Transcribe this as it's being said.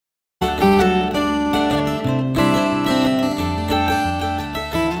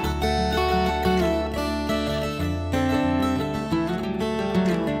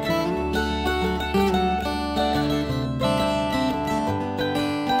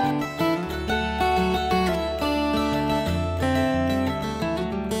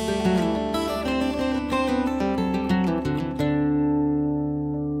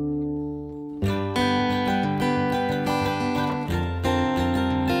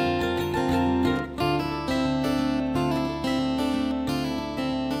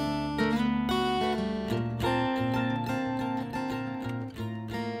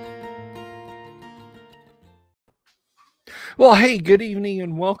Well, hey, good evening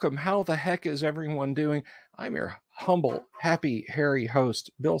and welcome. How the heck is everyone doing? I'm your humble, happy, hairy host,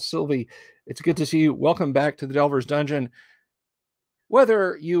 Bill Sylvie. It's good to see you. Welcome back to the Delver's Dungeon.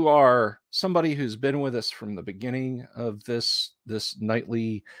 Whether you are somebody who's been with us from the beginning of this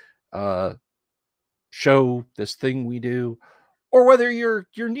nightly show, this thing we do, or whether you're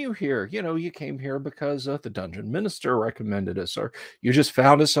new here, you came here because the dungeon minister recommended us, or you just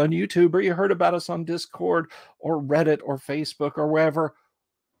found us on YouTube, or you heard about us on Discord or Reddit or Facebook or wherever.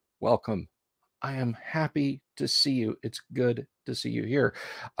 Welcome. I am happy to see you. It's good to see you here.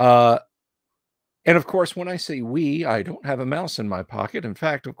 And of course, when I say we, I don't have a mouse in my pocket. In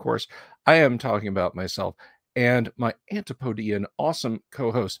fact, of course, I am talking about myself and my Antipodean awesome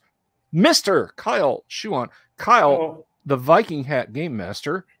co-host, Mr. Kyle Schuant. Kyle, the Viking Hat Game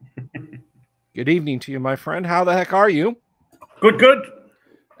Master. Good evening to you, my friend. How the heck are you? Good.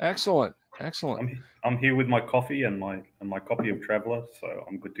 Excellent. I'm here with my coffee and my copy of Traveller, so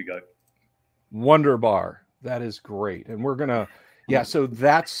I'm good to go. Wonderbar. That is great. And we're gonna, so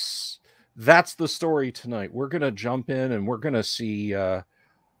that's the story tonight. We're gonna jump in and we're gonna see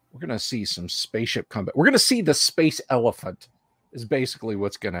some spaceship combat. We're gonna see the space elephant is basically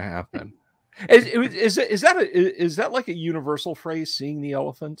what's gonna happen. Is that like a universal phrase, seeing the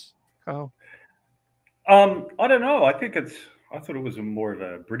elephant, Kyle? I don't know. I thought it was more of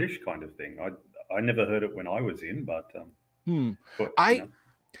a British kind of thing. I never heard it when I was in, but I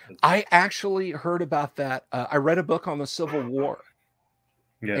actually heard about that. I read a book on the Civil War,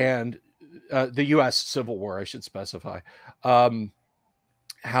 and the U.S. Civil War, I should specify,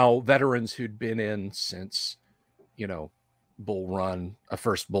 how veterans who'd been in since, Bull Run, a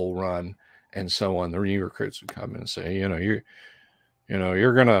first Bull Run, and so on, the new recruits would come in and say,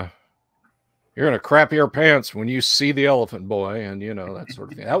 you're gonna crap your pants when you see the elephant boy, and that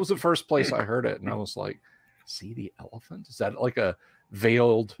sort of thing. That was the first place I heard it, and I was like, see the elephant? Is that like a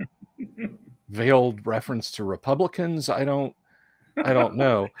veiled reference to Republicans? I don't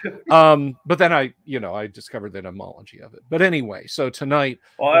know. But then I discovered the etymology of it. But anyway, so tonight,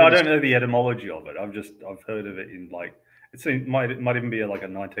 I don't know the etymology of it. I've heard of it in it might even be like a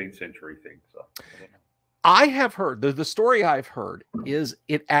 19th century thing. So I have heard the story I've heard is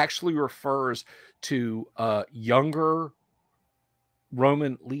it actually refers to younger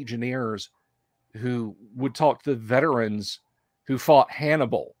Roman legionnaires who would talk to the veterans who fought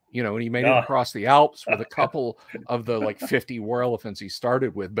Hannibal, and he made it across the Alps with a couple of the 50 war elephants he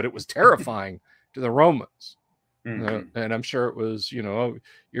started with, but it was terrifying to the Romans. And I'm sure it was, you're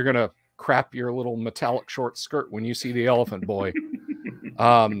going to crap your little metallic short skirt when you see the elephant boy.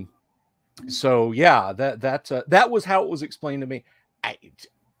 So yeah, that was how it was explained to me.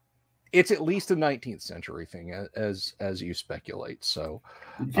 It's at least a 19th century thing, as you speculate. So,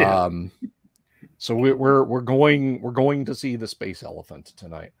 so we're going to see the space elephant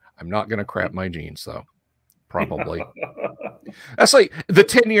tonight. I'm not going to crap my jeans though. Probably. That's like the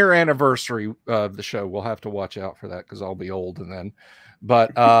 10-year anniversary of the show. We'll have to watch out for that because I'll be old and then.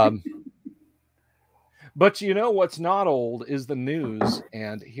 But but what's not old is the news,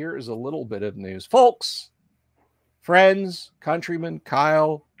 and here is a little bit of news, folks, friends, countrymen,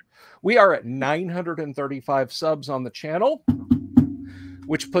 Kyle. We are at 935 subs on the channel,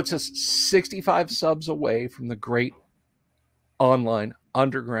 which puts us 65 subs away from the great online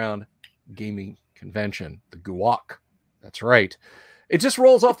underground gaming convention, the GUAC. That's right. It just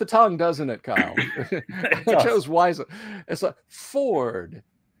rolls off the tongue, doesn't it, Kyle? I chose wisely. It's like Ford,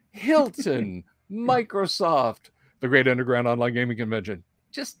 Hilton, Microsoft, the great underground online gaming convention.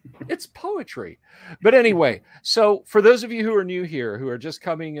 It's poetry. But anyway, so for those of you who are new here, who are just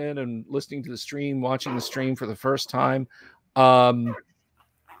coming in and listening to the stream, watching the stream for the first time, I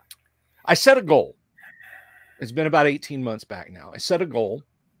set a goal. It's been about 18 months back now. I set a goal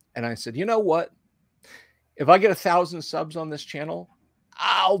and I said, you know what? If I get 1,000 subs on this channel,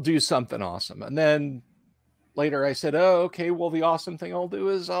 I'll do something awesome. And then later I said, oh, okay, well, the awesome thing I'll do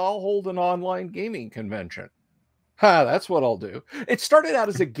is I'll hold an online gaming convention. That's what I'll do. It started out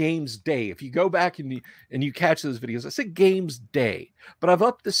as a games day. If you go back and you catch those videos, I said games day, but I've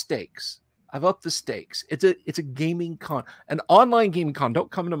upped the stakes. It's a gaming con, an online gaming con. Don't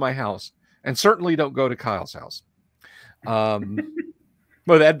come to my house, and certainly don't go to Kyle's house.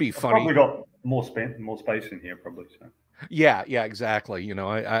 Well, that'd be funny. Probably got more space in here, probably. So. Yeah, exactly.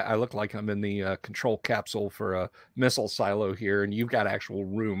 I look like I'm in the control capsule for a missile silo here, and you've got actual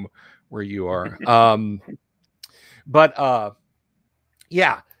room where you are. But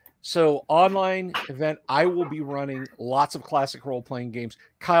yeah, so online event, I will be running lots of classic role-playing games.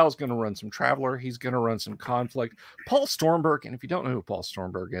 Kyle's going to run some Traveller. He's going to run some Conflict. Paul Stormberg, and if you don't know who Paul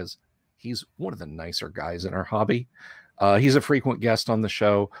Stormberg is, he's one of the nicer guys in our hobby. He's a frequent guest on the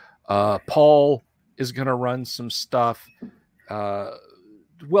show. Paul is going to run some stuff.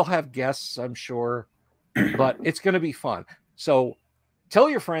 We'll have guests, I'm sure, but it's going to be fun. So tell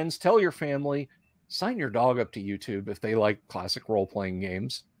your friends, tell your family, sign your dog up to YouTube if they like classic role-playing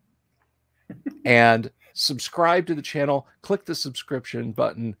games, and subscribe to the channel. Click the subscription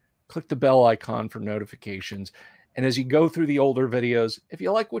button, click the bell icon for notifications. And as you go through the older videos, if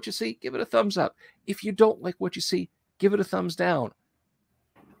you like what you see, give it a thumbs up. If you don't like what you see, give it a thumbs down.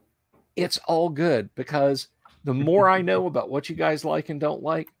 It's all good, because the more I know about what you guys like and don't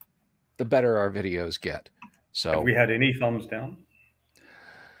like, the better our videos get. So, have we had any thumbs down?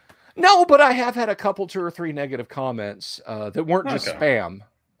 No, but I have had a couple, 2 or 3 negative comments that weren't just spam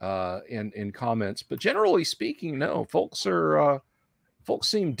in comments. But generally speaking, no, folks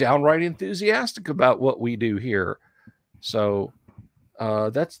seem downright enthusiastic about what we do here. So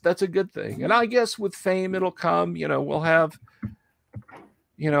that's a good thing. And I guess with fame, it'll come. We'll have.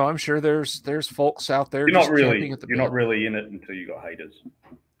 I'm sure there's folks out there. You're not really in it until you got haters.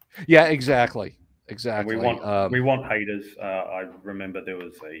 Yeah, exactly. Exactly. And we want haters. I remember there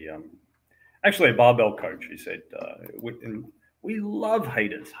was actually a barbell coach who said, we love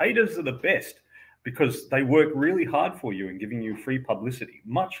haters. Haters are the best because they work really hard for you and giving you free publicity.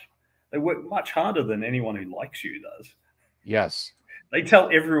 They work much harder than anyone who likes you does. Yes. They tell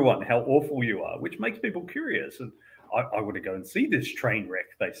everyone how awful you are, which makes people curious. And I want to go and see this train wreck,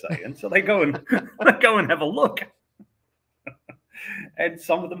 they say. And so they go and have a look. And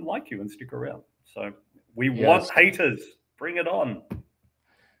some of them like you and stick around. So we want haters. Bring it on.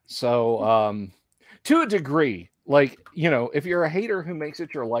 So to a degree, like, if you're a hater who makes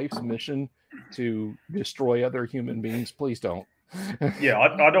it your life's mission to destroy other human beings, please don't. Yeah,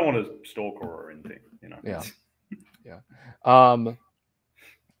 I don't want to stalk her or anything, Yeah. Yeah.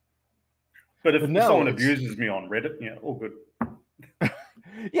 But if someone abuses me on Reddit, yeah, all good.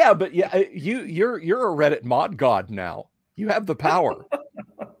 Yeah, but yeah, you're a Reddit mod god now. You have the power.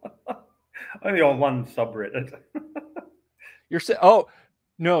 Only on one subreddit. Oh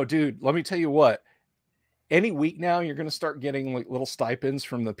no, dude. Let me tell you what. Any week now, you're going to start getting like little stipends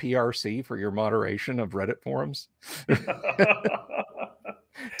from the PRC for your moderation of Reddit forums.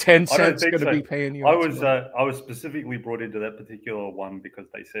 10 cents going to be paying you. I was specifically brought into that particular one because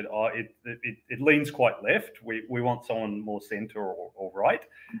they said, it leans quite left. We want someone more center or right.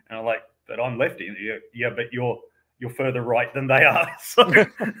 And I'm like, but I'm lefty. Yeah, but you're further right than they are. So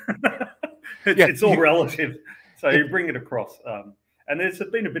it's all relative. So you bring it across. And there's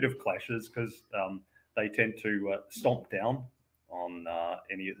been a bit of clashes because they tend to stomp down on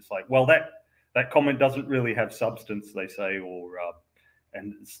any. It's like, well, that comment doesn't really have substance, they say, or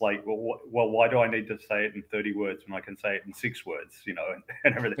and it's like, well, why do I need to say it in 30 words when I can say it in 6 words, and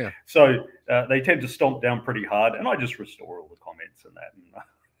everything. Yeah. So they tend to stomp down pretty hard, and I just restore all the comments and that.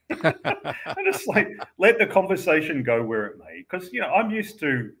 And it's like, let the conversation go where it may, because I'm used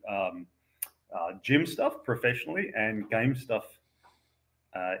to gym stuff professionally and game stuff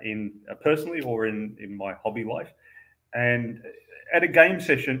in personally or in my hobby life. And at a game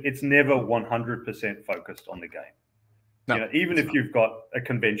session, it's never 100% focused on the game. No, even if you've got a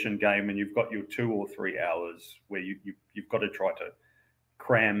convention game and you've got your 2 or 3 hours where you've got to try to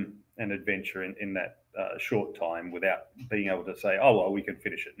cram an adventure in that short time without being able to say, oh, well, we can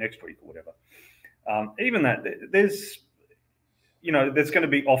finish it next week or whatever. Even that, there's going to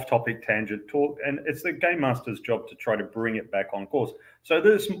be off-topic tangent talk, and it's the game master's job to try to bring it back on course. So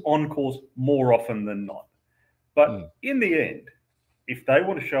there's some on course more often than not. But in the end, if they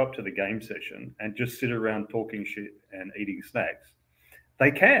want to show up to the game session and just sit around talking shit and eating snacks,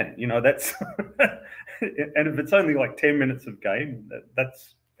 they can. That's and if it's only like 10 minutes of game,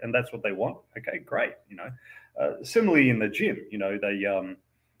 that's what they want. Okay, great. Similarly in the gym,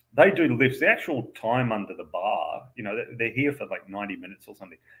 they do lifts. The actual time under the bar, they're here for like 90 minutes or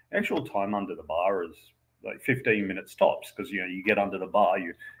something. The actual time under the bar is like 15 minutes tops, because you get under the bar,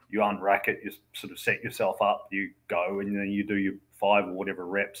 you unrack it, you sort of set yourself up, you go, and then you do your 5 or whatever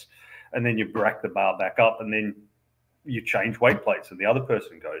reps, and then you rack the bar back up, and then you change weight plates, and the other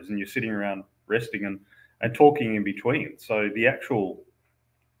person goes, and you're sitting around resting and talking in between. So the actual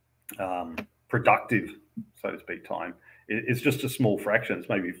productive, so to speak, time is just a small fraction. It's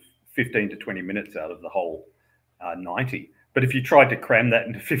maybe 15 to 20 minutes out of the whole 90. But if you tried to cram that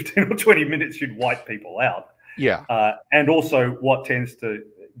into 15 or 20 minutes, you'd wipe people out. Yeah. And also what tends to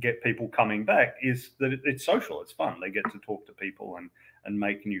get people coming back is that it's social. It's fun. They get to talk to people and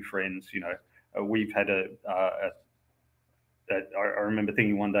make new friends. We've had I remember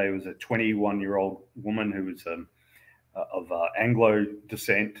thinking one day it was a 21-year-old woman who was of Anglo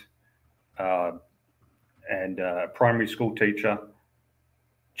descent, and a primary school teacher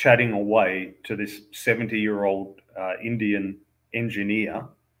chatting away to this 70-year-old Indian engineer,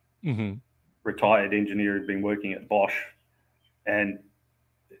 retired engineer who'd been working at Bosch, and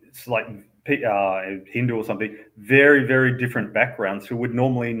it's like Hindu or something, very, very different backgrounds who would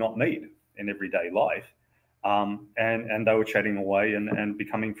normally not meet in everyday life. And they were chatting away and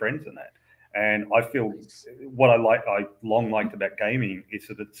becoming friends in that. And I feel what I long liked about gaming is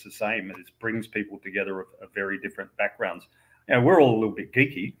that it's the same. It brings people together of very different backgrounds. You know, we're all a little bit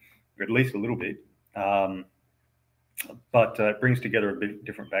geeky, at least a little bit, but it brings together a bit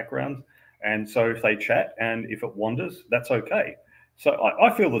different backgrounds. And so if they chat and if it wanders, that's okay. So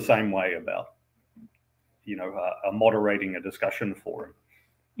I feel the same way about, you know, moderating a discussion forum.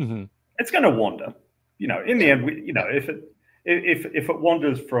 It's going to wander. You know, in the end, you know, if it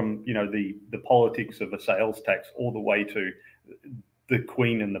wanders from, you know, the politics of a sales tax all the way to the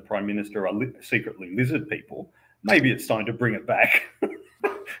Queen and the Prime Minister are secretly lizard people, maybe it's time to bring it back.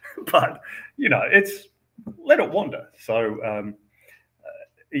 But, you know, let it wander. So,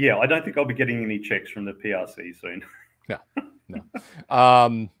 yeah, I don't think I'll be getting any checks from the PRC soon.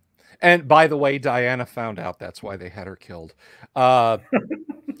 No. And by the way, Diana found out that's why they had her killed.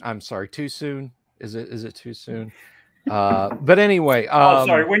 I'm sorry, too soon? Is it too soon? But anyway.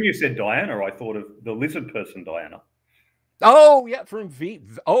 Sorry, when you said Diana, I thought of the lizard person Diana. Oh, yeah, from V.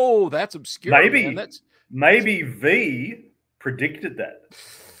 Oh, that's obscure. Maybe, man. maybe V predicted that.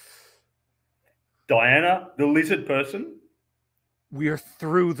 Diana, the lizard person. We're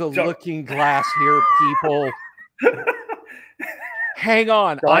through the looking glass here, people. Hang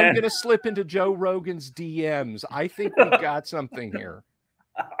on. Diana. I'm going to slip into Joe Rogan's DMs. I think we got something here.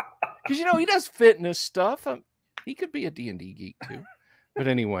 Because, you know, he does fitness stuff. He could be a D&D geek, too. But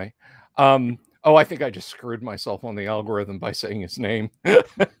anyway. Oh, I think I just screwed myself on the algorithm by saying his name.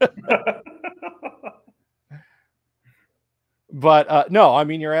 But no, I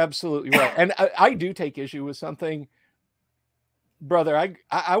mean, you're absolutely right. And I do take issue with something. Brother,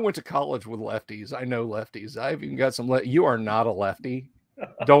 I went to college with lefties. I know lefties. I've even got some. You are not a lefty.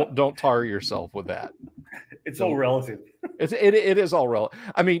 Don't tar yourself with that. It's all relative. It is all relative.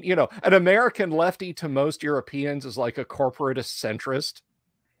 I mean, you know, an American lefty to most Europeans is like a corporatist centrist.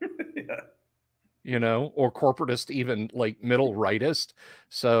 Yeah. You know, or corporatist, even like middle rightist.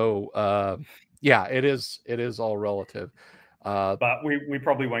 So yeah, it is all relative. But we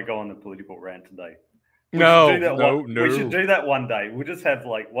probably won't go on the political rant today. We should do that one day. We'll just have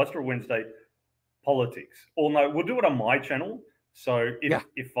like Wastrel Wednesday politics. Or no, we'll do it on my channel. So if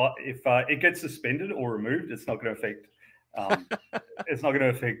it gets suspended or removed, it's not going to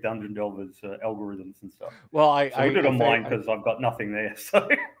affect Dungeon Delver's algorithms and stuff. Well, we'll do it on mine because I've got nothing there. So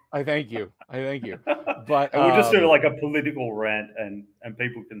I thank you. But we'll just do like a political rant, and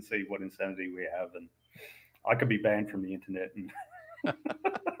people can see what insanity we have, and I could be banned from the internet. And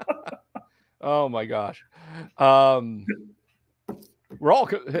oh my gosh. We're all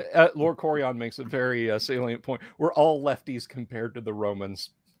Lord Corion makes a very salient point. We're all lefties compared to the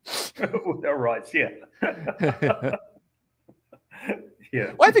Romans. They're right. Yeah.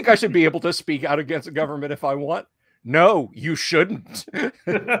 Yeah. Well, I think I should be able to speak out against the government if I want. No, you shouldn't.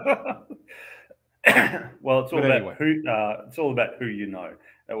 Well, it's all about who you know.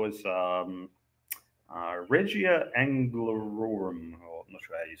 That was Regia Anglorum, or I'm not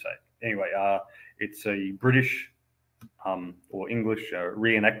sure how you say it. Anyway, it's a British or English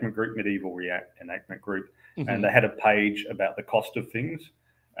reenactment group, medieval reenactment group, and they had a page about the cost of things,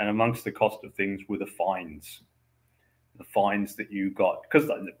 and amongst the cost of things were the fines that you got, because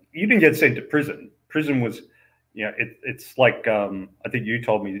you didn't get sent to prison. Prison was, you know, it's like I think you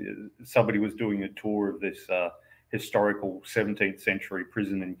told me somebody was doing a tour of this historical 17th century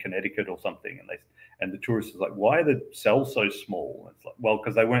prison in Connecticut or something, and the tourist was like, "Why are the cells so small?" It's like, well,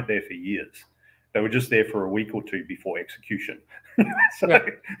 because they weren't there for years. They were just there for a week or two before execution. So,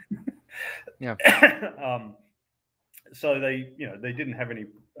 yeah. So they didn't have any.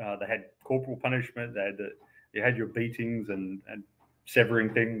 They had corporal punishment. You had your beatings and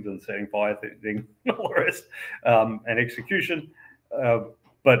severing things and setting fire things, and all the rest, and execution.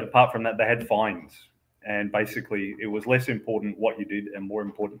 But apart from that, they had fines, and basically, it was less important what you did and more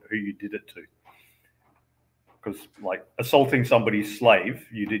important who you did it to. Because, like, assaulting somebody's slave,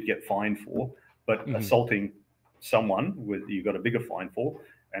 you did get fined for. But assaulting someone you got a bigger fine for,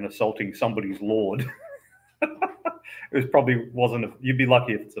 and assaulting somebody's lord, wasn't. You'd be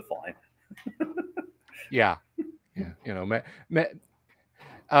lucky if it's a fine. Yeah. You know,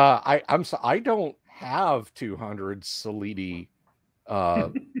 I don't have 200 solidi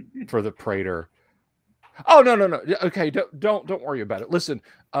for the Praetor. Oh, no, no, no. Okay, don't worry about it. Listen,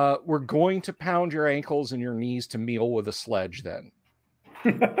 we're going to pound your ankles and your knees to meal with a sledge then.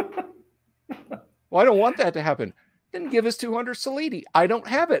 Well, I don't want that to happen. Then give us 200 solidi. I don't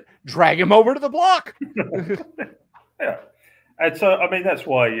have it. Drag him over to the block. Yeah. And so, I mean, that's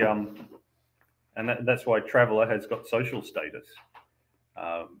why, that's why Traveller has got social status,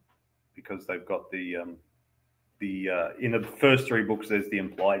 because they've got the in the first three books, there's the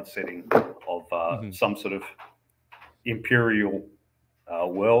implied setting of some sort of imperial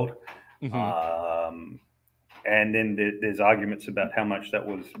world. And then there's arguments about how much that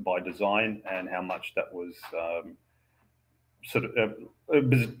was by design and how much that was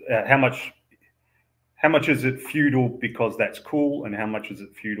how much is it feudal because that's cool, and how much is it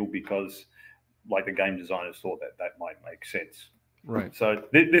feudal because, like, the game designers thought that might make sense. Right. So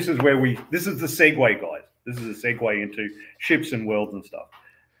this is where this is the segue, guys. This is a segue into ships and worlds and stuff.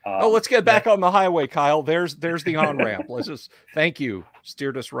 Let's get back on the highway, Kyle. There's the on ramp. Let's just thank you.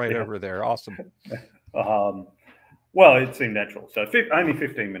 Steered us right over there. Awesome. Well, it seemed natural. So only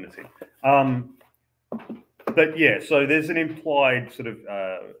 15 minutes in. But yeah, so there's an implied sort of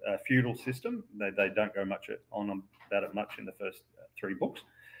feudal system. They don't go much on about it much in the first three books.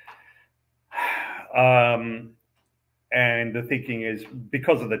 And the thinking is,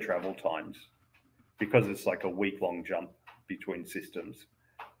 because of the travel times, because it's like a week-long jump between systems,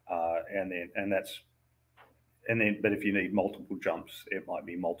 but if you need multiple jumps, it might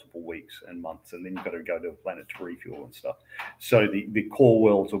be multiple weeks and months, and then you've got to go to a planet to refuel and stuff. So the core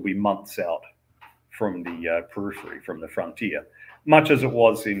worlds will be months out from the periphery, from the frontier, much as it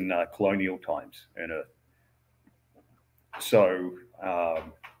was in colonial times on Earth. So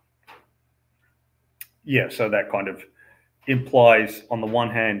so that kind of implies, on the one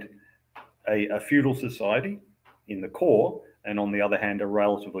hand, a feudal society in the core, and on the other hand, a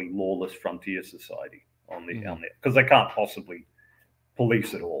relatively lawless frontier society on the because they can't possibly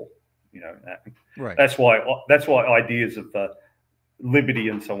police it all, Right. That's why ideas of liberty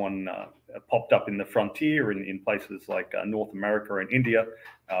and so on popped up in the frontier in places like North America and India,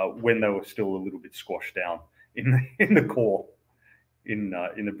 when they were still a little bit squashed down in the core, in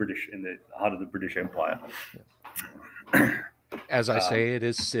the heart of the British Empire. As I say, it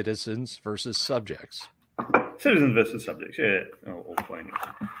is citizens versus subjects. Citizens versus subjects, yeah. All playing.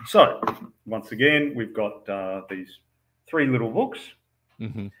 So, once again, we've got these three little books.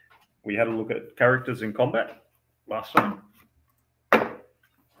 We had a look at characters in combat last time.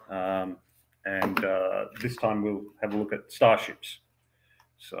 And this time we'll have a look at starships.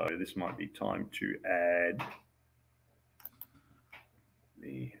 So this might be time to add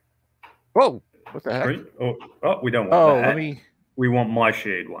the... Whoa, what the heck? Oh, we don't want that. We want my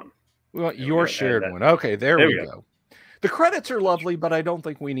shared one. We want your shared one. Okay, there we go. The credits are lovely, but I don't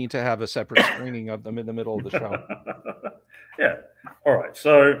think we need to have a separate screening of them in the middle of the show. Yeah. All right.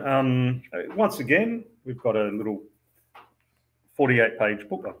 So once again, we've got a little 48-page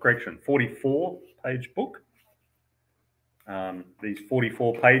book. Correction, 44-page book. These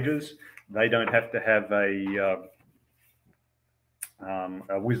 44 pages, they don't have to have a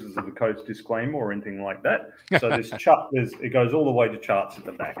Wizards of the Coast disclaimer or anything like that. So this it goes all the way to charts at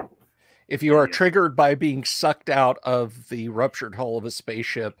the back. If you are triggered by being sucked out of the ruptured hull of a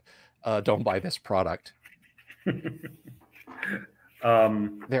spaceship, don't buy this product.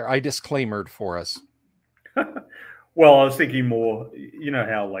 There, I disclaimered for us. Well, I was thinking more, you know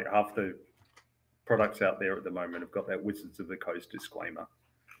how like half the products out there at the moment have got that Wizards of the Coast disclaimer.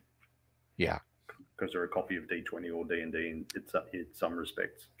 Yeah. Because they're a copy of D20 or D&D in some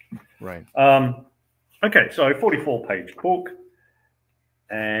respects. Right. Okay, so 44-page book.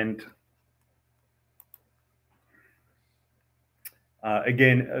 And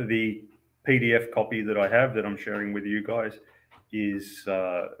again, the PDF copy that I have that I'm sharing with you guys is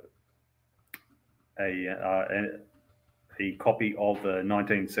a copy of the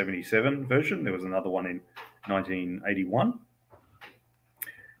 1977 version. There was another one in 1981.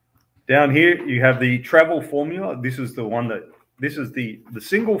 Down here, you have the travel formula. This is the one this is the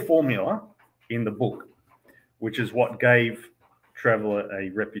single formula in the book, which is what gave Traveller a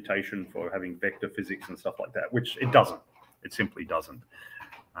reputation for having vector physics and stuff like that, which it doesn't. It simply doesn't.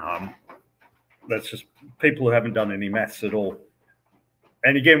 That's just people who haven't done any maths at all.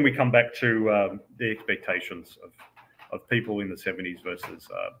 And again, we come back to the expectations of people in the 70s versus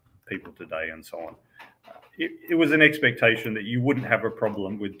people today and so on. It was an expectation that you wouldn't have a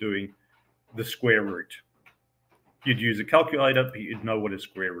problem with doing the square root. You'd use a calculator, but you'd know what a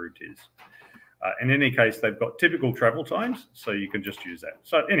square root is. In any case, they've got typical travel times, so you can just use that.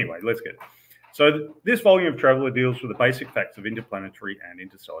 So anyway, let's get it. So this volume of Traveller deals with the basic facts of interplanetary and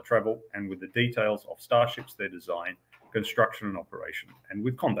interstellar travel, and with the details of starships, their design, construction and operation, and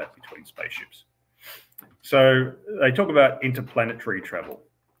with combat between spaceships. So they talk about interplanetary travel.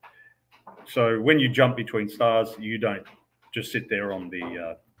 So when you jump between stars, you don't just sit there on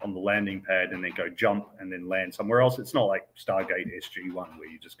the landing pad and then go jump and then land somewhere else. It's not like Stargate SG-1 where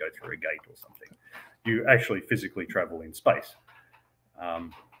you just go through a gate or something. You actually physically travel in space.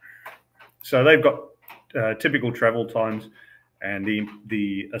 So they've got typical travel times, and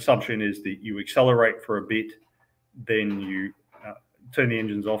the assumption is that you accelerate for a bit, then you turn the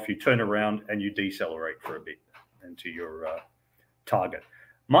engines off, you turn around, and you decelerate for a bit into your target.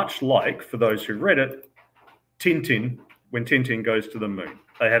 Much like, for those who read it, Tintin, when Tintin goes to the moon.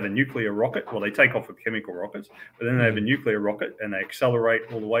 They have a nuclear rocket. Well, they take off with chemical rockets, but then they have a nuclear rocket, and they accelerate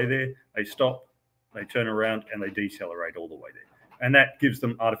all the way there. They stop, they turn around, and they decelerate all the way there. And that gives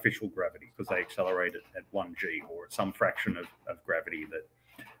them artificial gravity because they accelerate it at 1G or at some fraction of gravity that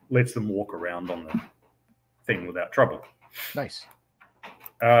lets them walk around on the thing without trouble. Nice.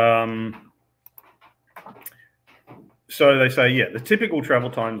 So they say, yeah, the typical travel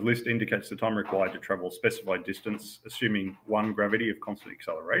times list indicates the time required to travel a specified distance, assuming 1 gravity of constant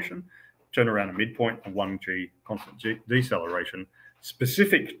acceleration, turn around a midpoint, and 1G constant deceleration.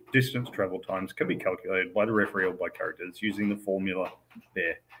 Specific distance travel times can be calculated by the referee or by characters using the formula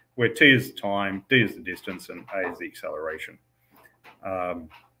there, where T is the time, D is the distance, and A is the acceleration.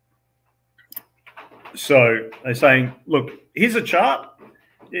 So they're saying, look, here's a chart.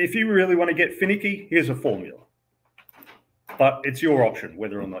 If you really want to get finicky, here's a formula. But it's your option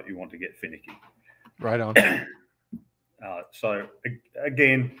whether or not you want to get finicky. Right on. So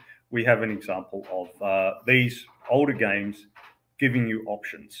again, we have an example of these older games giving you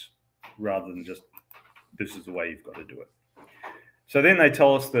options rather than just this is the way you've got to do it. So then they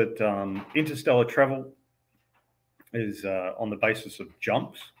tell us that interstellar travel is on the basis of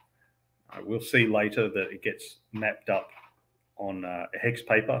jumps. We'll see later that it gets mapped up on a hex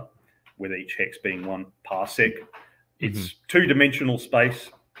paper, with each hex being 1 parsec. It's 2-dimensional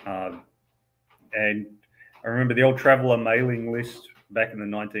space. And I remember the old Traveller mailing list back in the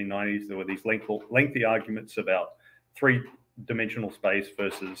 1990s. There were these lengthy arguments about 3-dimensional space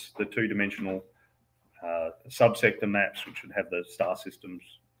versus the 2-dimensional subsector maps, which would have the star systems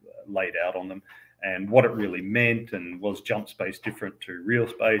laid out on them, and what it really meant, and was jump space different to real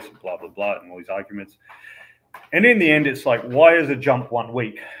space, and blah, blah, blah, and all these arguments. And in the end, it's like, why is a jump 1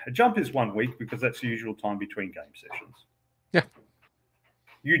 week? A jump is 1 week because that's the usual time between game sessions. Yeah.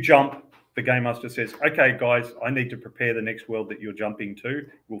 You jump, the game master says, okay, guys, I need to prepare the next world that you're jumping to.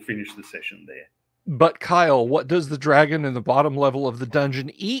 We'll finish the session there. But Kyle, what does the dragon in the bottom level of the dungeon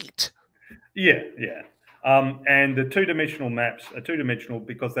eat? Yeah, yeah. And the 2-dimensional maps are 2-dimensional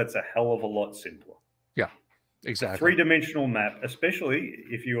because that's a hell of a lot simpler. Yeah, exactly. A 3-dimensional map, especially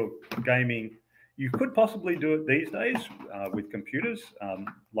if you're gaming, you could possibly do it these days with computers,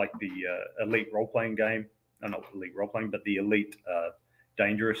 like the Elite role-playing game. Not Elite role-playing, but the Elite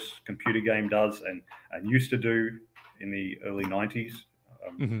Dangerous computer game does, and used to do in the early 90s,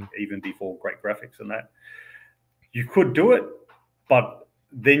 even before great graphics and that. You could do it, but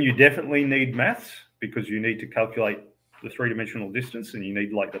then you definitely need maths because you need to calculate the 3-dimensional distance, and you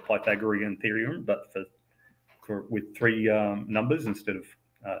need like the Pythagorean theorem, but with 3 numbers instead of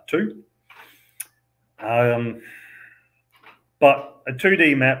 2. But a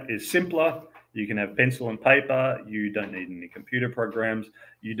 2D map is simpler. You can have pencil and paper. You don't need any computer programs.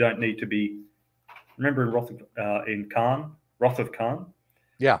 You don't need to be. Remember in Khan, Wrath of Khan?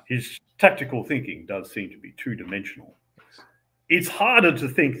 Yeah. His tactical thinking does seem to be 2-dimensional. It's harder to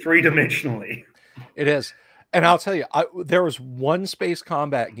think 3-dimensionally. It is. And I'll tell you, there was one space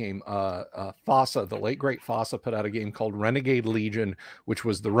combat game, Fossa, the late great Fossa, put out a game called Renegade Legion, which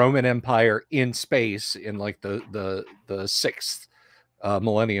was the Roman Empire in space in like the 6th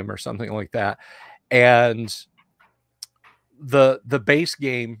millennium or something like that. And the base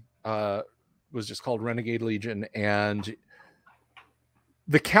game was just called Renegade Legion, and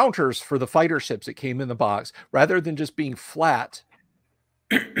the counters for the fighter ships that came in the box, rather than just being flat,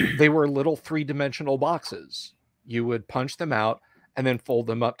 they were little 3-dimensional boxes. You would punch them out and then fold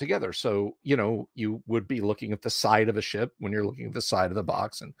them up together. So, you know, you would be looking at the side of a ship when you're looking at the side of the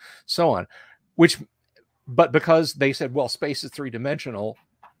box and so on. But because they said, well, space is 3-dimensional,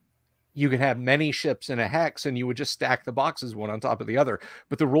 you could have many ships in a hex and you would just stack the boxes one on top of the other.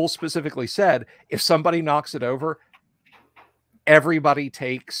 But the rule specifically said, if somebody knocks it over, everybody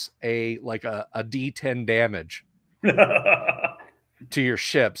takes a D10 damage to your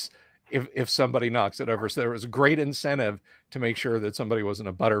ships. if somebody knocks it over. So there was a great incentive to make sure that somebody wasn't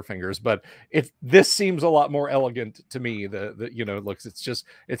a Butterfingers. But this seems a lot more elegant to me. The looks,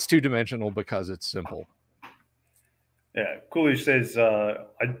 it's two-dimensional because it's simple. Yeah, Coolidge says,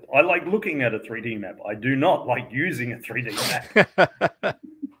 I like looking at a 3D map. I do not like using a 3D map.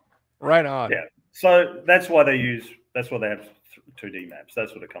 Right on. Yeah, so that's why they have 2D maps.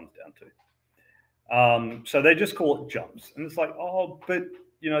 That's what it comes down to. So they just call it jumps. And it's like, oh, but,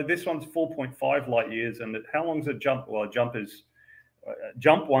 this one's 4.5 light years. And how long is a jump? Well,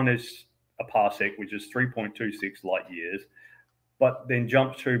 jump one is a parsec, which is 3.26 light years. But then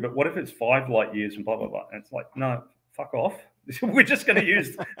jump two, but what if it's 5 light years and blah, blah, blah? And it's like, no, fuck off. We're just going to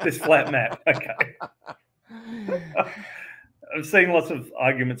use this flat map. Okay. I'm seeing lots of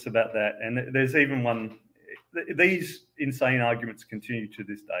arguments about that. And there's even one, these insane arguments continue to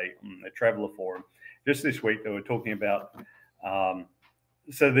this day on the Traveller Forum. Just this week, they were talking about,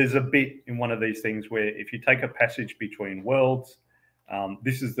 so there's a bit in one of these things where if you take a passage between worlds,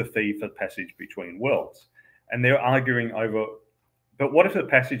 this is the fee for passage between worlds. And they're arguing over, but what if the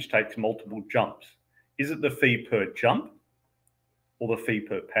passage takes multiple jumps? Is it the fee per jump or the fee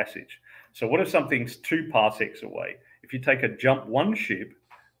per passage? So what if something's 2 parsecs away? If you take a jump 1 ship,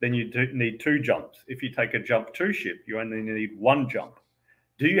 then you need 2 jumps. If you take a jump 2 ship, you only need 1 jump.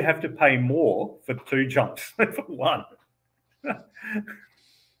 Do you have to pay more for 2 jumps than for 1?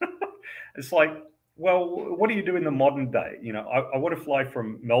 It's like, well, what do you do in the modern day? I want to fly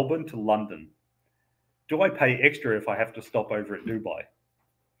from Melbourne to London. Do I pay extra if I have to stop over at Dubai?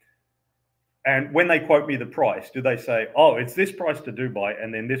 And when they quote me the price, do they say, oh, it's this price to Dubai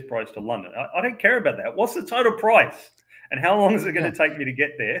and then this price to London? I don't care about that. What's the total price? And how long is it going to take me to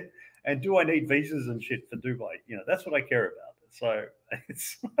get there? And do I need visas and shit for Dubai? That's what I care about. So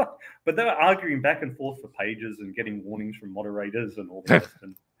but they were arguing back and forth for pages and getting warnings from moderators and all that.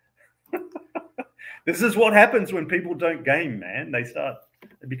 And this is what happens when people don't game, man. They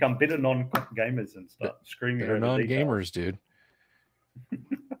become bitter non-gamers and start screaming. They're non-gamers, dude.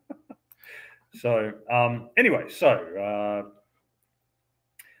 So anyway, so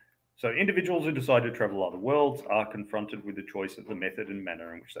individuals who decide to travel other worlds are confronted with the choice of the method and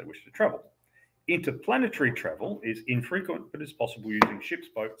manner in which they wish to travel. Interplanetary travel is infrequent, but is possible using ships,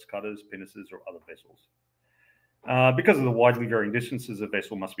 boats, cutters, pinnaces, or other vessels. Because of the widely varying distances, a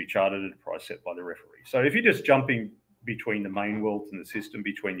vessel must be chartered at a price set by the referee. So if you're just jumping between the main worlds in the system,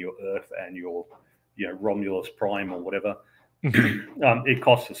 between your Earth and your Romulus Prime or whatever, it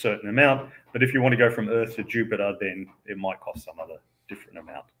costs a certain amount. But if you want to go from Earth to Jupiter, then it might cost some other different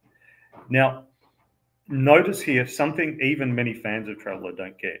amount. Now, notice here something even many fans of Traveller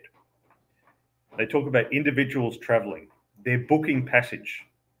don't get. They talk about individuals traveling. They're booking passage.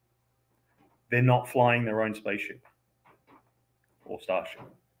 They're not flying their own spaceship or starship.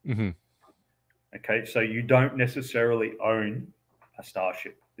 Mm-hmm. Okay, so you don't necessarily own a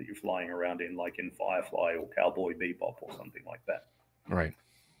starship that you're flying around in, like in Firefly or Cowboy Bebop or something like that. Right.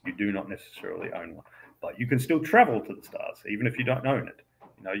 You do not necessarily own one, but you can still travel to the stars, even if you don't own it.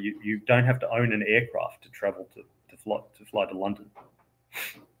 You don't have to own an aircraft to travel to fly to London.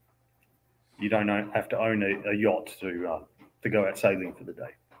 You don't have to own a yacht to go out sailing for the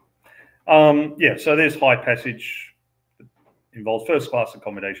day. So there's high passage. It involves first class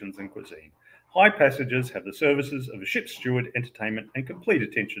accommodations and cuisine. High passages have the services of a ship's steward, entertainment, and complete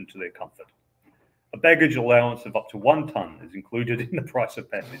attention to their comfort. A baggage allowance of up to 1 ton is included in the price of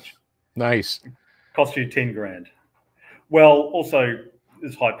passage. Nice. Costs you 10 grand. Well, also,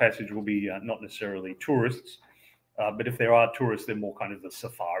 this high passage will be not necessarily tourists, but if there are tourists, they're more kind of the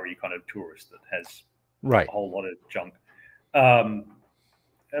safari kind of tourist that has a whole lot of junk.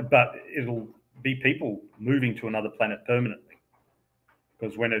 But it'll be people moving to another planet permanently.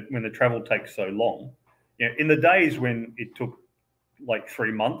 Because when the travel takes so long, in the days when it took like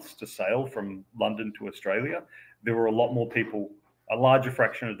 3 months to sail from London to Australia, there were a lot more people. A larger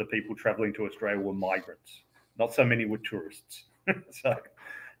fraction of the people traveling to Australia were migrants. Not so many were tourists.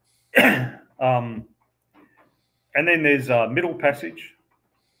 And then there's middle passage,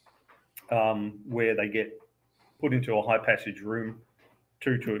 where they get put into a high passage room,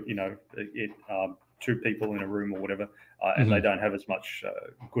 two people in a room or whatever, and they don't have as much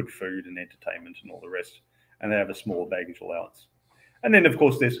good food and entertainment and all the rest, and they have a small baggage allowance. And then, of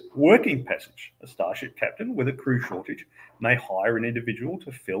course, there's working passage. A starship captain with a crew shortage may hire an individual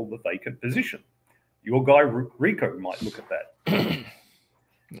to fill the vacant position. Your guy Rico might look at that.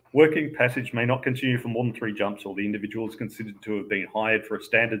 Working passage may not continue for more than 3 jumps, or the individual is considered to have been hired for a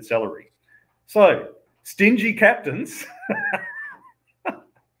standard salary. So, stingy captains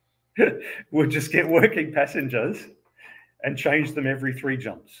would just get working passengers and change them every 3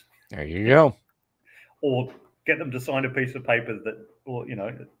 jumps. There you go. Or get them to sign a piece of paper that, or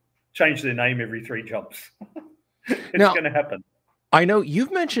change their name every 3 jumps. It's going to happen. I know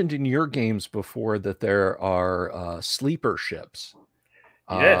you've mentioned in your games before that there are sleeper ships.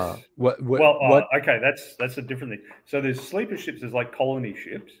 Yes. What? Okay, that's a different thing. So there's sleeper ships. There's like colony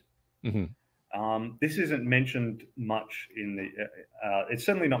ships. This isn't mentioned much in the. It's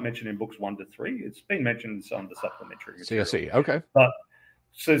certainly not mentioned in books 1 to 3. It's been mentioned in some of the supplementary material. See, okay. But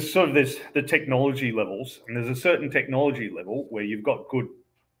so sort of there's the technology levels, and there's a certain technology level where you've got good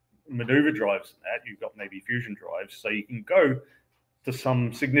maneuver drives and that. You've got maybe fusion drives, so you can go to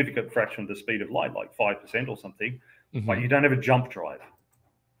some significant fraction of the speed of light, like 5% or something, but you don't have a jump drive.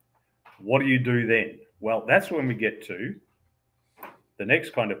 What do you do then? Well, that's when we get to the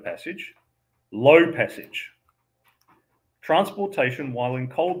next kind of passage, low passage. Transportation while in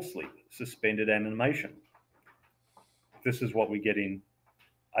cold sleep, suspended animation. This is what we get in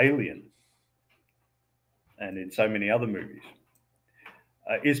Alien and in so many other movies.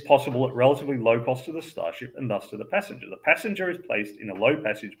 Is possible at relatively low cost to the starship and thus to the passenger. The passenger is placed in a low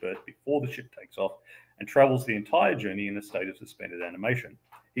passage berth before the ship takes off and travels the entire journey in a state of suspended animation.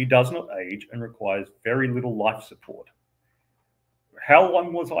 He does not age and requires very little life support. How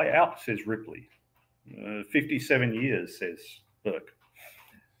long was I out, says Ripley. 57 years, says Burke.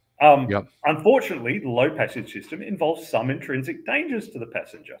 Unfortunately, the low passage system involves some intrinsic dangers to the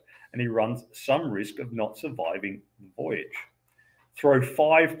passenger, and he runs some risk of not surviving the voyage. Throw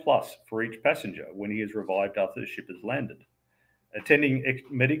 5+ for each passenger when he is revived after the ship has landed. Attending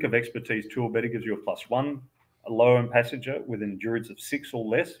medic of expertise 2 or better gives you a +1. A low-end passenger with an endurance of 6 or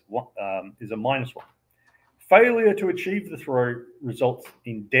less is a -1. Failure to achieve the throw results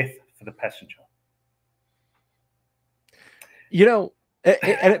in death for the passenger. And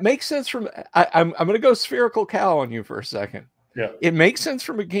it makes sense from. I'm going to go spherical cow on you for a second. Yeah, it makes sense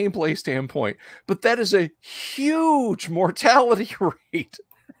from a gameplay standpoint, but that is a huge mortality rate.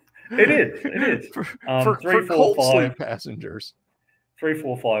 It is. For 3, 4, cold 5 sleep passengers. 3,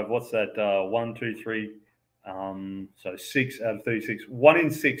 4, 5. What's that? 1, 2, 3. So 6 out of 36. 1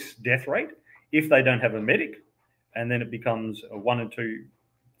 in 6 death rate if they don't have a medic, and then it becomes a 1 and 2.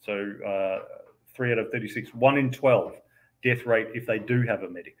 So 3 out of 36. 1 in 12 death rate if they do have a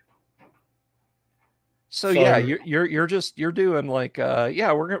medic. So yeah, you're doing like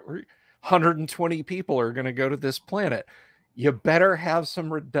we're 120 people are going to go to this planet. You better have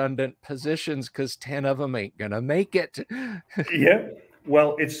some redundant positions because 10 of them ain't going to make it. Yeah.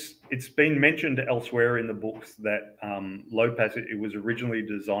 Well, it's been mentioned elsewhere in the books that low passage, it was originally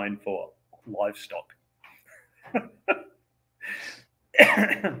designed for livestock.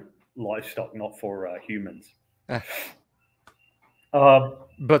 Livestock, not for humans.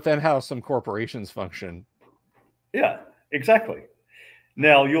 But then how some corporations function. Yeah, exactly.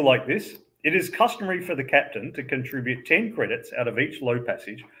 Now, you'll like this. It is customary for the captain to contribute 10 credits out of each low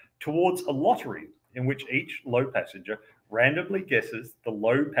passage towards a lottery in which each low passenger randomly guesses the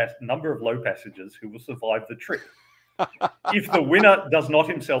number of low passengers who will survive the trip. If the winner does not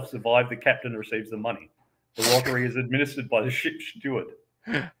himself survive, the captain receives the money. The lottery is administered by the ship steward.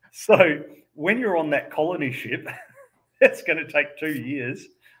 So when you're on that colony ship, it's going to take 2 years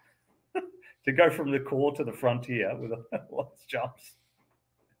to go from the core to the frontier with lots of jumps.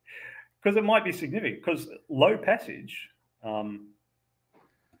 Because it might be significant, because low passage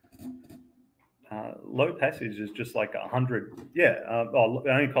is just like 100. Yeah, it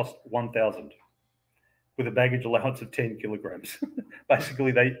only costs 1,000 with a baggage allowance of 10 kilograms.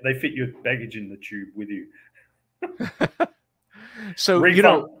 Basically, they fit your baggage in the tube with you. So,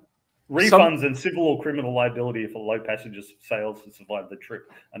 refunds and civil or criminal liability if a low passenger fails to survive the trip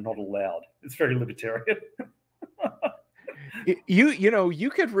are not allowed. It's very libertarian. You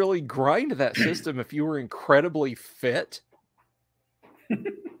could really grind that system if you were incredibly fit.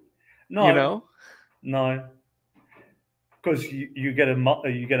 No, because you get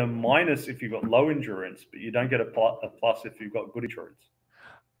a minus if you've got low endurance, but you don't get a plus if you've got good endurance.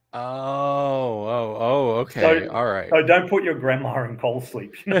 Okay, all right. So don't put your grandma in cold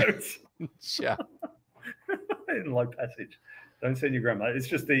sleep. Yeah. In low passage, don't send your grandma. It's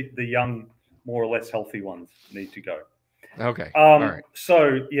just the young, more or less healthy ones need to go. Okay. All right.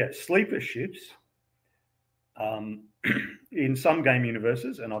 So yeah, sleeper ships. In some game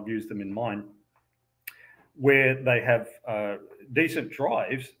universes, and I've used them in mine, where they have decent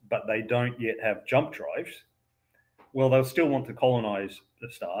drives, but they don't yet have jump drives. Well, they'll still want to colonize the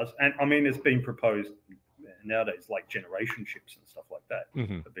stars, and I mean, it's been proposed nowadays, like generation ships and stuff like that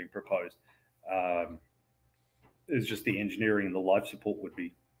have been proposed. It's just the engineering and the life support would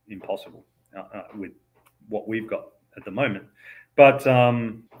be impossible with what we've got at the moment. But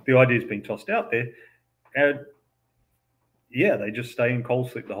the idea is being tossed out there. And yeah, they just stay in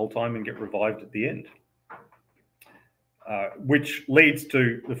cold sleep the whole time and get revived at the end. Which leads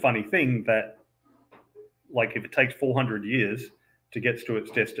to the funny thing that, like, if it takes 400 years to get to its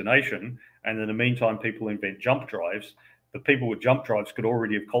destination, and in the meantime people invent jump drives, the people with jump drives could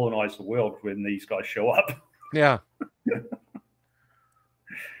already have colonized the world when these guys show up. Yeah.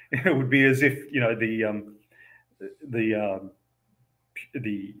 It would be as if, you know, the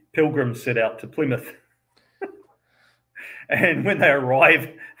pilgrims set out to Plymouth, and when they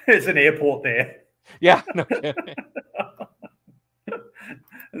arrive, there's an airport there. Yeah. No kidding.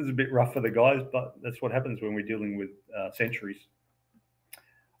 It's a bit rough for the guys, but that's what happens when we're dealing with centuries.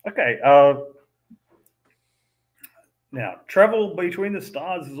 Okay. Now, travel between the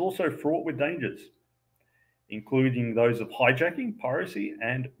stars is also fraught with dangers, including those of hijacking, piracy,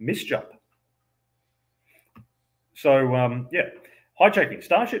 and misjump. So, yeah, hijacking.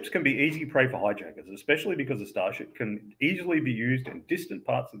 Starships can be easy prey for hijackers, especially because a starship can easily be used in distant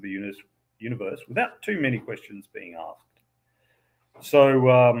parts of the universe without too many questions being asked.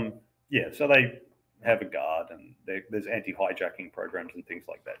 So, yeah, so they have a guard, and there's anti-hijacking programs and things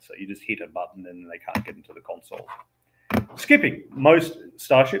like that. So you just hit a button and they can't get into the console. Skipping. Most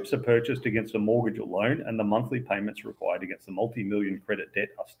starships are purchased against a mortgage or loan, and the monthly payments required against the multi-million credit debt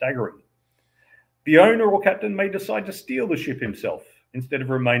are staggering. The owner or captain may decide to steal the ship himself instead of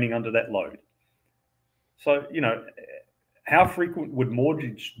remaining under that load. So, you know, how frequent would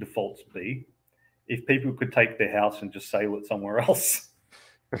mortgage defaults be if people could take their house and just sail it somewhere else?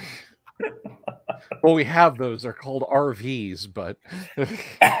 Well, we have those. They're called RVs, but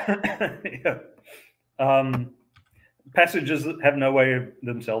yeah. Passengers have no way of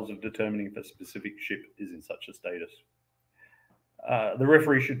themselves of determining if a specific ship is in such a status. The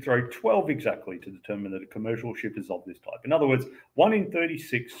referee should throw 12 exactly to determine that a commercial ship is of this type. In other words, 1 in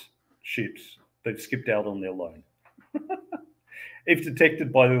 36 ships they've skipped out on their loan. If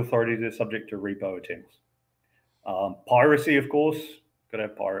detected by the authorities, they're subject to repo attempts. Piracy, of course, got to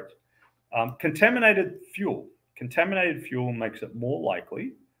have pirates. Contaminated fuel. Contaminated fuel makes it more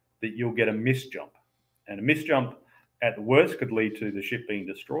likely that you'll get a misjump. And a misjump, at the worst, could lead to the ship being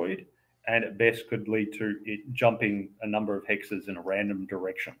destroyed, and at best could lead to it jumping a number of hexes in a random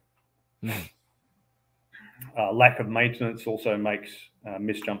direction. Lack of maintenance also makes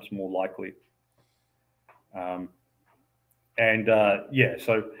misjumps more likely. Yeah,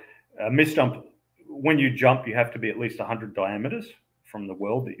 so misjump, when you jump, you have to be at least 100 diameters from the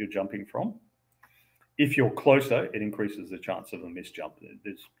world that you're jumping from. If you're closer, it increases the chance of a misjump.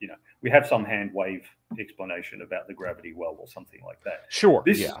 There's, you know, we have some hand wave explanation about the gravity well or something like that. Sure.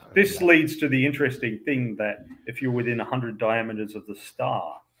 This leads to the interesting thing that if you're within 100 diameters of the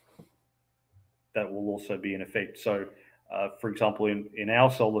star, that will also be in effect. So, for example, in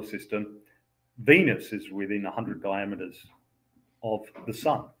our solar system, Venus is within 100 diameters of the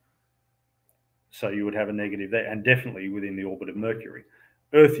sun. So you would have a negative there, and definitely within the orbit of Mercury.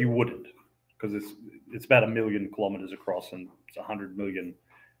 Earth, you wouldn't, because it's about 1 million kilometers across, and it's 100 million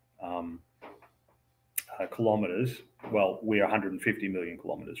kilometers. Well, we're 150 million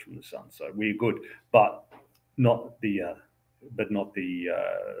kilometers from the sun, so we're good, but not the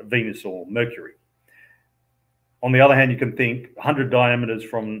Venus or Mercury. On the other hand, you can think 100 diameters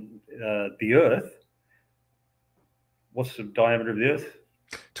from the Earth. What's the diameter of the Earth?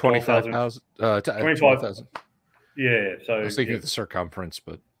 25,000. 25,000. Yeah. So I was thinking of the circumference,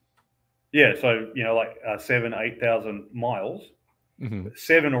 but yeah. So, you know, like 7,000 to 8,000 miles,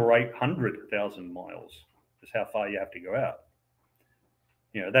 700,000 or 800,000 miles is how far you have to go out.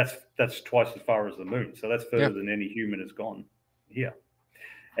 You know, that's twice as far as the moon. So that's further than any human has gone here.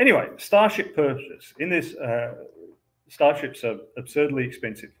 Anyway, starship purchase. In this, starships are absurdly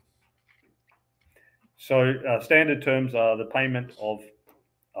expensive. So standard terms are the payment of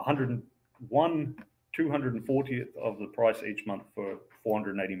 240th of the price each month for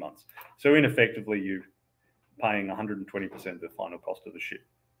 480 months. So in effectively, you're paying 120% of the final cost of the ship.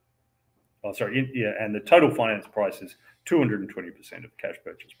 Oh, sorry, and the total finance price is 220% of cash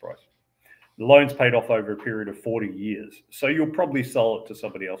purchase price. The loan's paid off over a period of 40 years. So you'll probably sell it to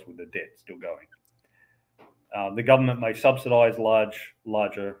somebody else with the debt still going. The government may subsidize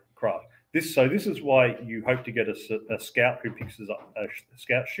larger craft. This is why you hope to get a scout who picks up a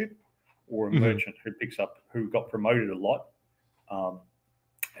scout ship, or a merchant who got promoted a lot,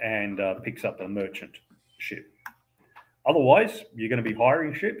 and picks up a merchant ship. Otherwise, you're going to be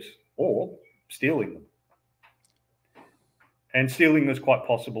hiring ships or stealing them. And stealing is quite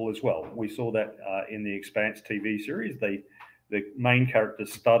possible as well. We saw that in the Expanse TV series. The main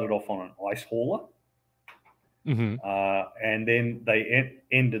characters started off on an ice hauler, And then they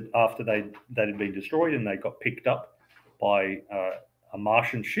ended after they had been destroyed, and they got picked up by a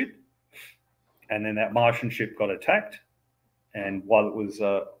Martian ship. And then that Martian ship got attacked, and while it was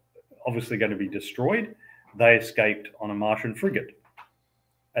obviously going to be destroyed, they escaped on a Martian frigate.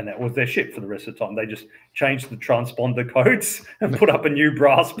 And that was their ship for the rest of the time. They just changed the transponder codes and put up a new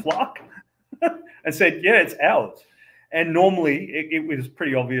brass plaque and said, yeah, it's ours. And normally it was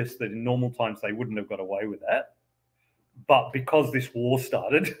pretty obvious that in normal times they wouldn't have got away with that. But because this war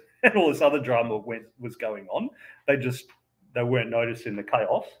started and all this other drama was going on, they weren't noticed in the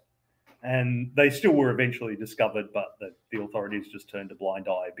chaos. And they still were eventually discovered, but the authorities just turned a blind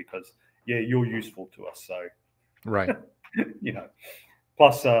eye because, yeah, you're useful to us. So, right.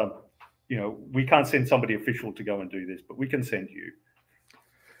 Plus, we can't send somebody official to go and do this, but we can send you.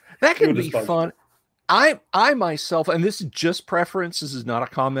 That can be fun. I myself, and this is just preference. This is not a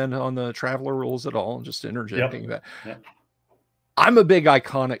comment on the Traveler rules at all. I'm just interjecting that. Yep. I'm a big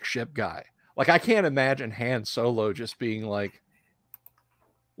iconic ship guy. Like, I can't imagine Han Solo just being like,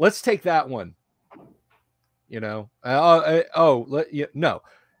 let's take that one. No.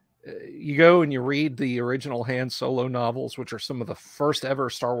 You go and you read the original Han Solo novels, which are some of the first ever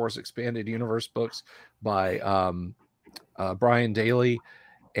Star Wars Expanded Universe books by Brian Daley.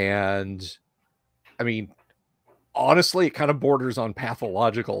 And I mean, honestly, it kind of borders on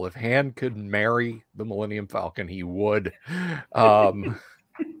pathological. If Han could marry the Millennium Falcon, he would.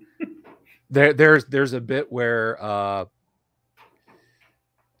 There's a bit where I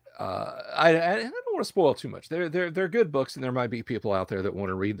don't want to spoil too much. They're good books, and there might be people out there that want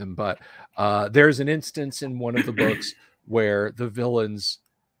to read them. But there's an instance in one of the books where the villains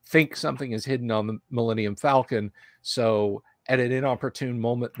think something is hidden on the Millennium Falcon. So at an inopportune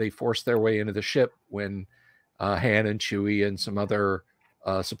moment, they force their way into the ship when Han and Chewie and some other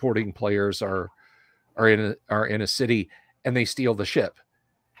supporting players are in a city, and they steal the ship.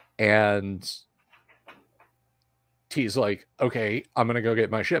 And T's like, okay, I'm going to go get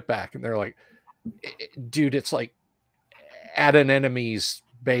my ship back. And they're like, dude, it's like at an enemy's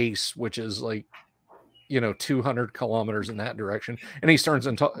base, which is like, 200 kilometers in that direction. And he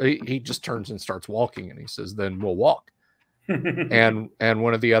just turns and starts walking. And he says, then we'll walk. and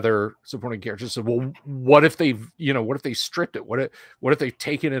one of the other supporting characters said, well, what if they stripped it? What if they've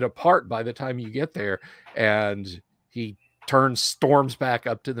taken it apart by the time you get there? And he storms back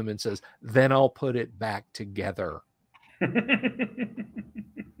up to them and says, then I'll put it back together.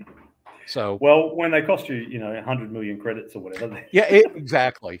 So, well, when they cost you, 100 million credits or whatever. Yeah,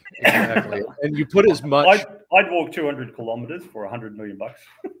 exactly. And you put as much. I'd walk 200 kilometers for $100 million.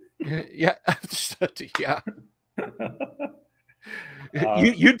 Yeah, yeah.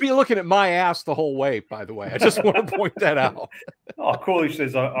 You'd be looking at my ass the whole way, by the way. I just want to point that out. Coolish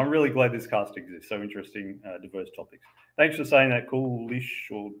says, I'm really glad this cast exists. So interesting, diverse topics. Thanks for saying that, Coolish,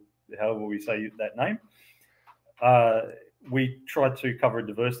 or however we say that name. We try to cover a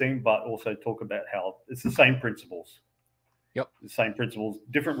diverse thing, but also talk about how it's the same principles. Yep. The same principles,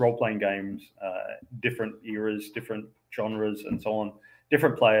 different role-playing games, different eras, different genres, and so on.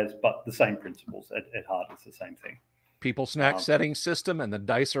 Different players, but the same principles. At heart, it's the same thing. People snack setting system, and the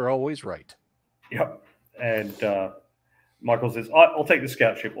dice are always right. Yep. And Michael says, I'll take the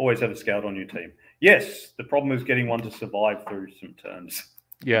scout ship. Always have a scout on your team. Yes. The problem is getting one to survive through some turns.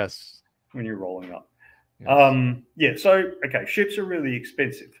 Yes. When you're rolling up. Yes. So, okay, ships are really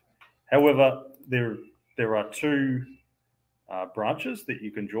expensive. However, there are two branches that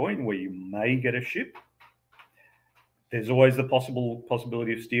you can join where you may get a ship. There's always the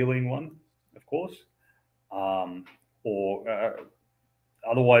possibility of stealing one, of course, or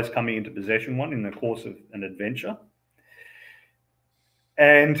otherwise coming into possession one in the course of an adventure.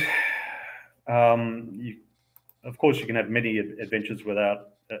 And of course, you can have many adventures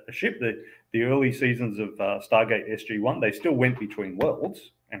without a ship. The early seasons of Stargate SG-1, they still went between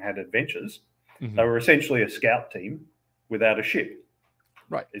worlds and had adventures. Mm-hmm. They were essentially a scout team without a ship.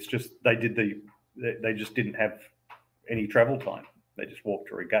 Right. It's just they just didn't have any travel time. They just walked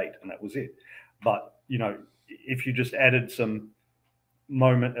through a gate and that was it. But if you just added some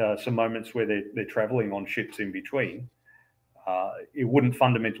moments where they're traveling on ships in between, it wouldn't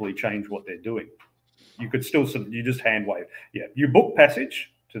fundamentally change what they're doing. You could still you just hand wave. Yeah, you book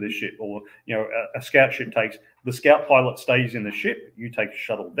passage to the ship, or a scout ship the scout pilot stays in the ship. You take a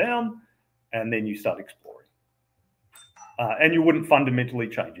shuttle down, and then you start exploring. And you wouldn't fundamentally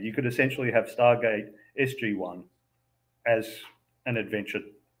change it. You could essentially have Stargate SG-1 as an adventure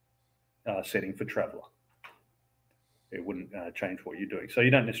setting for Traveller. it wouldn't change what you're doing. So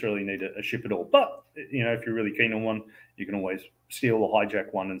you don't necessarily need a ship at all. But you know, if you're really keen on one, you can always steal or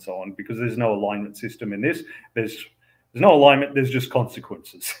hijack one and so on, because there's no alignment system in this. There's no alignment. There's just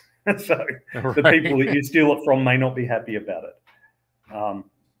consequences. So the people that you steal it from may not be happy about it.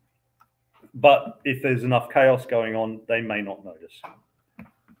 But if there's enough chaos going on, they may not notice.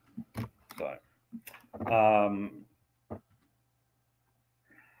 So, yeah.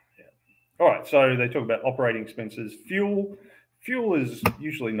 All right. So they talk about operating expenses. Fuel is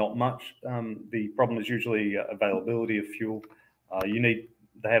usually not much. The problem is usually availability of fuel. They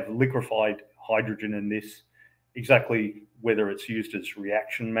have liquefied hydrogen in this. Exactly whether it's used as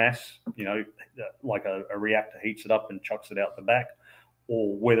reaction mass, you know, like a reactor heats it up and chucks it out the back,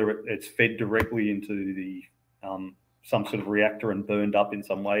 or whether it's fed directly into the some sort of reactor and burned up in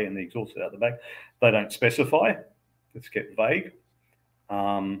some way and the exhaust out the back. They don't specify. It's kept vague.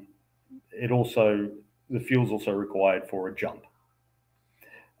 The fuel's also required for a jump.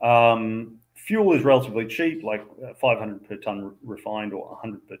 Fuel is relatively cheap, like 500 per ton refined or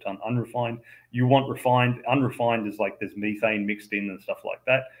 100 per ton unrefined. You want refined. Unrefined is like there's methane mixed in and stuff like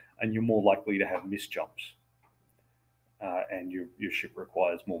that, and you're more likely to have missed jumps. And your ship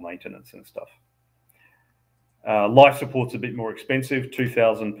requires more maintenance and stuff. Life support's a bit more expensive,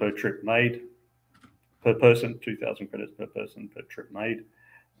 2,000 per trip made, per person, 2,000 credits per person per trip made.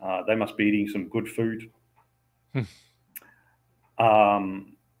 They must be eating some good food.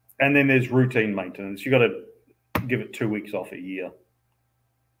 And then there's routine maintenance. You got to give it 2 weeks off a year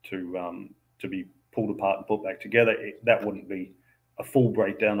to be pulled apart and put back together. That wouldn't be a full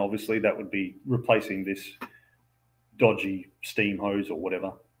breakdown, obviously. That would be replacing this dodgy steam hose or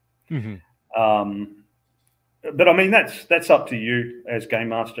whatever. But I mean, that's up to you as game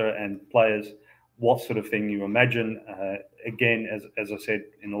master and players, what sort of thing you imagine. Again, as I said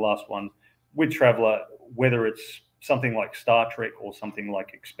in the last one, with Traveller, whether it's something like Star Trek or something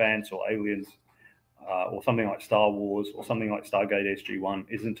like Expanse or Aliens or something like Star Wars or something like Stargate SG-1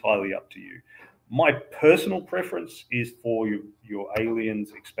 is entirely up to you. My personal preference is for your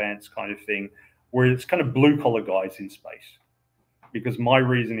Aliens, Expanse kind of thing, where it's kind of blue-collar guys in space. Because my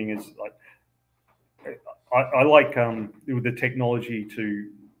reasoning is, like, I like the technology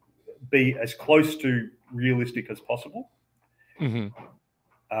to be as close to realistic as possible.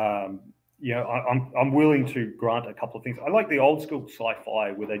 You know, I'm willing to grant a couple of things. I like the old school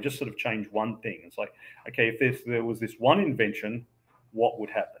sci-fi where they just sort of change one thing. It's like, okay, if there was this one invention, what would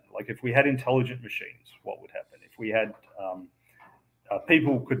happen? Like if we had intelligent machines, what would happen? If we had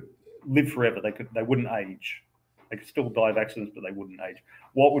people could live forever, they wouldn't age. They could still die of accidents, but they wouldn't age.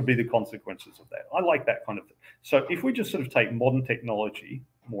 What would be the consequences of that? I like that kind of thing. So if we just sort of take modern technology,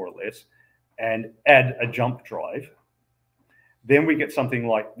 more or less, and add a jump drive, then we get something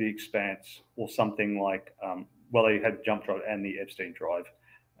like the Expanse or something like, they had jump drive and the Epstein drive.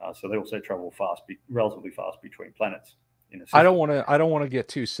 So they also travel relatively fast between planets. I don't want to get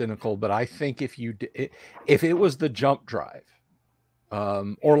too cynical, but I think if it was the jump drive,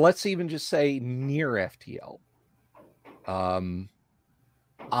 or let's even just say near FTL,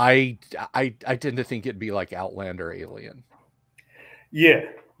 I tend to think it'd be like Outlander Alien. Yeah.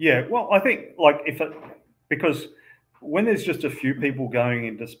 Well, I think like because when there's just a few people going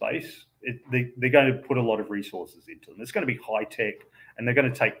into space, they're going to put a lot of resources into them. It's going to be high tech, and they're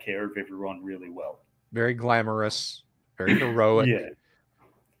going to take care of everyone really well. Very glamorous, very heroic. Yeah.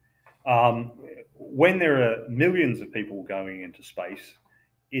 When there are millions of people going into space,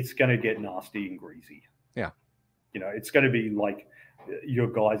 it's going to get nasty and greasy. Yeah. You know, it's going to be like your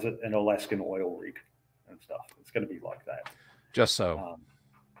guys at an Alaskan oil rig and stuff. It's going to be like that. Just so.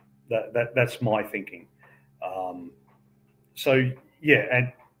 That's my thinking. So yeah,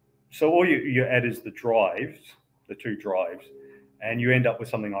 and so all you add is the two drives, and you end up with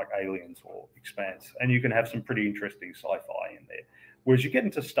something like Aliens or Expanse, and you can have some pretty interesting sci-fi in there. Whereas you get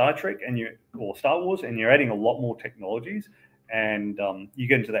into Star Trek or Star Wars, and you're adding a lot more technologies, and you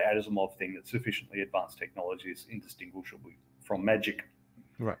get into the Asimov thing that sufficiently advanced technology is indistinguishable from magic.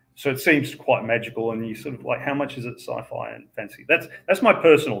 Right. So it seems quite magical, and you sort of like, how much is it sci-fi and fancy? That's my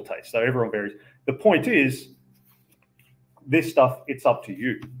personal taste. So everyone varies. The point is, this stuff, it's up to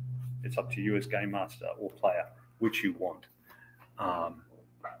you. It's up to you as game master or player, which you want.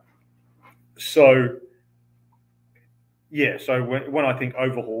 So when I think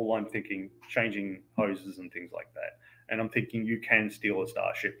overhaul, I'm thinking changing hoses and things like that. And I'm thinking you can steal a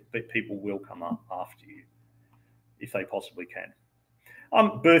starship, but people will come up after you if they possibly can.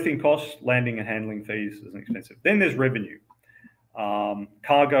 Berthing costs, landing and handling fees is expensive. Then there's revenue.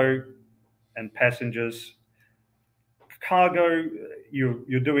 Cargo and passengers. Cargo,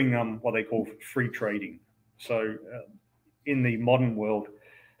 you're doing what they call free trading. So in the modern world,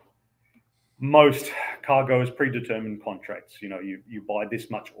 most cargo is predetermined contracts. You know, you buy this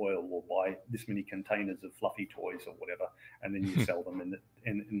much oil or buy this many containers of fluffy toys or whatever, and then you sell them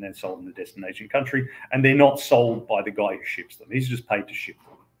and then sold in the destination country, and they're not sold by the guy who ships them. He's just paid to ship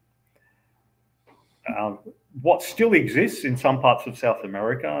them. What still exists in some parts of South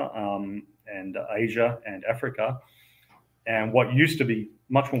America and Asia and Africa, and what used to be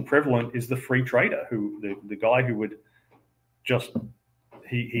much more prevalent, is the free trader, who the guy who would just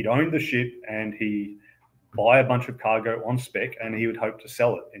he'd own the ship and he buy a bunch of cargo on spec, and he would hope to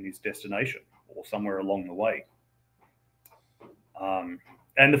sell it in his destination or somewhere along the way.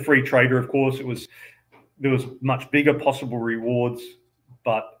 And the free trader, of course, there was much bigger possible rewards,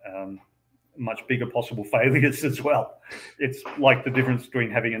 but much bigger possible failures as well. It's like the difference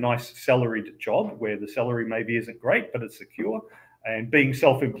between having a nice salaried job where the salary maybe isn't great, but it's secure, and being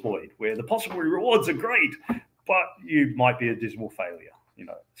self-employed where the possible rewards are great, but you might be a dismal failure, you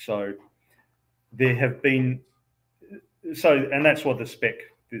know. So there have been, and that's what the spec,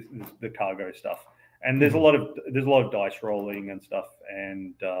 the cargo stuff. And there's a lot of dice rolling and stuff,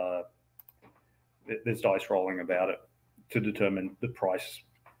 and there's dice rolling about it to determine the price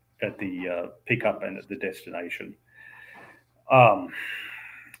at the pickup and at the destination. And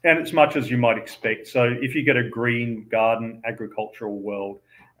it's much as you might expect. So if you get a green garden agricultural world,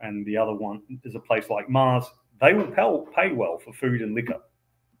 and the other one is a place like Mars, they will pay well for food and liquor.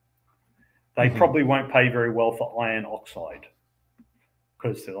 They probably won't pay very well for iron oxide,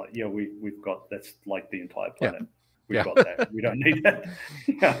 because they're like, yeah, we've got, that's like the entire planet. We've got that. We don't need that.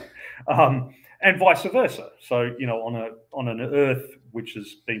 And vice versa. So, you know, on an Earth which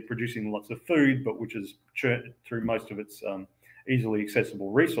has been producing lots of food, but which is churned through most of its easily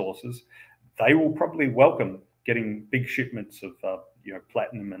accessible resources, they will probably welcome getting big shipments of you know,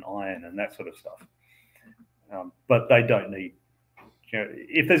 platinum and iron and that sort of stuff. But they don't need, you know,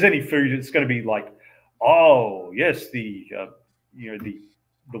 if there's any food, it's going to be like, oh yes, the you know,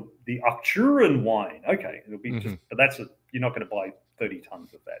 the Arcturan wine. Okay, it'll be just, but you're not going to buy 30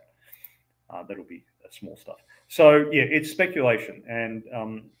 tons of that. That'll be small stuff. So yeah, it's speculation. And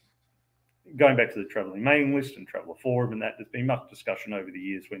going back to the traveling mailing list and traveler forum and that, there's been much discussion over the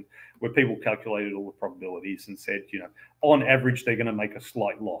years where people calculated all the probabilities and said, you know, on average, they're going to make a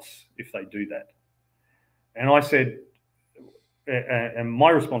slight loss if they do that. And I said, and my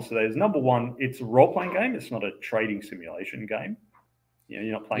response to that is, number one, it's a role-playing game. It's not a trading simulation game. You know,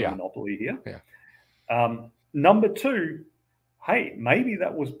 you're not playing Monopoly here. Yeah. Number two, hey, maybe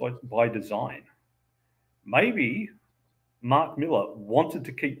that was by design. Maybe Mark Miller wanted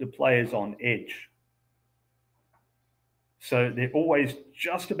to keep the players on edge. So they're always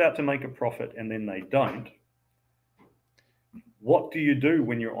just about to make a profit and then they don't. What do you do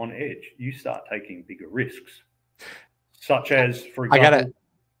when you're on edge? You start taking bigger risks, such as, for example,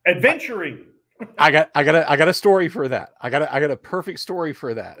 adventuring. I got a story for that. I got a perfect story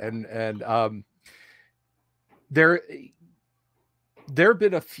for that. And there have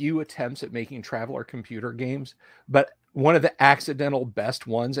been a few attempts at making traveler computer games, but one of the accidental best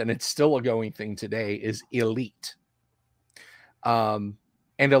ones, and it's still a going thing today, is Elite. And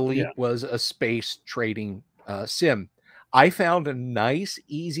Elite was a space trading sim. I found a nice,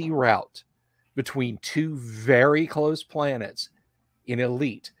 easy route between two very close planets in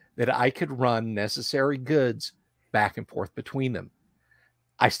Elite that I could run necessary goods back and forth between them.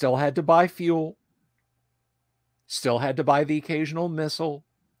 I still had to buy fuel, still had to buy the occasional missile,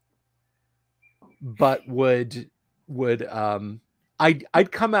 but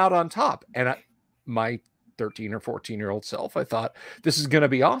I'd come out on top. And my 13 or 14-year-old self, I thought, this is going to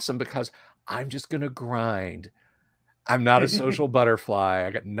be awesome because I'm just going to grind. I'm not a social butterfly. I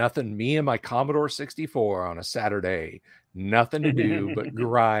got nothing. Me and my Commodore 64 on a Saturday, nothing to do but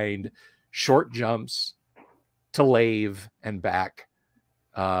grind short jumps to Lave and back.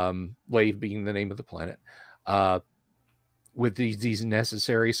 Lave being the name of the planet, with these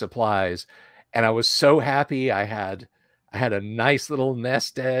necessary supplies. And I was so happy. I had a nice little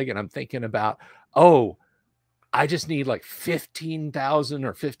nest egg, and I'm thinking about, oh, I just need like 15,000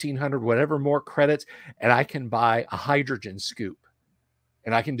 or 1,500, whatever more credits, and I can buy a hydrogen scoop,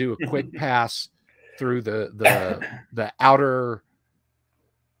 and I can do a quick pass through the outer,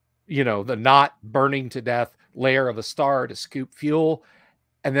 you know, the not burning to death layer of a star to scoop fuel,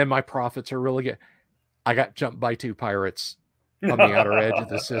 and then my profits are really good. I got jumped by 2 pirates on the outer edge of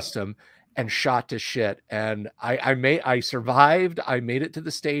the system and shot to shit, and I survived. I made it to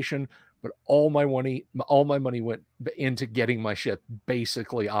the station. But all my money went into getting my ship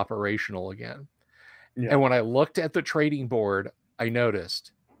basically operational again. Yeah. And when I looked at the trading board, I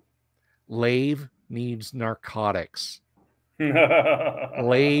noticed Lave needs narcotics.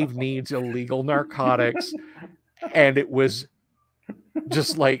 Lave needs illegal narcotics. And it was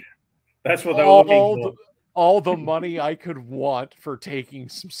just like that's what they were looking for. All the money I could want for taking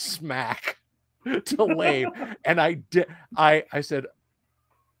some smack to Lave. And I did. I said,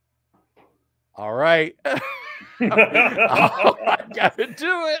 all right. I gotta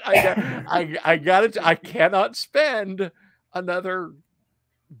do it. I gotta. I cannot spend another.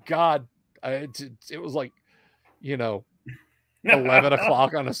 God, it was like, 11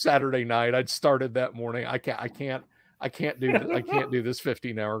 o'clock on a Saturday night. I'd started that morning. I can't do this. I can't do this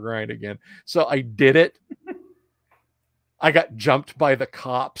 15-hour grind again. So I did it. I got jumped by the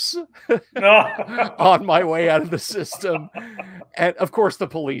cops on my way out of the system. And of course the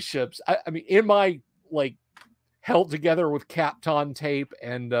police ships. I mean, in my held together with Kapton tape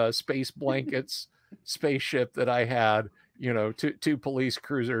and space blankets spaceship that I had, two police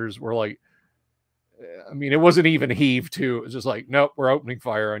cruisers were like, I mean, it wasn't even heave to. It was just like, nope, we're opening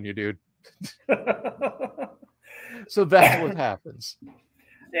fire on you, dude. So that's what happens.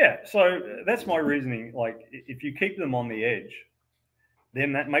 Yeah, so that's my reasoning. Like, if you keep them on the edge,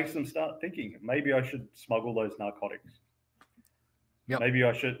 then that makes them start thinking, maybe I should smuggle those narcotics. Yep. Maybe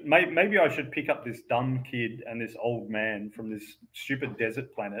I should pick up this dumb kid and this old man from this stupid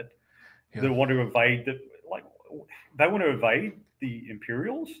desert planet that want to evade they want to evade the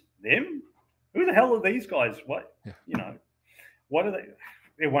Imperials. Them? Who the hell are these guys? What what are they?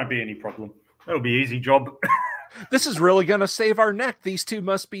 It won't be any problem. It'll be an easy job. This is really going to save our neck. These two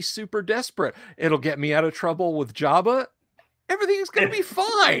must be super desperate. It'll get me out of trouble with Jabba. Everything's going to be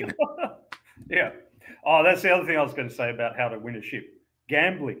fine. Yeah. Oh, that's the other thing I was going to say about how to win a ship.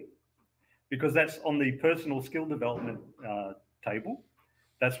 Gambling. Because that's on the personal skill development table.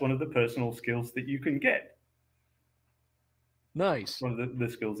 That's one of the personal skills that you can get. Nice. One of the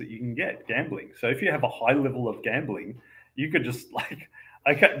skills that you can get, gambling. So if you have a high level of gambling, you could just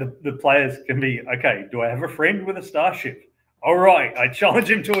okay, the players can be, okay, do I have a friend with a starship? All right, I challenge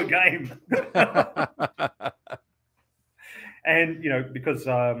him to a game. And, because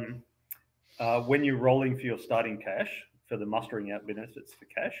when you're rolling for your starting cash, for the mustering out benefits for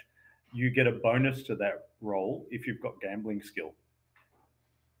cash, you get a bonus to that roll if you've got gambling skill.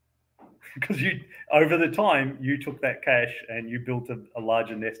 Because over the time, you took that cash and you built a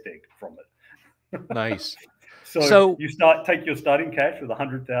larger nest egg from it. Nice. So you take your starting cash with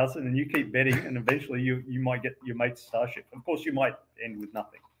 100,000 and you keep betting, and eventually you might get your mate's starship. Of course, you might end with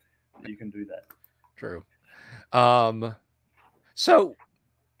nothing. You can do that. True. So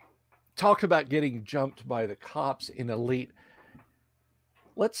talk about getting jumped by the cops in Elite.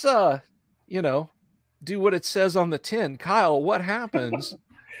 Let's do what it says on the tin. Kyle, what happens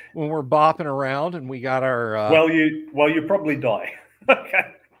when we're bopping around and we got our you probably die.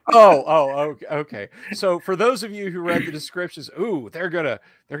 Okay. Okay. So for those of you who read the descriptions, they're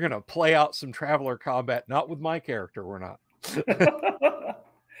gonna play out some Traveler combat. Not with my character, we're not.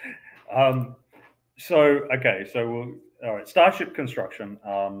 All right. Starship construction.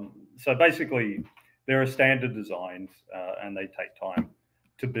 So basically, there are standard designs, and they take time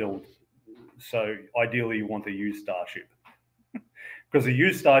to build. So ideally, you want to use Starship because a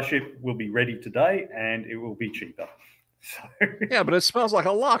used Starship will be ready today and it will be cheaper. So, yeah, but it smells like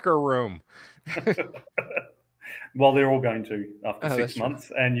a locker room. Well, they're all going to after 6 months,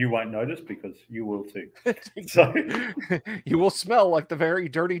 true. And you won't notice because you will too. So you will smell like the very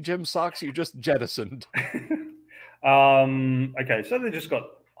dirty gym socks you just jettisoned. Okay, so they just got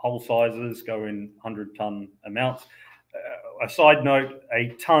hull sizes, go in 100-ton amounts. A side note, a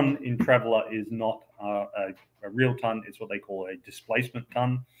ton in Traveller is not a real ton. It's what they call a displacement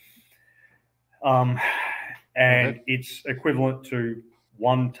ton. And it's equivalent to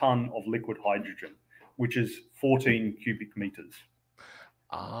 1 ton of liquid hydrogen, which is 14 cubic meters.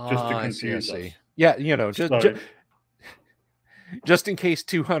 Just to confuse us. Yeah, just in case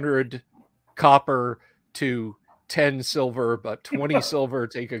 200 copper to 10 silver, but 20 silver,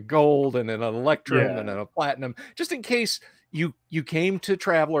 take a gold and then an electrum and then a platinum, just in case you came to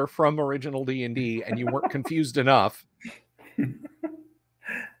Traveller from original D&D and you weren't confused enough.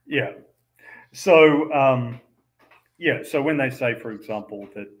 Yeah. So, so when they say, for example,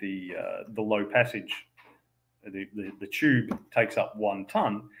 that the low passage, the tube takes up 1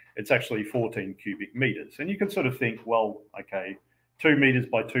 ton, it's actually 14 cubic meters. And you can sort of think, well, okay, 2 meters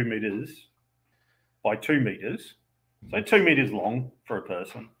by 2 meters by 2 meters. So 2 meters long for a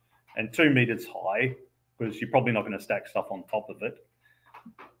person and 2 meters high, because you're probably not going to stack stuff on top of it.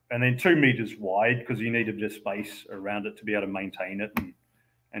 And then 2 meters wide, because you need a bit of space around it to be able to maintain it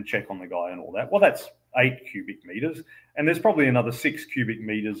and check on the guy and all that. Well, that's 8 cubic meters. And there's probably another 6 cubic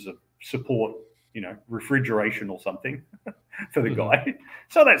meters of support refrigeration or something for the guy.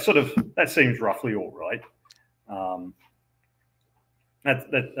 So that seems roughly all right. And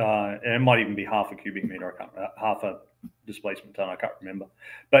it might even be half a cubic meter. Half a displacement ton. I can't remember.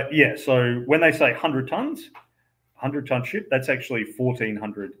 But yeah, so when they say 100 tons, 100-ton ship, that's actually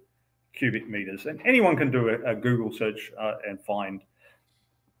 1,400 cubic meters. And anyone can do a Google search and find.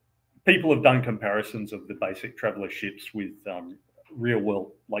 People have done comparisons of the basic traveler ships with real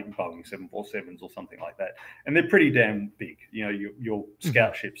world, like Boeing 747s or something like that, and they're pretty damn big. Your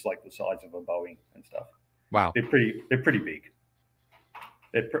scout ships like the size of a Boeing and stuff. Wow, they're pretty big.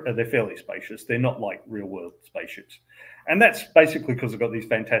 They're fairly spacious. They're not like real world spaceships, and that's basically because they've got these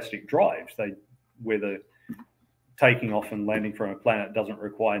fantastic drives. Where the taking off and landing from a planet doesn't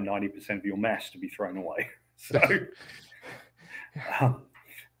require 90% of your mass to be thrown away. So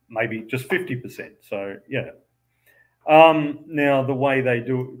maybe just 50%. So yeah. Now the way they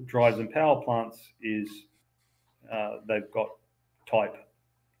do drives and power plants is they've got type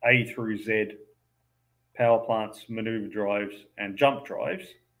A through Z power plants, maneuver drives, and jump drives.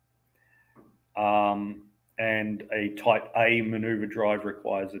 And a type A maneuver drive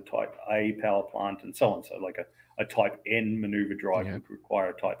requires a type A power plant, and so on. So like a type N maneuver drive would require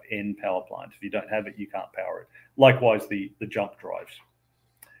a type N power plant. If you don't have it, you can't power it. Likewise, the jump drives.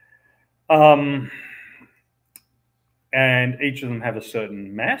 And each of them have a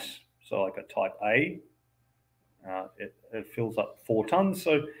certain mass. So like a type A, it fills up 4 tons.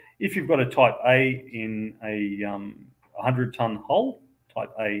 So if you've got a type A in a 100-ton hull,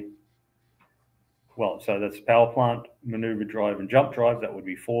 type A, well, so that's power plant, maneuver drive, and jump drive. That would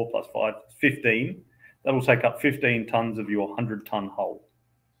be 4 plus 5, 15. That will take up 15 tons of your 100-ton hull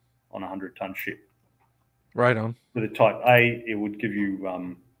on a 100-ton ship. Right on. With a type A, it would give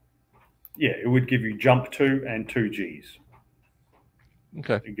you, it would give you jump 2 and 2 Gs.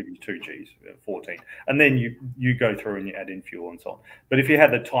 Okay. It give you 2 Gs, 14. And then you go through and you add in fuel and so on. But if you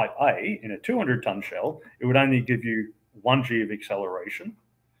had the type A in a 200-ton shell, it would only give you 1 G of acceleration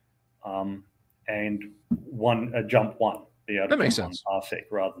and jump 1. Be able to that makes sense. 1 parsec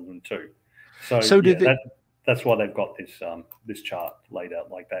rather than 2. So that's why they've got this chart laid out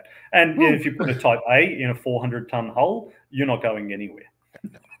like that. And if you put a type A in a 400-ton hull, you're not going anywhere.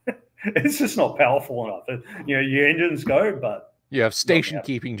 It's just not powerful enough. Your engines go, but you have station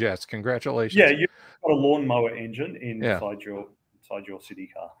keeping jets. Congratulations. Yeah, you've got a lawnmower engine inside your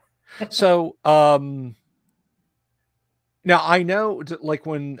city car. So now I know, like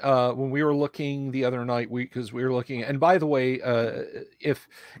when we were looking the other night, because we were looking, and by the way, if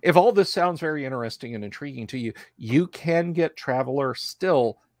all this sounds very interesting and intriguing to you, you can get Traveler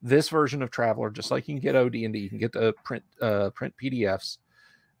still, this version of Traveler, just like you can get OD&D, you can get the print PDFs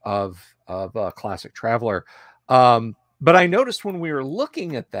of Classic Traveler. But I noticed when we were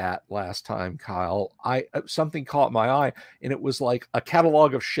looking at that last time, Kyle, something caught my eye, and it was like a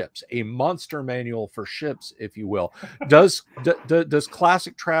catalog of ships, a monster manual for ships, if you will. Does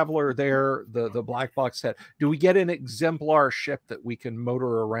Classic Traveler there, the black box set, do we get an exemplar ship that we can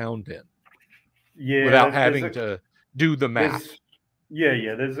motor around in? Yeah, without having to do the math.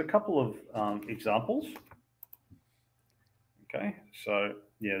 There's a couple of examples. Okay, so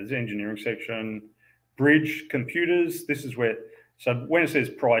there's the engineering section. Bridge computers. This is where, so when it says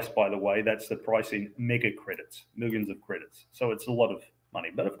price, by the way, that's the price in mega credits, millions of credits. So it's a lot of money,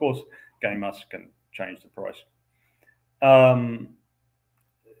 but of course, Game Master can change the price. And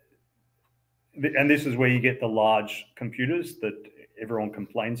this is where you get the large computers that everyone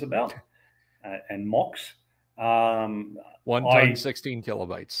complains about and mocks. 1 ton, 16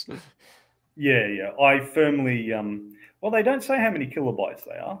 kilobytes. I firmly. Well, they don't say how many kilobytes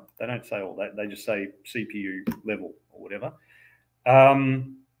they are. They don't say all that. They just say CPU level or whatever.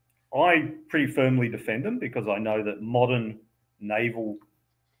 I pretty firmly defend them because I know that modern naval,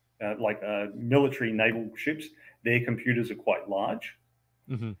 military naval ships, their computers are quite large.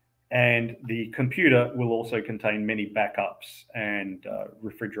 Mm-hmm. And the computer will also contain many backups and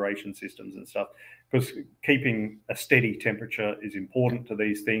refrigeration systems and stuff, because keeping a steady temperature is important to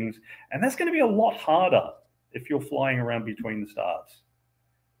these things. And that's going to be a lot harder if you're flying around between the stars,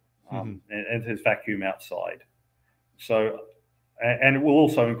 and there's vacuum outside. So, and it will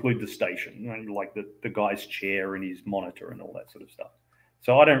also include the station, like the guy's chair and his monitor and all that sort of stuff.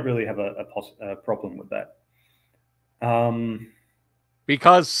 So I don't really have a problem with that.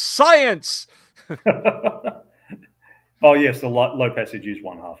 Because science! Oh, yes, the low passage is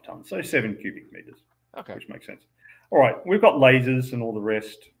 1/2 ton, so 7 cubic meters. Okay. Which makes sense. All right, we've got lasers and all the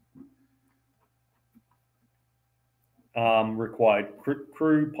rest. Required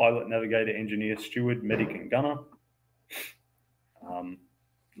crew, pilot, navigator, engineer, steward, medic, and gunner.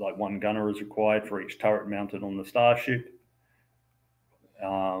 like 1 gunner is required for each turret mounted on the starship.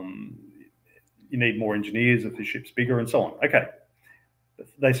 You need more engineers if the ship's bigger, and so on. Okay,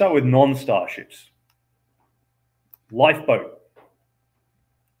 they start with non-starships. Lifeboat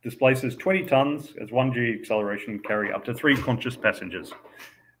displaces 20 tons as 1G acceleration, carry up to 3 conscious passengers.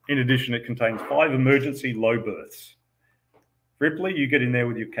 In addition, it contains 5 emergency low berths. Ripley, you get in there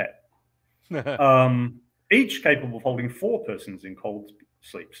with your cat. Each capable of holding 4 persons in cold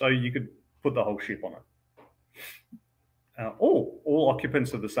sleep. So you could put the whole ship on it. All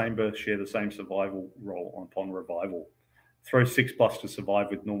occupants of the same berth share the same survival role upon revival. Throw 6+ to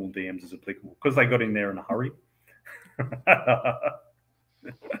survive with normal DMs as applicable, because they got in there in a hurry.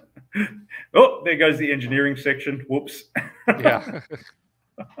 Oh, there goes the engineering section. Whoops. Yeah.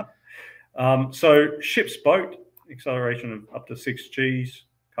 So ship's boat, acceleration of up to 6 Gs,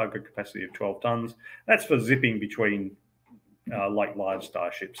 cargo capacity of 12 tons. That's for zipping between like large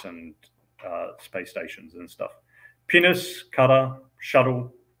starships and space stations and stuff. Pinnace, cutter,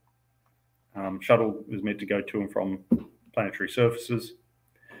 shuttle. Shuttle is meant to go to and from planetary surfaces.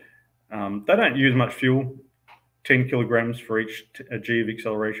 They don't use much fuel. 10 kilograms for each G of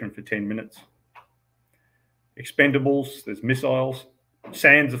acceleration for 10 minutes. Expendables, there's missiles.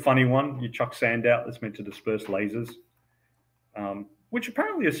 Sand's a funny one. You chuck sand out that's meant to disperse lasers, which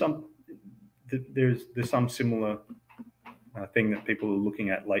apparently is there's some similar thing that people are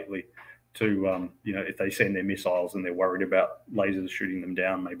looking at lately to, if they send their missiles and they're worried about lasers shooting them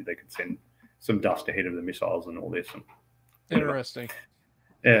down, maybe they could send some dust ahead of the missiles and all this. Interesting.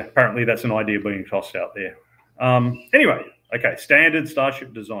 Yeah, apparently that's an idea being tossed out there. Anyway, okay, standard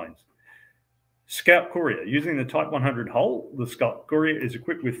starship designs. Scout Courier. Using the Type 100 hull, the Scout Courier is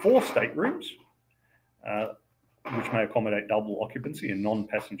equipped with 4 staterooms, which may accommodate double occupancy and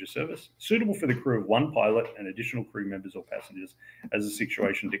non-passenger service, suitable for the crew of 1 pilot and additional crew members or passengers as the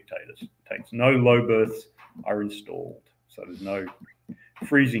situation dictates. No low berths are installed, so there's no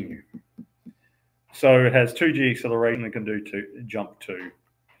freezing you. So it has 2G acceleration and can do jump 2.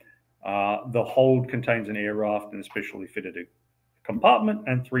 The hold contains an air raft and a specially fitted compartment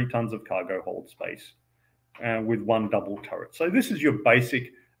and 3 tons of cargo hold space with 1 double turret. So this is your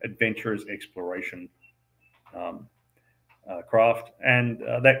basic adventurous exploration craft, and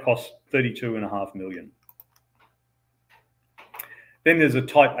that costs $32.5 million. Then there's a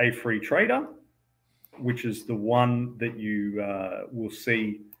Type A free trader, which is the one that you will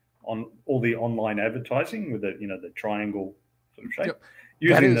see on all the online advertising with the triangle sort of shape. Yep.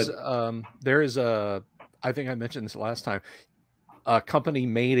 That is, there is a, I think I mentioned this last time, a company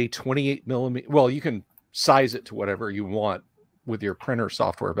made a 28 millimeter, well, you can size it to whatever you want with your printer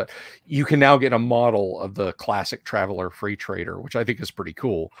software, but you can now get a model of the classic Traveler free trader, which I think is pretty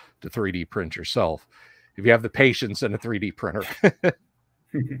cool to 3D print yourself if you have the patience and a 3D printer.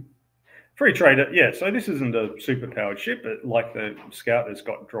 Free trader, yeah. So this isn't a super powered ship, but like the Scout, it's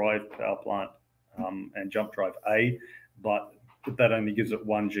got drive, power plant, and jump drive A, but that only gives it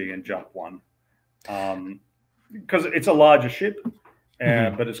 1G and jump 1. Because it's a larger ship,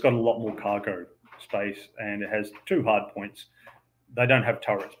 but it's got a lot more cargo space, and it has 2 hard points. They don't have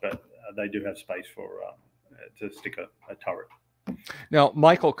turrets, but they do have space for to stick a turret. Now,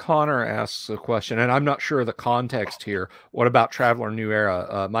 Michael Connor asks a question, and I'm not sure the context here. What about Traveler New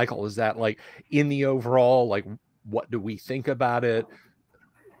Era? Michael, is that like in the overall, like, what do we think about it?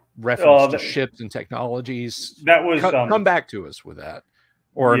 Reference to ships and technologies? That was come back to us with that.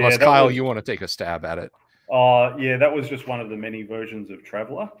 Or unless, Kyle, you want to take a stab at it. Yeah, that was just one of the many versions of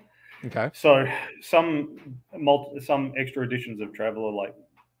Traveler. Okay. So some extra editions of Traveler, like,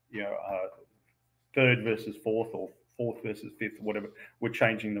 3rd versus 4th or 4th versus 5th, whatever, were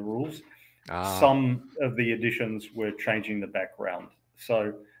changing the rules. Some of the editions were changing the background.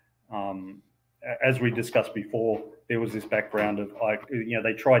 So as we discussed before, there was this background of,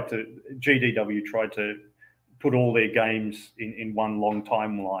 GDW tried to put all their games in one long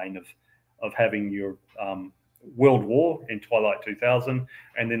timeline of having your World War in Twilight 2000,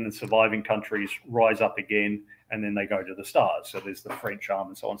 and then the surviving countries rise up again, and then they go to the stars. So there's the French arm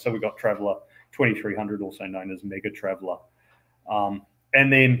and so on. So we got Traveller 2300, also known as Mega Traveller.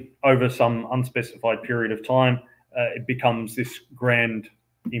 And then over some unspecified period of time, it becomes this grand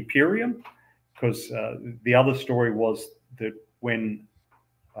Imperium, because the other story was that when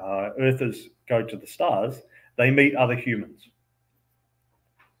Earthers go to the stars, they meet other humans.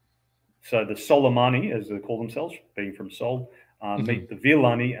 So the Solomani, as they call themselves, being from Sol, meet the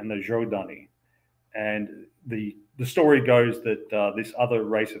Villani and the Jodani. And the story goes that this other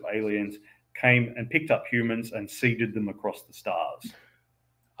race of aliens came and picked up humans and seeded them across the stars.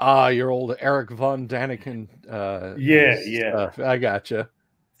 Your old Eric von Daniken. Yeah. I gotcha.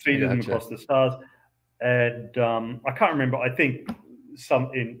 feeding them across the stars. And I can't remember. I think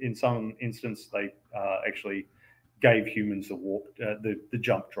in some instance they actually gave humans the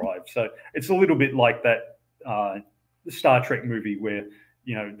jump drive. So it's a little bit like that the Star Trek movie where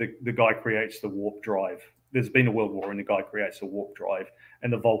the guy creates the warp drive. There's been a world war and the guy creates a warp drive,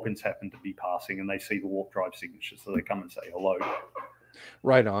 and the Vulcans happen to be passing and they see the warp drive signature, so they come and say hello.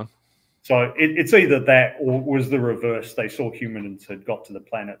 Right on. So it's either that or was the reverse. They saw humans had got to the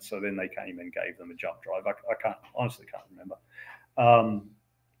planet, so then they came and gave them a jump drive. I honestly can't remember.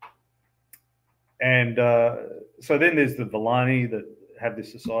 So then there's the Villani that have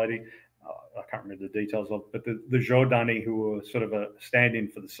this society. I can't remember the details of, but the Jordani, who were sort of a stand-in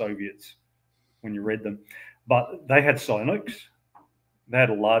for the Soviets when you read them, but they had psionics. They had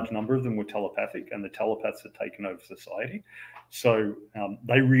a large number of them were telepathic, and the telepaths had taken over society. So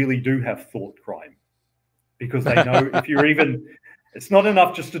they really do have thought crime, because they know if you're even, it's not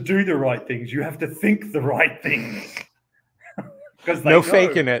enough just to do the right things. You have to think the right things. Because no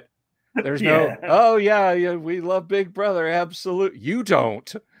faking it. There's no, oh yeah, we love Big Brother. Absolute. You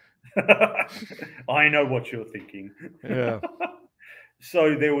don't. I know what you're thinking. Yeah.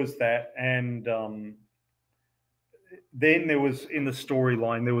 So there was that, and then there was, in the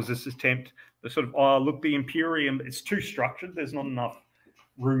storyline, there was this attempt to sort of, look, the Imperium, it's too structured. There's not enough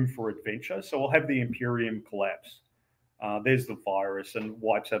room for adventure. So we'll have the Imperium collapse. There's the virus and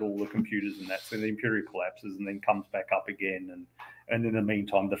wipes out all the computers and that. So the Imperium collapses and then comes back up again. And in the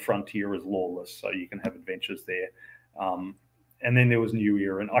meantime, the frontier is lawless, so you can have adventures there. And then there was New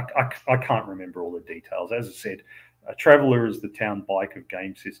Era, and I can't remember all the details. As I said, Traveller is the town bike of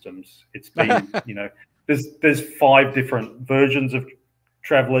game systems. It's been, there's 5 different versions of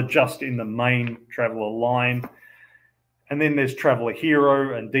Traveller just in the main Traveller line. And then there's Traveller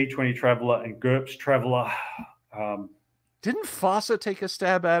Hero and D20 Traveller and GURPS Traveller. Didn't Fossa take a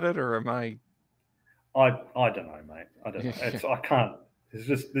stab at it, or am I don't know, mate. I don't know. I can't.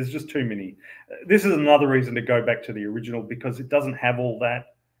 There's just too many. This is another reason to go back to the original, because it doesn't have all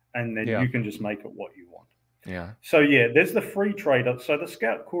that, and then you can just make it what you want. Yeah. So yeah, there's the Free Trader. So the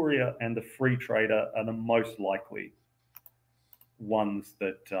Scout Courier and the Free Trader are the most likely ones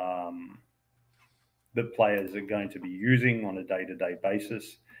that that players are going to be using on a day-to-day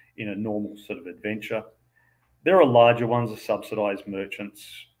basis in a normal sort of adventure. There are larger ones, the subsidized merchants,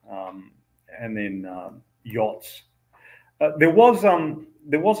 and then yachts. There was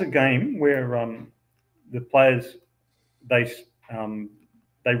a game where the players they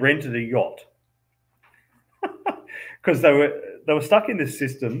rented a yacht because they were stuck in this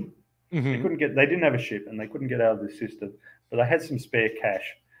system. Mm-hmm. They didn't have a ship and they couldn't get out of the system, but they had some spare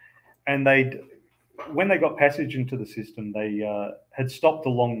cash, and when they got passage into the system, they had stopped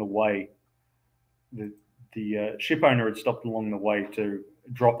along the way. The ship owner had stopped along the way to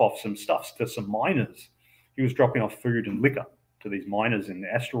drop off some stuff to some miners. He was dropping off food and liquor to these miners in the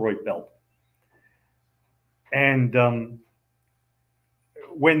asteroid belt. And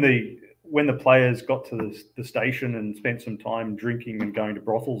when the players got to the station and spent some time drinking and going to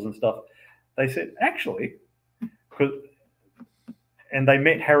brothels and stuff, they said, actually, and they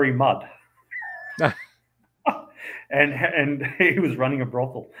met Harry Mudd. And he was running a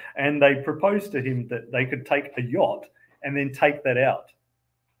brothel, and they proposed to him that they could take a yacht and then take that out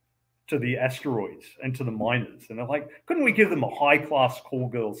to the asteroids and to the miners. And they're like, couldn't we give them a high-class call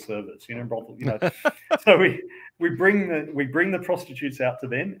girl service, brothel, So we bring the prostitutes out to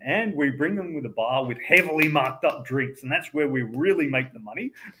them, and we bring them with a bar with heavily marked up drinks, and that's where we really make the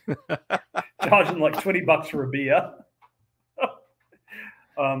money. Charge them like $20 for a beer.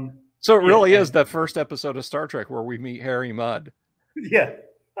 So it really is that first episode of Star Trek where we meet Harry Mudd. Yeah.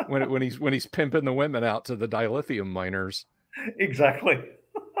 when he's pimping the women out to the dilithium miners. Exactly.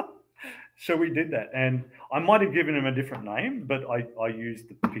 So we did that, and I might have given him a different name, but I used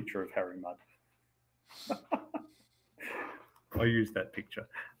the picture of Harry Mudd. I used that picture.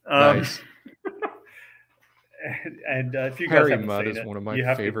 Nice. And if you guys Harry haven't Mudd seen is one of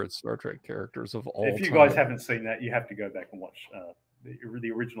my favorite Star Trek characters of all time. If you guys haven't seen that, you have to go back and watch the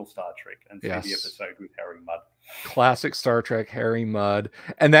original Star Trek and see the episode with Harry Mudd. Classic Star Trek, Harry Mudd.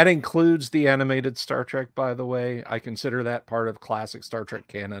 And that includes the animated Star Trek, by the way. I consider that part of classic Star Trek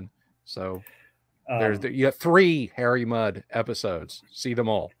canon. So you have 3 Harry Mudd episodes. See them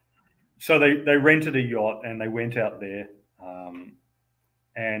all. So they rented a yacht and they went out there.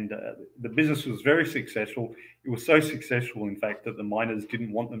 And the business was very successful. It was so successful, in fact, that the miners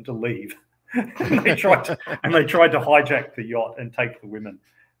didn't want them to leave. and they tried to hijack the yacht and take the women.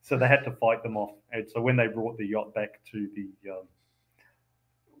 So they had to fight them off. And so when they brought the yacht back to the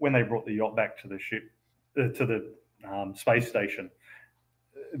ship, to the space station,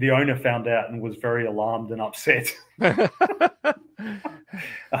 the owner found out and was very alarmed and upset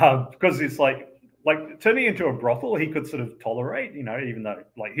because it's like turning into a brothel he could sort of tolerate, even though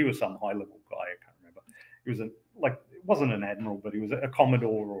like he was some high level guy. I can't remember. He was it wasn't an admiral, but he was a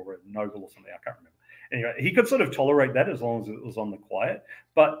commodore or a noble or something. I can't remember. Anyway, he could sort of tolerate that as long as it was on the quiet.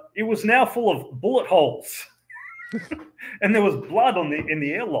 But it was now full of bullet holes, and there was blood in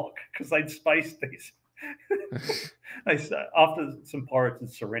the airlock because they'd spaced these. After some pirates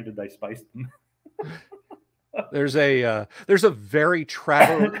had surrendered, they spaced them. There's a very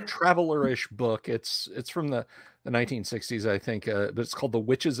travelerish book. It's from the 1960s, I think, but it's called The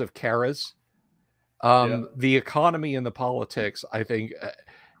Witches of Karas. The economy and the politics, I think,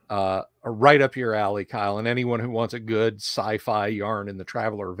 are right up your alley, Kyle. And anyone who wants a good sci-fi yarn in the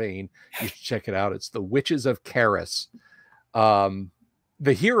traveler vein, you should check it out. It's The Witches of Karas.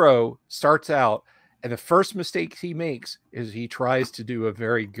 The hero starts out, and the first mistake he makes is he tries to do a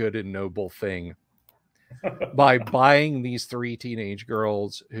very good and noble thing by buying these 3 teenage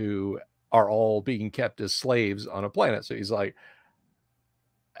girls who are all being kept as slaves on a planet. So he's like,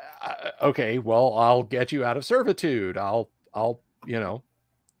 okay, well, I'll get you out of servitude. I'll,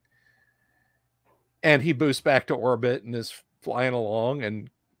 and he boosts back to orbit and is flying along, and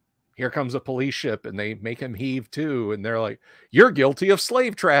here comes a police ship, and they make him heave too. And they're like, you're guilty of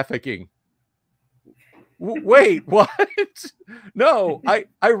slave trafficking. Wait, what? No, I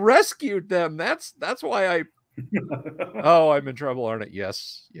rescued them. That's why I. Oh, I'm in trouble, aren't it?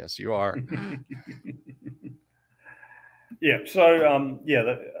 Yes, you are. Yeah. So,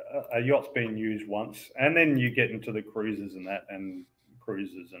 a yacht's been used once, and then you get into the cruisers and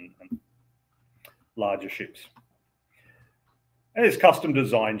cruisers and larger ships. And it's custom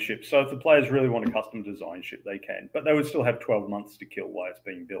design ships. So if the players really want a custom design ship, they can, but they would still have 12 months to kill while it's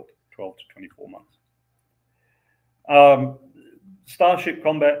being built. 12 to 24 months. Starship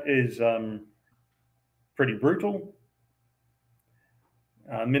combat is pretty brutal.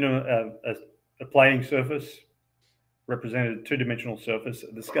 Minimum a playing surface represented a 2-dimensional surface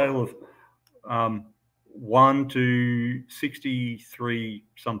at the scale of 1 to 63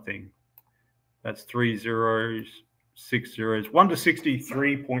 something. That's 3 zeros, 6 zeros. 1 to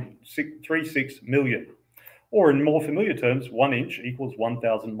 63.36 million, or in more familiar terms, 1 inch equals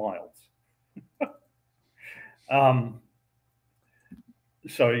 1,000 miles.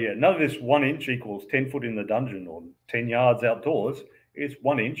 So yeah, none of this 1 inch equals 10 foot in the dungeon or 10 yards outdoors. It's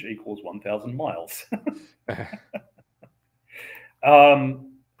 1 inch equals 1,000 miles.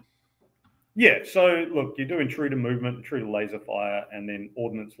 Yeah, so look, you're doing true to movement, true to laser fire, and then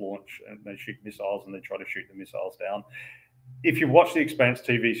ordnance launch, and they shoot missiles and they try to shoot the missiles down. If you watch the Expanse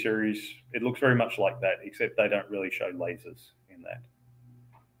TV series, it looks very much like that, except they don't really show lasers in that.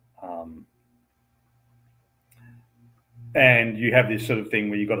 And you have this sort of thing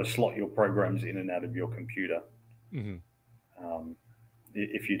where you've got to slot your programs in and out of your computer. Mm-hmm.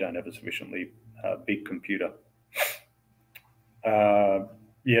 If you don't have a sufficiently big computer.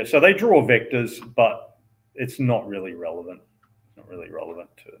 Yeah, so they draw vectors, but it's not really relevant. It's not really relevant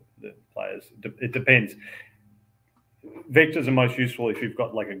to the players. It depends. Vectors are most useful if you've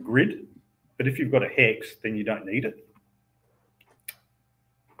got like a grid, but if you've got a hex, then you don't need it.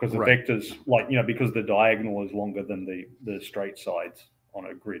 Because the vectors, because the diagonal is longer than the straight sides on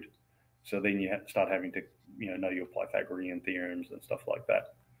a grid. So then you start having to, know your Pythagorean theorems and stuff like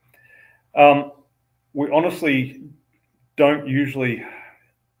that. We honestly don't usually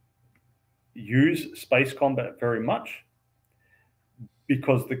use space combat very much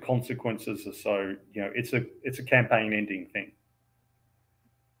because the consequences are so, it's a campaign ending thing.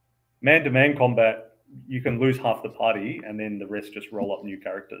 Man-to-man combat, you can lose half the party and then the rest just roll up new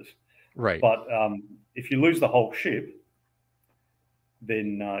characters. Right. But if you lose the whole ship,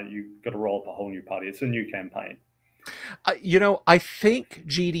 then you've got to roll up a whole new party. It's a new campaign. I think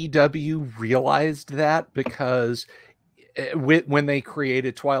GDW realized that because when they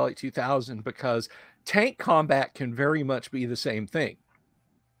created Twilight 2000, because tank combat can very much be the same thing.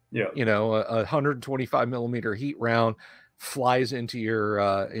 Yeah. A 125 millimeter heat round flies into your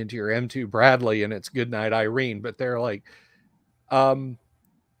M2 Bradley and it's Goodnight Irene, but they're like, roll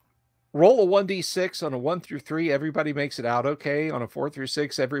a 1d6 on a 1 through 3, everybody makes it out okay. On a 4 through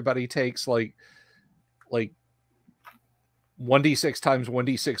 6, everybody takes like 1d6 times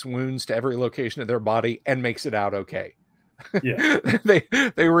 1d6 wounds to every location of their body and makes it out okay. Yeah.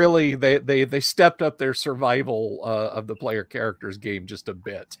 they really stepped up their survival of the player characters game just a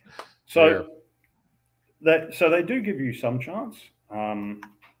bit. So they do give you some chance.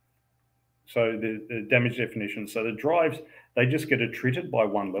 So the damage definition. So the drives, they just get attritted by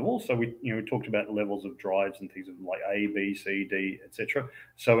one level. So we talked about levels of drives and things like A, B, C, D, etc.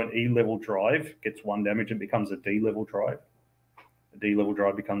 So an E level drive gets 1 damage and becomes a D level drive. A D level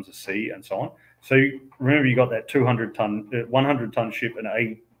drive becomes a C, and so on. So remember, you got that 200-ton, 100-ton ship. An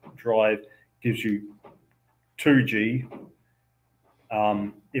A drive gives you 2G.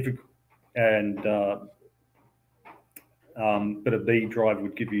 But a B drive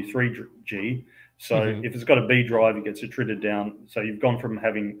would give you 3G. So if it's got a B drive, it gets attritted down. So you've gone from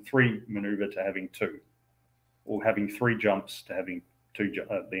having 3 maneuver to having 2, or having 3 jumps to having 2,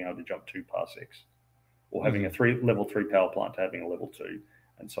 being able to jump 2 parsecs, or having a level 3 power plant to having a level 2,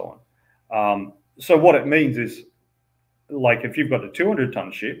 and so on. So what it means is, like, if you've got a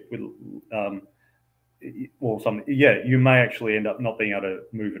 200-ton ship with you may actually end up not being able to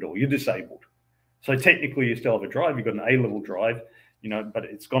move at all. You're disabled. So technically, you still have a drive. You've got an A-level drive, but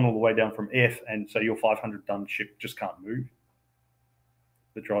it's gone all the way down from F, and so your 500-ton ship just can't move.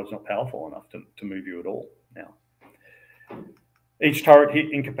 The drive's not powerful enough to move you at all now. Each turret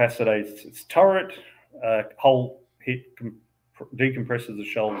hit incapacitates its turret. Hull hit decompresses the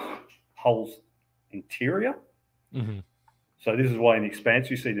hull's interior. So this is why in the Expanse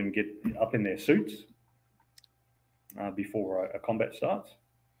you see them get up in their suits before a combat starts.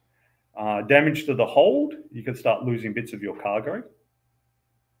 Damage to the hold, you can start losing bits of your cargo.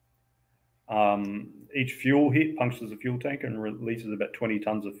 Each fuel hit punctures the fuel tank and releases about 20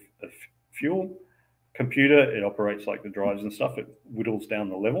 tons of fuel. Computer, it operates like the drives and stuff. It whittles down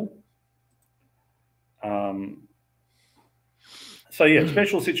the level. So yeah,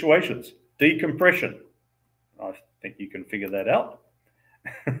 special situations. Decompression. I think you can figure that out.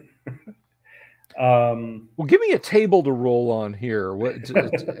 Well, give me a table to roll on here.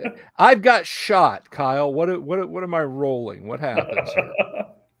 I've got shot, Kyle. What am I rolling? What happens here?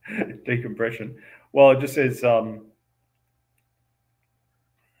 Decompression. Well, it just says you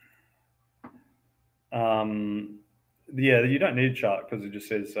don't need a chart because it just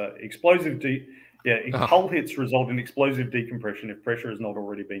says explosive hull hits result in explosive decompression if pressure has not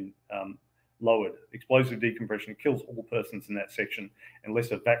already been lowered. Explosive decompression kills all persons in that section unless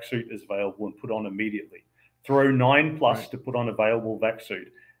a vac suit is available and put on immediately. Throw 9+ to put on available vac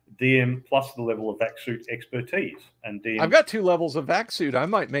suit. DM plus the level of vac suit expertise, and DM. I've got 2 levels of vac suit. I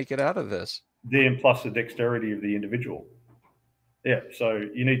might make it out of this. DM plus the dexterity of the individual. Yeah, so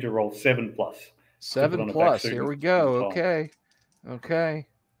you need to roll 7+. 7+. Here we go. Okay.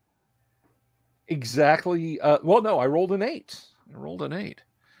 Exactly. Well, no, I rolled an 8.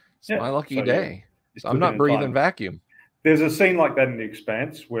 It's my lucky day. So I'm not breathing vacuum. There's a scene like that in The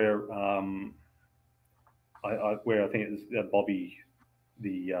Expanse where I think it's Bobby,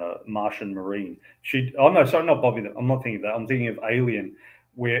 the Martian Marine. Not Bobby. I'm not thinking of that. I'm thinking of Alien,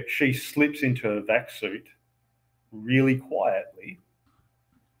 where she slips into her vac suit really quietly.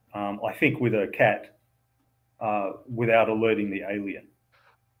 I think with her cat, without alerting the alien.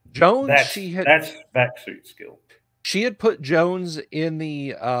 Jones, that's vac suit skill. She had put Jones in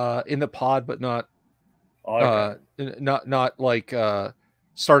the pod, but not not like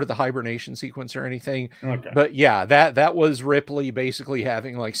started the hibernation sequence or anything. Okay. But yeah, that was Ripley basically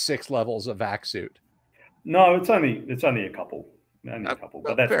having like 6 levels of vac suit. No, it's only a couple.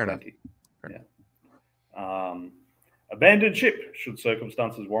 But that's fair plenty. Yeah. Abandoned ship. Should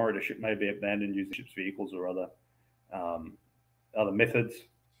circumstances warrant, a ship may be abandoned using ship's vehicles or other methods.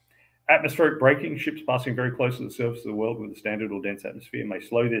 Atmospheric braking. Ships passing very close to the surface of the world with a standard or dense atmosphere may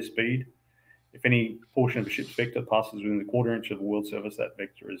slow their speed. If any portion of a ship's vector passes within the 1/4 inch of the world surface, that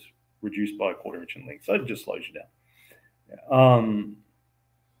vector is reduced by a 1/4 inch in length. So it just slows you down.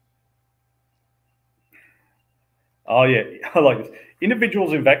 I like this.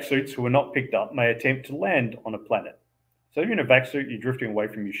 Individuals in vac suits who are not picked up may attempt to land on a planet. So if you're in a vac suit, you're drifting away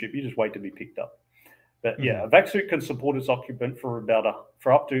from your ship, you just wait to be picked up. But a vac suit can support its occupant for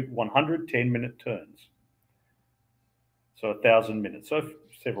up to 110-minute turns. So 1,000 minutes, so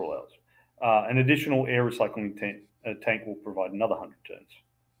several hours. An additional air recycling tank will provide another 100 turns.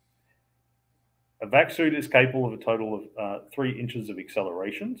 A vac suit is capable of a total of 3 inches of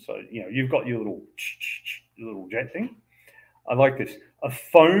acceleration. So, you've got your little jet thing. I like this. A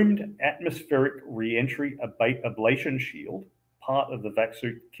foamed atmospheric re-entry ablation shield, part of the vac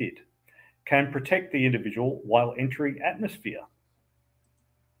suit kit, can protect the individual while entering atmosphere.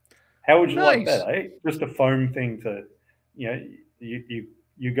 How would you like that, eh? Just a foam thing to,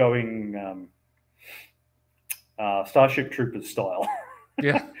 you're going Starship Troopers style.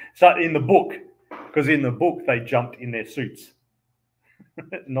 Yeah. Start in the book, because in the book they jumped in their suits.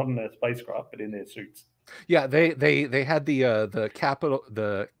 Not in their spacecraft, but in their suits. Yeah, they had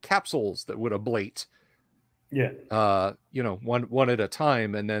the capsules that would ablate. Yeah. You know, one at a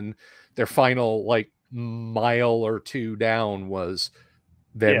time, and then their final like mile or two down was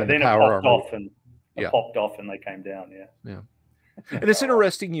them Yeah. in the Then it power popped armor. off and Yeah. they came down. Yeah. Yeah. And it's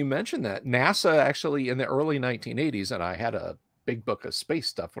interesting you mentioned that. NASA actually in the early 1980s, and I had a big book of space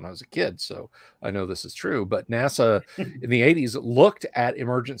stuff when I was a kid, so I know this is true, but NASA in the 80s looked at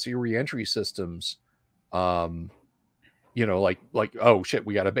emergency reentry systems. You know, like oh shit,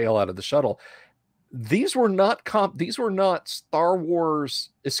 we got to bail out of the shuttle. These were not Star Wars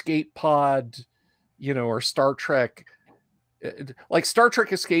escape pod, you know, or Star Trek. Like Star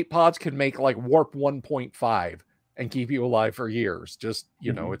Trek escape pods can make like warp 1.5 and keep you alive for years. Just,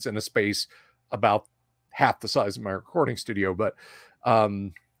 you know, it's in a space about half the size of my recording studio. But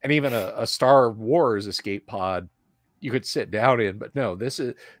and even a Star Wars escape pod you could sit down in. But no,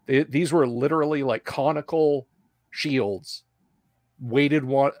 these were literally like conical shields weighted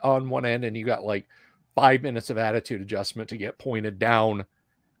on one end, and you got like 5 minutes of attitude adjustment to get pointed down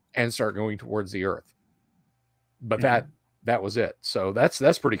and start going towards the earth. But that was it. So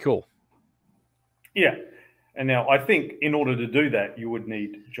that's pretty cool. Yeah. And now I think in order to do that, you would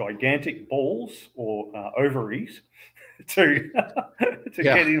need gigantic balls or ovaries to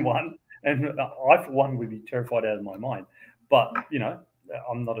get in one. And I, for one, would be terrified out of my mind. But, you know,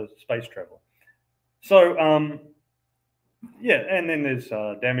 I'm not a space traveler. So, yeah, and then there's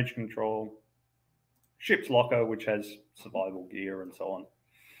damage control, ship's locker, which has survival gear and so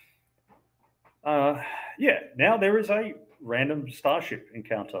on. Yeah, now there is a random starship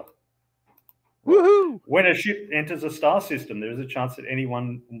encounter. Woohoo! When a ship enters a star system, there is a chance that any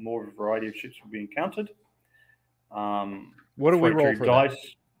one or more of a variety of ships will be encountered. What do we roll for dice? That?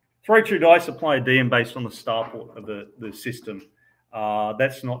 Throw 2 dice, apply a DM based on the starport of the system.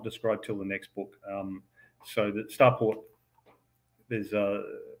 That's not described till the next book. So the starport, there's a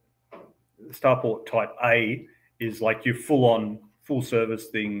starport type A is like your full service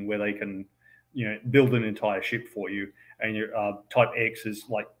thing where they can, you know, build an entire ship for you. And your type X is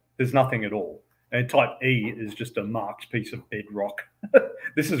like there's nothing at all. And type E is just a marked piece of bedrock.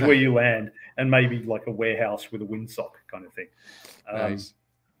 This is where you land, and maybe like a warehouse with a windsock kind of thing. Nice.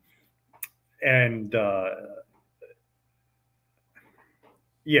 And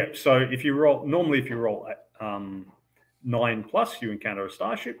yeah, so if you roll 9+, you encounter a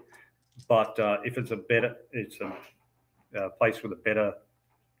starship. But if it's a place with a better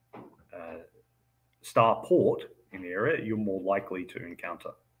starport in the area, you're more likely to encounter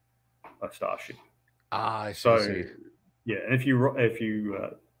a starship. I see. So yeah, and if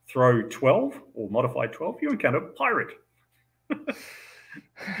you throw 12 or modify 12, you encounter a pirate.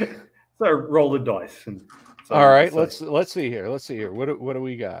 So roll the dice. And so, all right, let's see here. Let's see here. What do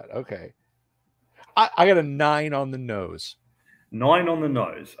we got? Okay, I got a 9 on the nose. 9 on the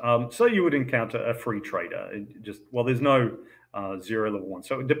nose. So you would encounter a free trader. There's no 0 level 1,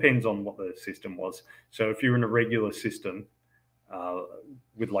 so it depends on what the system was. So if you're in a regular system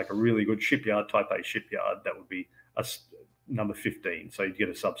with like a really good shipyard, type A shipyard, that would be a number 15. So you'd get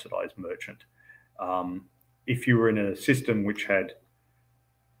a subsidized merchant. If you were in a system which had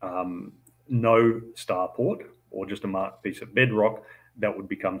no starport or just a marked piece of bedrock, that would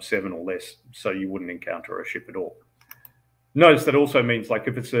become 7 or less. So you wouldn't encounter a ship at all. Notice that also means like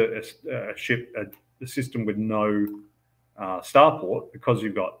if it's a ship, a system with no starport, because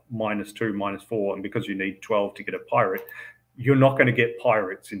you've got -2, -4, and because you need 12 to get a pirate, you're not going to get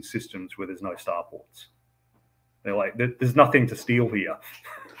pirates in systems where there's no starports. They're like, there's nothing to steal here.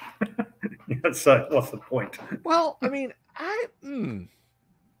 So what's the point? Well, I mean,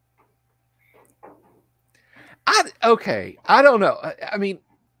 okay, I don't know. I mean,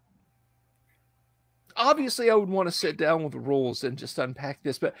 obviously I would want to sit down with the rules and just unpack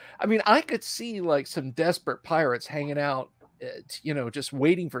this, but I mean, I could see like some desperate pirates hanging out, you know, just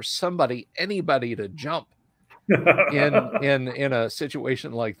waiting for anybody to jump in a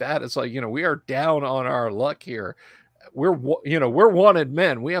situation like that. It's like, you know, we are down on our luck here. We're wanted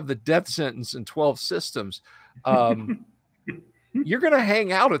men. We have the death sentence in 12 systems. You're going to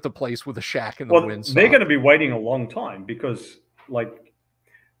hang out at the place with a shack in the windsock. They're going to be waiting a long time because, like,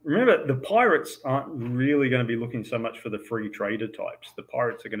 remember, the pirates aren't really going to be looking so much for the free trader types. The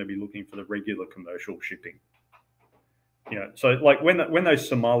pirates are going to be looking for the regular commercial shipping. You know, so like when those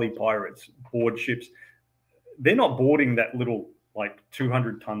Somali pirates board ships, they're not boarding that little like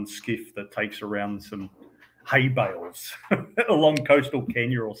 200-ton skiff that takes around some hay bales along coastal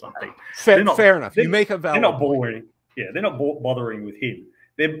Kenya or something. Fair enough. You make a valid They're not boring. Yeah, they're not bothering with him.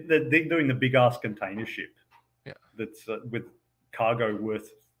 They're doing the big ass container ship. Yeah, that's with cargo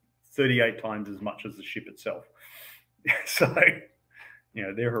worth 38 times as much as the ship itself. So, you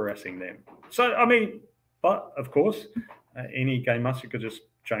know, they're harassing them. So, I mean, but of course, any game master could just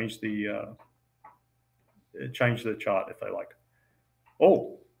change the chart if they like.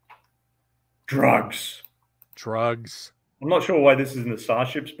 Oh, drugs. Drugs. I'm not sure why this is in the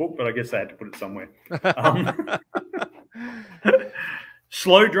Starships book, but I guess they had to put it somewhere.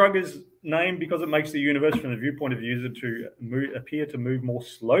 Slow drug is named because it makes the universe, from the viewpoint of the user, to appear to move more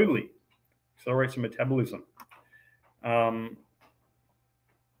slowly, accelerates the metabolism.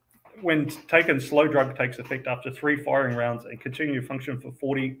 When taken, slow drug takes effect after 3 firing rounds and continue to function for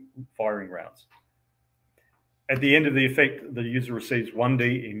 40 firing rounds. At the end of the effect, the user receives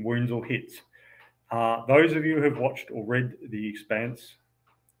 1d in wounds or hits. Those of you who have watched or read the Expanse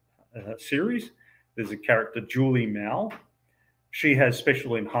series, there's a character, Julie Mao. She has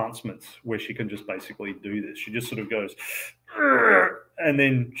special enhancements where she can just basically do this. She just sort of goes, and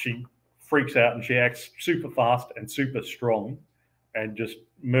then she freaks out and she acts super fast and super strong and just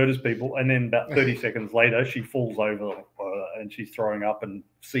murders people. And then about 30 seconds later, she falls over and she's throwing up and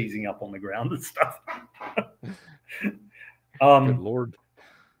seizing up on the ground and stuff. Good Lord.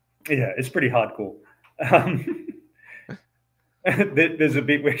 Yeah, it's pretty hardcore. There's a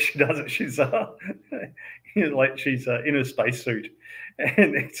bit where she does it. She's she's in a spacesuit,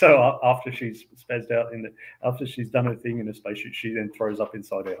 and so after she's spazzed out after she's done her thing in a spacesuit, she then throws up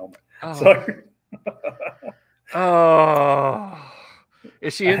inside her helmet. Oh.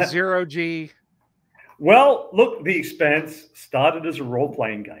 Is she in 0G? Well, look, The Expanse started as a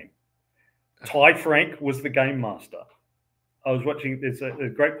role-playing game. Ty Frank was the game master. I was watching, there's a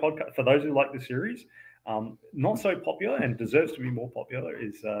great podcast for those who like the series. Not so popular and deserves to be more popular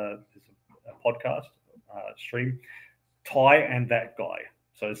is a podcast stream, Ty and That Guy.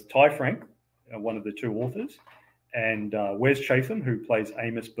 So it's Ty Frank, one of the 2 authors, and Wes Chatham, who plays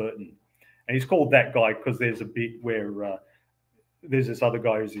Amos Burton. And he's called That Guy because there's a bit where there's this other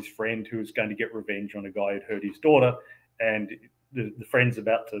guy who's his friend who is going to get revenge on a guy who'd hurt his daughter, and the friend's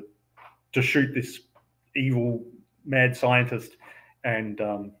about to shoot this evil mad scientist, and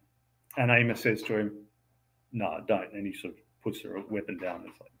Amos says to him, "No, don't." And he sort of puts the weapon down.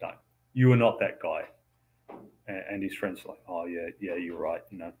 It's like, "Don't. You are not that guy." And his friend's like, "Oh yeah, you're right.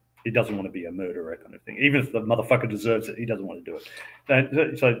 You know, he doesn't want to be a murderer, kind of thing. Even if the motherfucker deserves it, he doesn't want to do it."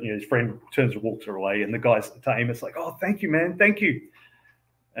 And so you know, his friend turns and walks her away, and the guy's to Amos like, "Oh, thank you, man, thank you."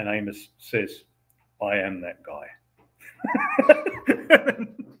 And Amos says, "I am that guy,"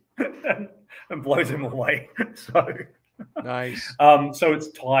 and blows him away. So nice. So it's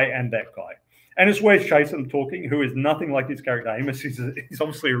Ty and That Guy. And it's Wes Chatham talking, who is nothing like his character Amos. He's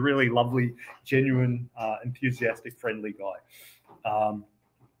obviously a really lovely, genuine, enthusiastic, friendly guy.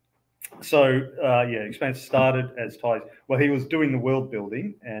 Expanse started as Ty's. Well, he was doing the world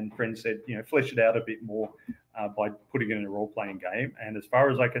building, and friends said, you know, flesh it out a bit more by putting it in a role-playing game. And as far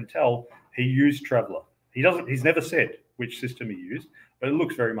as I can tell, he used Traveller. He's never said which system he used, but it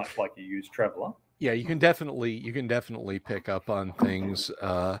looks very much like he used Traveller. Yeah, you can definitely pick up on things.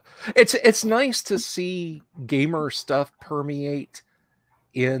 It's nice to see gamer stuff permeate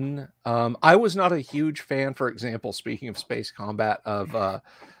in. I was not a huge fan, for example, speaking of space combat, of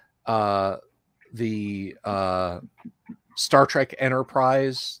the Star Trek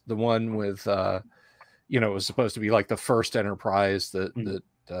Enterprise, the one with it was supposed to be like the first Enterprise that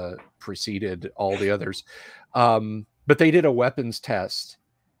preceded all the others. But they did a weapons test,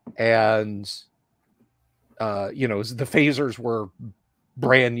 and the phasers were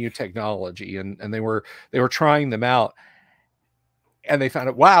brand new technology, and they were trying them out, and they found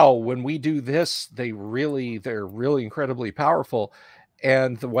out, wow, when we do this, they're really incredibly powerful.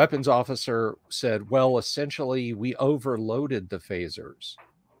 And the weapons officer said, well, essentially we overloaded the phasers.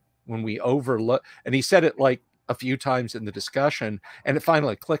 When we overload, and he said it like a few times in the discussion, and it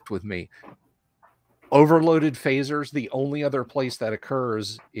finally clicked with me. Overloaded phasers, the only other place that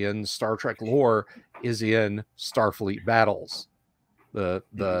occurs in Star Trek lore is in Starfleet Battles,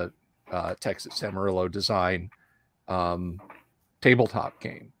 the Texas Amarillo design tabletop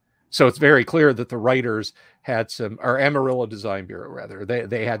game. So it's very clear that the writers had Amarillo Design Bureau, rather,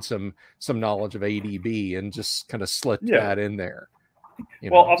 they had some knowledge of ADB and just kind of slipped that in there.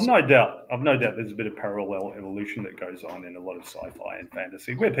 I've no doubt there's a bit of parallel evolution that goes on in a lot of sci-fi and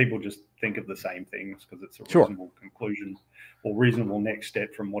fantasy, where people just think of the same things because it's a reasonable conclusion or reasonable next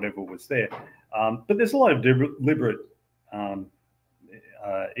step from whatever was there. But there's a lot of deliberate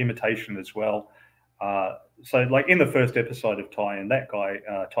imitation as well. So like in the first episode of Ty and That Guy,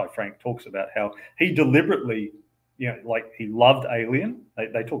 Ty Frank talks about how he deliberately, like he loved Alien.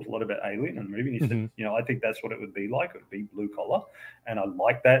 They talked a lot about Alien in the movie, and he Mhm. said, I think that's what it would be like. It would be blue collar, and I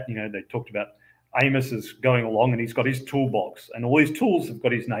like that. They talked about Amos is going along, and he's got his toolbox, and all his tools have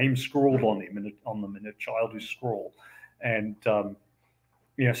got his name scrawled on them in a childish scrawl, and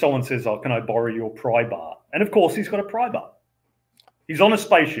someone says, "Oh, can I borrow your pry bar?" And of course, he's got a pry bar. He's on a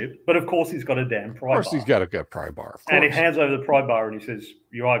spaceship, but of course, he's got a damn pry bar. Of course, he's got a good pry bar. And he hands over the pry bar, and he says,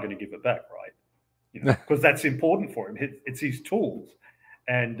 "You are going to give it back, right?" Because that's important for him. It's his tools.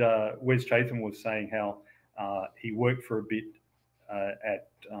 And Wes Chatham was saying how he worked for a bit at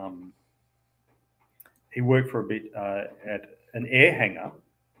an air hangar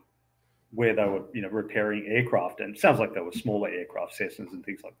where they were, repairing aircraft, and it sounds like they were smaller aircraft, Cessnas and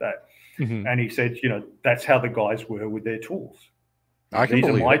things like that. Mm-hmm. And he said, that's how the guys were with their tools. These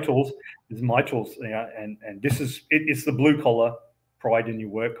are my tools. These are my tools. And this is it's the blue collar, pride in your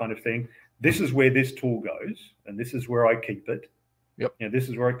work kind of thing. This is where this tool goes, and this is where I keep it. Yep. This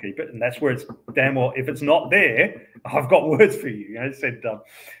is where I keep it, and that's where it's damn well. If it's not there, I've got words for you. It said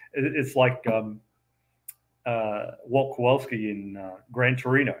it's like Walt Kowalski in Gran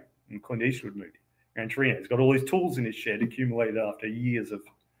Torino, in Clint Eastwood movie. Gran Torino. He's got all these tools in his shed accumulated after years of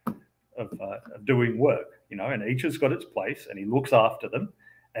doing work, and each has got its place, and he looks after them.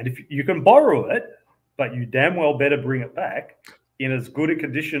 And if you can borrow it, but you damn well better bring it back in as good a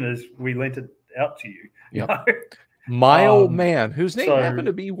condition as we lent it out to you. Yep. My old man, whose name happened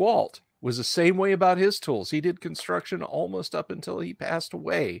to be Walt, was the same way about his tools. He did construction almost up until he passed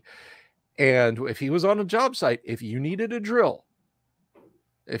away. And if he was on a job site, if you needed a drill,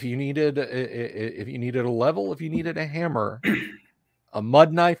 if you needed a level, if you needed a hammer, a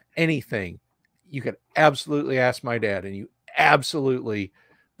mud knife, anything, you could absolutely ask my dad. And you absolutely,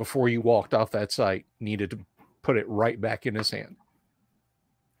 before you walked off that site, needed to put it right back in his hand.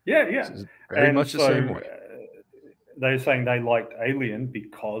 Yeah. Very much the same way. They're saying they liked Alien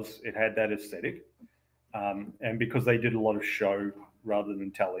because it had that aesthetic, and because they did a lot of show rather than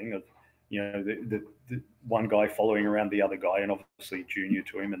telling of, the one guy following around the other guy, and obviously junior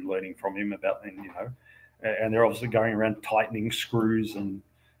to him and learning from him about, and they're obviously going around tightening screws and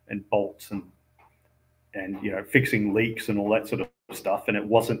bolts and fixing leaks and all that sort of stuff. And it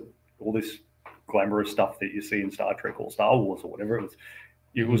wasn't all this glamorous stuff that you see in Star Trek or Star Wars or whatever.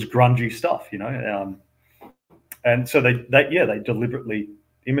 It was grungy stuff, and so they deliberately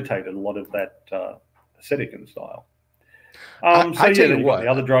imitated a lot of that aesthetic and style. I tell you what, the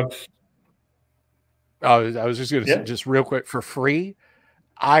other drugs. I was just going to say, just real quick, for free,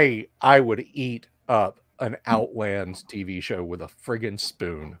 I would eat up an Outland TV show with a friggin'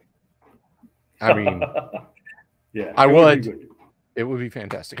 spoon. I mean, yeah, I would. It would be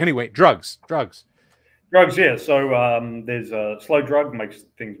fantastic. Anyway, drugs. Yeah. So there's a slow drug, makes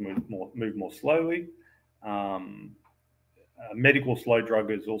things move more slowly. Medical slow drug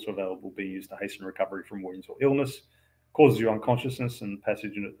is also available, being used to hasten recovery from wounds or illness. Causes you unconsciousness and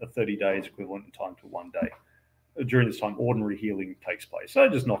passage in 30 days, equivalent in time to 1 day. During this time, ordinary healing takes place. So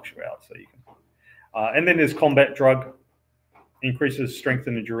it just knocks you out. So you can. And then there's combat drug, increases strength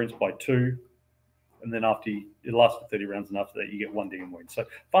and endurance by 2. And then after it lasts for 30 rounds, and after that, you get 1 DM wound. So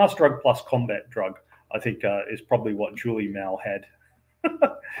fast drug plus combat drug, I think, is probably what Julie Mal had.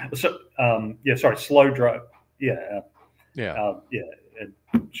 Slow drug. She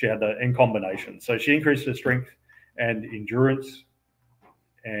had that in combination. So she increased her strength and endurance,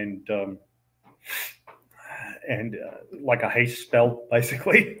 and like a haste spell,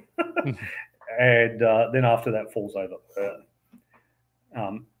 basically. And then after that, falls over.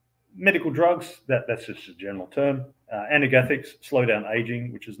 Medical drugs, that's just a general term. Anergetics slow down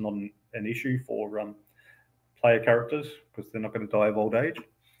aging, which is not an issue for player characters because they're not going to die of old age.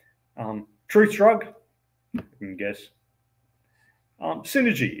 Truth drug, you can guess.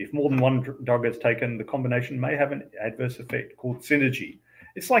 Synergy, if more than one drug is taken, the combination may have an adverse effect called synergy.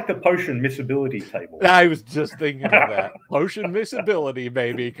 It's like the potion miscibility table. I was just thinking of that. Potion miscibility,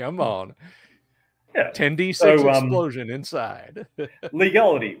 baby. Come on. Yeah. 10d6 explosion inside.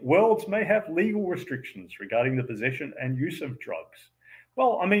 Legality. Worlds may have legal restrictions regarding the possession and use of drugs.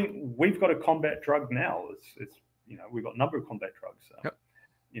 Well, I mean, we've got a combat drug now. It's we've got a number of combat drugs. Yep.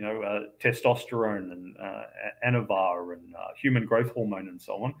 Testosterone and Anavar and human growth hormone and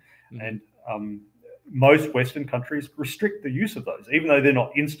so on. Mm-hmm. And most Western countries restrict the use of those, even though they're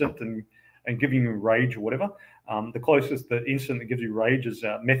not instant and giving you rage or whatever. The closest the instant that gives you rage is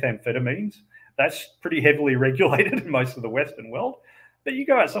methamphetamines. That's pretty heavily regulated in most of the Western world. But you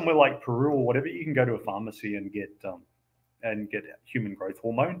go out somewhere like Peru or whatever, you can go to a pharmacy and get human growth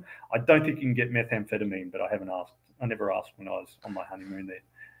hormone. I don't think you can get methamphetamine, but I never asked when I was on my honeymoon there.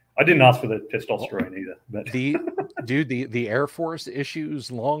 I didn't ask for the testosterone either. But the Air Force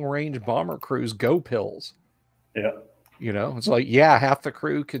issues long range bomber crews go pills. Yeah. You know, it's like, yeah, half the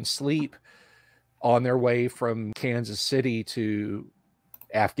crew can sleep on their way from Kansas City to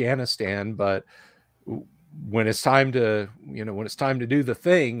Afghanistan, but when it's time to, when it's time to do the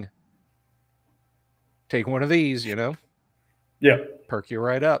thing, take one of these, Yeah. perk you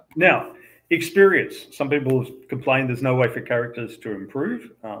right up. Now, experience. Some people complain there's no way for characters to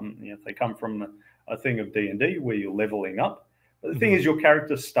improve. If they come from a thing of D&D where you're leveling up. But the thing is, your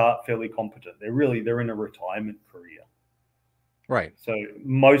characters start fairly competent. They're in a retirement career. Right. So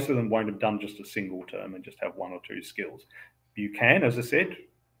most of them won't have done just a single term and just have one or two skills. You can, as I said,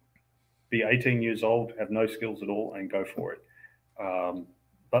 be 18 years old, have no skills at all, and go for it.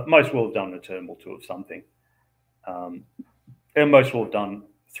 But most will have done a term or two of something. And most will have done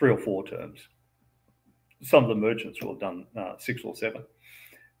 3 or 4 terms. Some of the merchants will have done 6 or 7.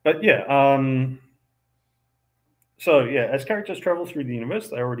 But yeah, so yeah, as characters travel through the universe,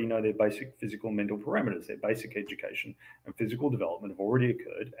 they already know their basic physical and mental parameters. Their basic education and physical development have already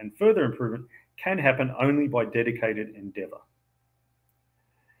occurred, and further improvement can happen only by dedicated endeavor.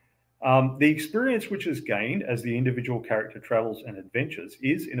 The experience which is gained as the individual character travels and adventures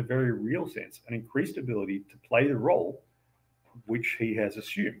is, in a very real sense, an increased ability to play the role which he has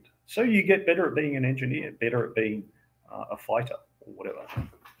assumed. So you get better at being an engineer, better at being a fighter or whatever,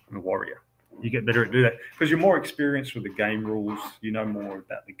 a warrior. You get better at doing that because you're more experienced with the game rules. You know more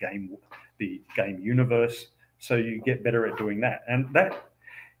about the game universe. So you get better at doing that, and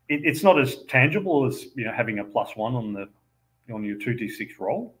it's not as tangible as having a +1 on your 2d6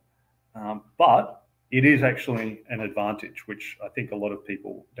 roll, but it is actually an advantage, which I think a lot of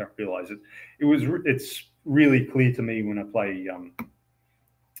people don't realize. It's really clear to me when I play.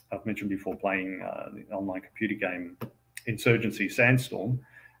 I've mentioned before playing the online computer game Insurgency Sandstorm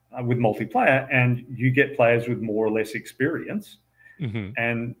with multiplayer, and you get players with more or less experience.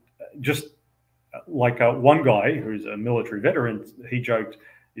 And just like one guy who's a military veteran, he joked,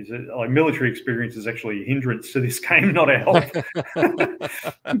 military experience is actually a hindrance to this game, not a help.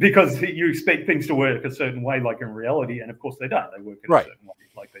 Because you expect things to work a certain way, like in reality, and of course they don't. They work in a certain way,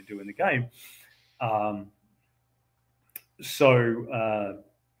 like they do in the game.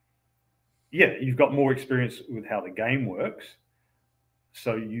 Yeah, you've got more experience with how the game works,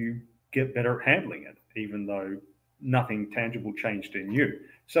 so you get better at handling it, even though nothing tangible changed in you.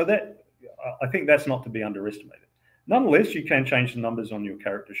 So that, I think that's not to be underestimated. Nonetheless, you can change the numbers on your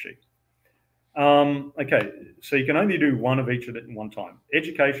character sheet. Okay, so you can only do one of each at one time: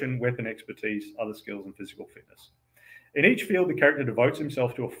 education, weapon expertise, other skills, and physical fitness. In each field, the character devotes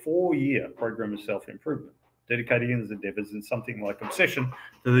himself to a 4-year program of self-improvement, dedicating his endeavors in something like obsession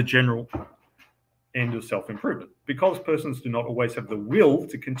to the general end of self-improvement. Because persons do not always have the will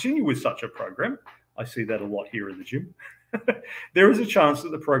to continue with such a program, I see that a lot here in the gym, there is a chance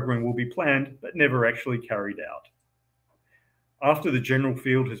that the program will be planned but never actually carried out. After the general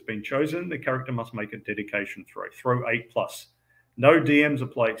field has been chosen, the character must make a dedication throw. Throw 8+. No DMs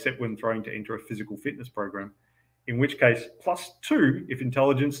apply except when throwing to enter a physical fitness program, in which case +2 if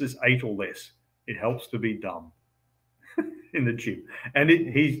intelligence is 8 or less. It helps to be dumb in the gym. And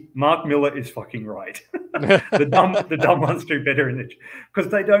Mark Miller is fucking right. the dumb ones do better in the gym because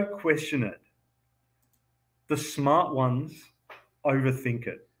they don't question it. The smart ones overthink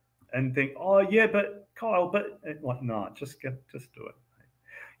it and think, oh yeah, but Kyle, but like, no, just do it.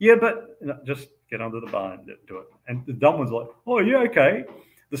 Yeah, but just get under the bar and do it. And the dumb ones are like, oh yeah, okay.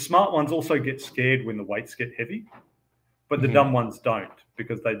 The smart ones also get scared when the weights get heavy, but the dumb ones don't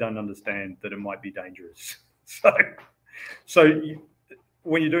because they don't understand that it might be dangerous. So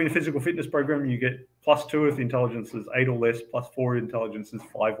when you're doing a physical fitness program, you get +2 if the intelligence is 8 or less, +4 if intelligence is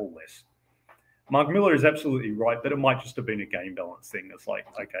 5 or less. Mark Miller is absolutely right, but it might just have been a game balance thing. It's like,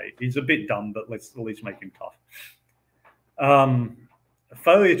 okay, he's a bit dumb, but let's at least make him tough. A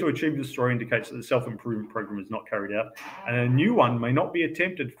failure to achieve this story indicates that the self-improvement program is not carried out, and a new one may not be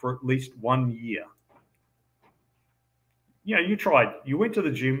attempted for at least 1 year. You tried. You went to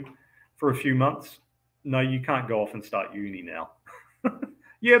the gym for a few months. No, you can't go off and start uni now.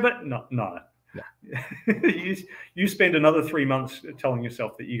 Yeah, but no. You spend another 3 months telling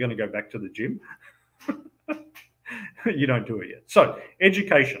yourself that you're going to go back to the gym. You don't do it yet. So,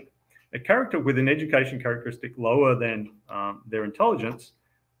 education. A character with an education characteristic lower than their intelligence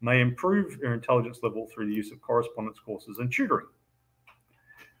may improve their intelligence level through the use of correspondence courses and tutoring.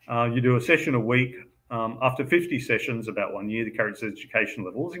 You do a session a week. After 50 sessions, about 1 year, the character's education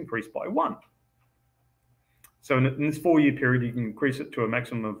level is increased by 1. So in this 4-year period, you can increase it to a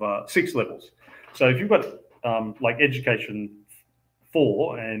maximum of 6 levels. So if you've got like education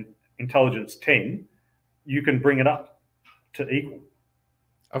 4 and intelligence 10, you can bring it up to equal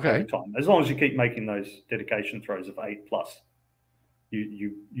over time, as long as you keep making those dedication throws of 8+.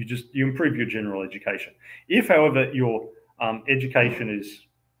 You improve your general education. If, however, your education is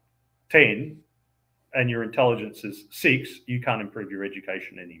 10 and your intelligence is 6, you can't improve your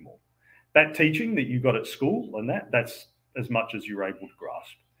education anymore. That teaching that you got at school and that's as much as you're able to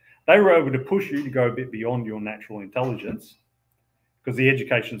grasp. They were able to push you to go a bit beyond your natural intelligence, because the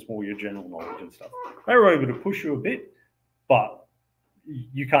education's more your general knowledge and stuff. They were able to push you a bit, but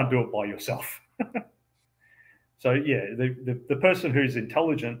you can't do it by yourself. So yeah, the person who's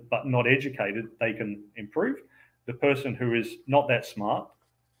intelligent but not educated, they can improve. The person who is not that smart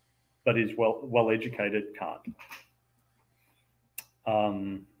but is well educated can't.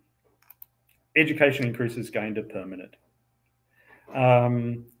 Education increases gain to permanent.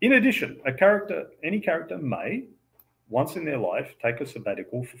 In addition, any character may, once in their life, take a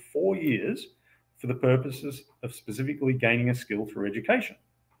sabbatical for 4 years for the purposes of specifically gaining a skill through education.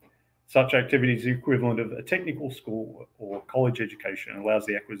 Such activity is the equivalent of a technical school or college education and allows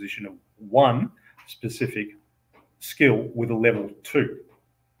the acquisition of one specific skill with a level 2.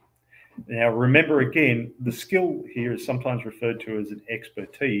 Now, remember again, the skill here is sometimes referred to as an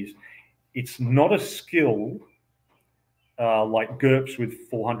expertise. It's not a skill like GURPS with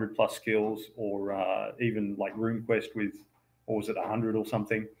 400 plus skills, or even like RuneQuest with, what was it, 100 or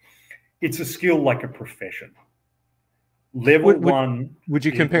something. It's a skill like a profession. Level 1. Would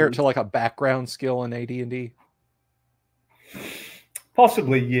you compare it to like a background skill in AD&D?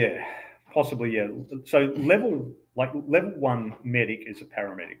 Possibly, yeah. Possibly, yeah. So level 1 medic is a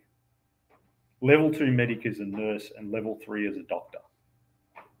paramedic. Level 2 medic is a nurse, and level 3 is a doctor.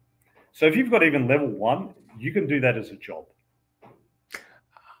 So if you've got even level 1, you can do that as a job.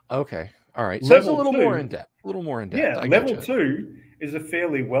 Okay. All right. So it's a little more in depth. A little more in depth. Yeah, level 2 is a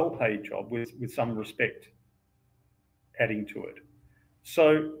fairly well-paid job with some respect adding to it.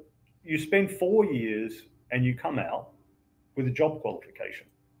 So you spend 4 years and you come out with a job qualification.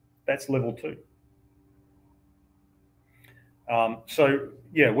 That's level 2. So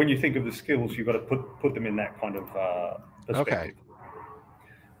yeah, when you think of the skills, you've got to put them in that kind of perspective.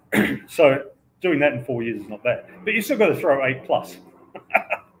 Okay. So doing that in 4 years is not bad, but you still got to throw 8+.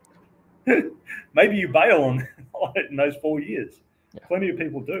 Maybe you bail on it in those 4 years. Yeah. Plenty of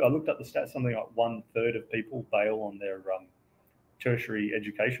people do. I looked up the stats, something like 1/3 of people bail on their tertiary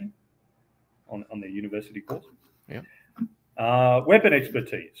education, on their university course. Yeah. Weapon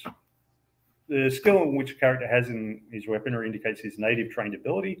expertise. The skill in which a character has in his weaponry indicates his native trained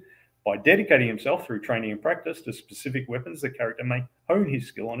ability. By dedicating himself through training and practice to specific weapons, the character may hone his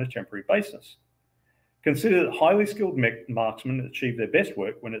skill on a temporary basis. Consider that highly skilled marksmen achieve their best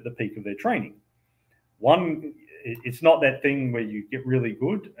work when at the peak of their training. It's not that thing where you get really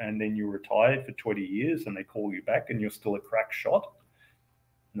good and then you're retired for 20 years and they call you back and you're still a crack shot.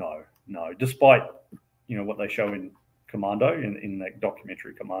 No. Despite, what they show in Commando, in that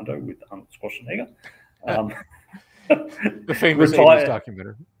documentary Commando with Arnold Schwarzenegger. The famous 80s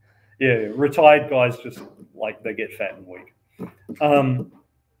documentary. Yeah, retired guys just like they get fat and weak.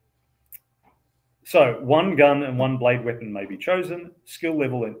 So 1 gun and 1 blade weapon may be chosen. Skill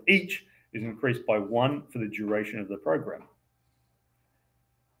level in each is increased by 1 for the duration of the program.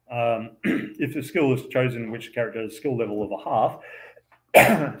 If the skill is chosen, which character has a skill level of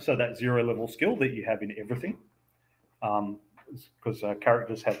 1/2, so that 0 level skill that you have in everything, because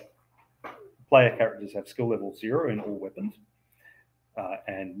player characters have skill level 0 in all weapons,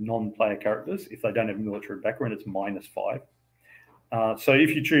 and non-player characters, if they don't have military background, it's -5. So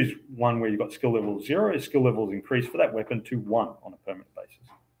if you choose one where you've got skill level 0, skill level is increased for that weapon to 1 on a permanent basis.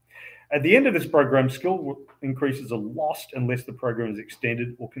 At the end of this program, skill increases are lost unless the program is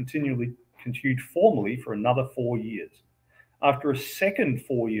extended or continued formally for another 4 years. After a second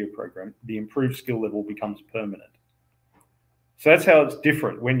 4-year program, the improved skill level becomes permanent. So that's how it's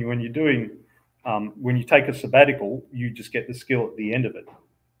different. When you're doing, when you take a sabbatical, you just get the skill at the end of it.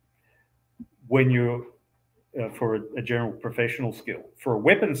 When you're for a general professional skill. For a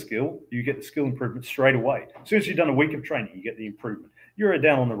weapon skill, you get the skill improvement straight away. As soon as you've done a week of training, you get the improvement. You're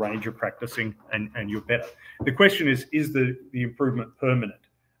down on the range, you're practicing, and you're better. The question is the improvement permanent?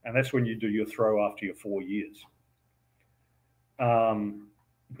 And that's when you do your throw after your 4 years.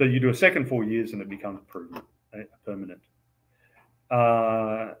 But you do a second 4 years and it becomes permanent.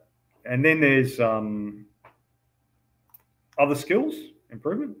 And then there's other skills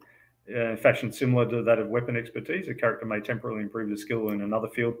improvement. Fashion similar to that of weapon expertise. A character may temporarily improve the skill in another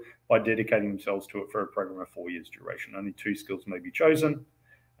field by dedicating themselves to it for a program of 4 years duration. Only 2 skills may be chosen,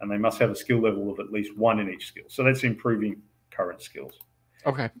 and they must have a skill level of at least 1 in each skill. So that's improving current skills.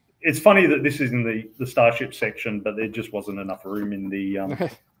 Okay. It's funny that this is in the Starship section, but there just wasn't enough room in the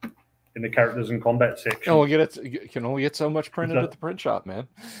characters and combat section. Oh, you can only get so much printed at the print shop, man.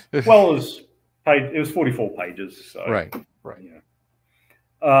 Well, it was 44 pages. So, right.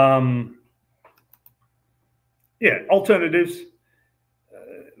 Yeah, alternatives.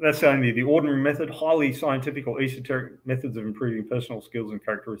 That's only the ordinary method. Highly scientific or esoteric methods of improving personal skills and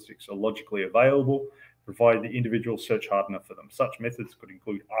characteristics are logically available, provided the individual search hard enough for them. Such methods could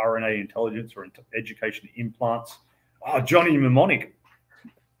include RNA intelligence or education implants. Oh, Johnny Mnemonic.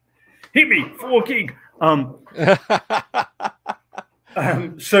 Hit me, 4 gig.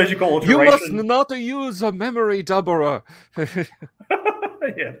 Surgical alteration. You must not use a memory doubler.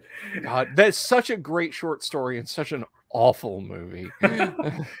 Yeah. God, that's such a great short story and such an awful movie.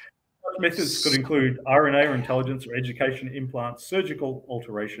 Methods could include RNA or intelligence or education implants, surgical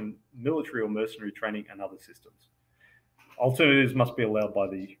alteration, military or mercenary training, and other systems. Alternatives must be allowed by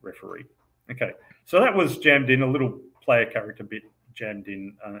the referee. Okay, so that was jammed in, a little player character bit jammed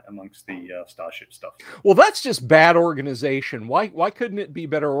in amongst the Starship stuff. Well, that's just bad organization. Why couldn't it be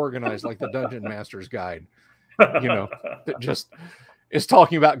better organized like the Dungeon Master's Guide? You know, that just is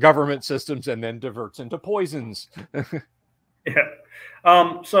talking about government systems and then diverts into poisons. Yeah.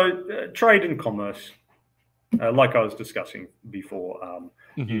 So trade and commerce, like I was discussing before,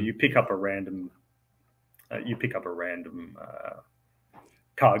 you pick up a random,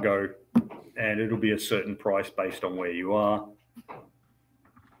 cargo, and it'll be a certain price based on where you are.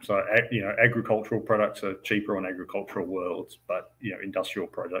 So agricultural products are cheaper on agricultural worlds, but industrial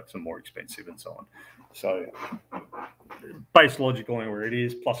products are more expensive and so on. So based logic on where it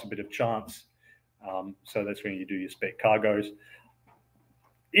is, plus a bit of chance. So that's when you do your spec cargoes.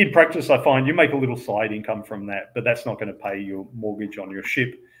 In practice, I find you make a little side income from that, but that's not going to pay your mortgage on your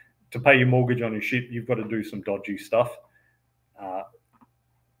ship. To pay your mortgage on your ship, you've got to do some dodgy stuff,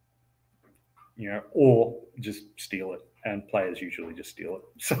 or just steal it. And players usually just steal it.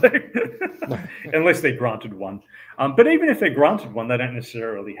 So unless they're granted one. But even if they're granted one, they don't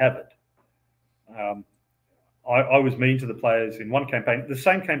necessarily have it. I was mean to the players in one campaign, the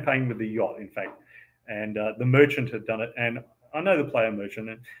same campaign with the yacht, in fact, and the merchant had done it. And I know the player merchant.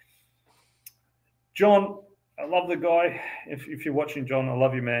 And John, I love the guy. If you're watching, John, I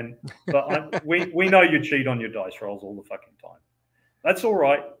love you, man. But we know you cheat on your dice rolls all the fucking time. That's all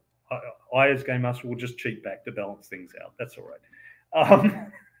right. I, as Game Master, will just cheat back to balance things out. That's all right.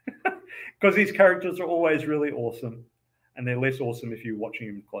 Because his characters are always really awesome, and they're less awesome if you're watching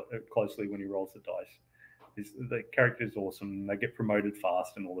him closely when he rolls the dice. The character is awesome. They get promoted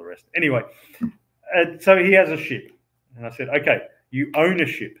fast and all the rest. Anyway, so he has a ship. And I said, okay, you own a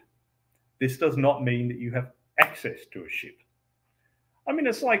ship. This does not mean that you have access to a ship. I mean,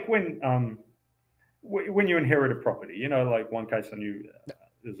 it's like when you inherit a property. Like one case I knew...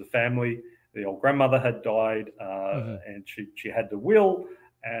 There's a family, the old grandmother had died, and she had the will,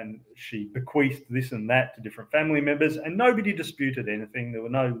 and she bequeathed this and that to different family members, and nobody disputed anything. There were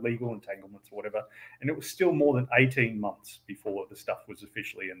no legal entanglements or whatever, and it was still more than 18 months before the stuff was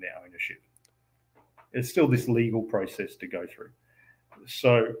officially in their ownership. It's still this legal process to go through.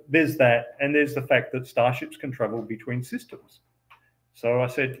 So there's that, and there's the fact that starships can travel between systems. So I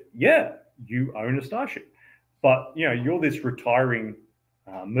said, yeah, you own a starship, but you're this retiring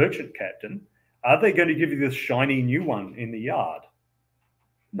merchant captain. Are they going to give you this shiny new one in the yard?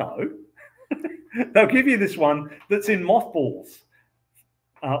 No. They'll give you this one that's in mothballs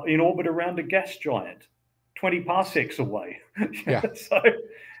in orbit around a gas giant 20 parsecs away. Yeah. So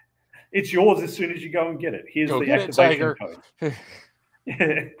it's yours as soon as you go and get it. Here's the activation code.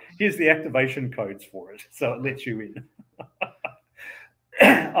 Here's the activation codes for it. So it lets you in.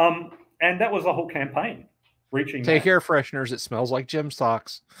 And that was the whole campaign. Take air fresheners. It smells like gym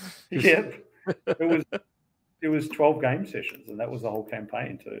socks. Yep. It was 12 game sessions, and that was the whole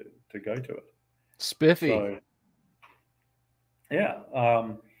campaign to go to it. Spiffy.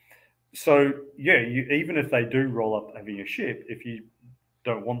 So, yeah. Even if they do roll up having a ship, if you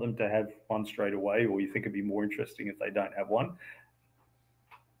don't want them to have one straight away, or you think it'd be more interesting if they don't have one,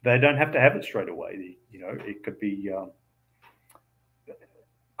 they don't have to have it straight away. It could be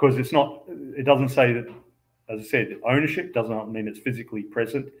because it doesn't say that. As I said, ownership does not mean it's physically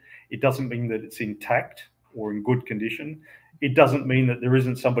present. It doesn't mean that it's intact or in good condition. It doesn't mean that there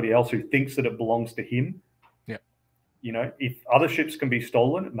isn't somebody else who thinks that it belongs to him. Yeah. If other ships can be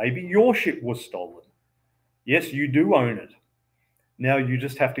stolen, maybe your ship was stolen. Yes, you do own it. Now you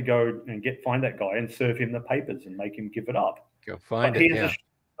just have to go and find that guy and serve him the papers and make him give it up. Go find it.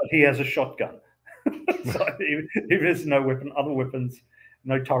 But he has a shotgun. So if there's no other weapons,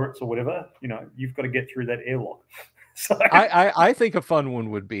 no turrets or whatever, you've got to get through that airlock. So I think a fun one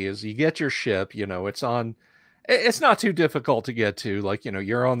would be is you get your ship, you know, it's not too difficult to get to. Like, you know,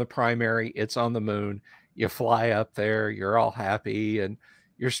 you're on the primary, it's on the moon, you fly up there, you're all happy, and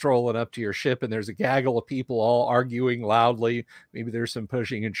you're strolling up to your ship, and there's a gaggle of people all arguing loudly. Maybe there's some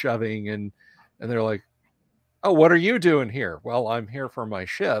pushing and shoving, and they're like, "Oh, what are you doing here?" "Well, I'm here for my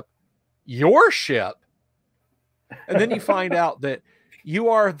ship." "Your ship?" And then you find out that you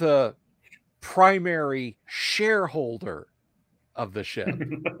are the primary shareholder of the ship.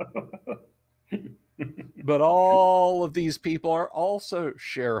 But all of these people are also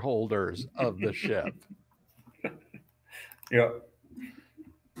shareholders of the ship. Yeah.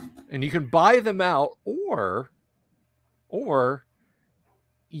 And you can buy them out, or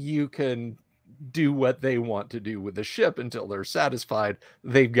you can do what they want to do with the ship until they're satisfied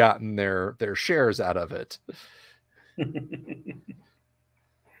they've gotten their shares out of it.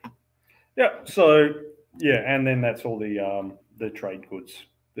 Yeah. So yeah, and then that's all the trade goods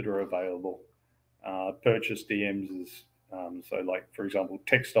that are available. Purchase DMs is so, like, for example,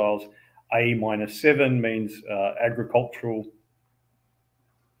 textiles. A-7 means agricultural.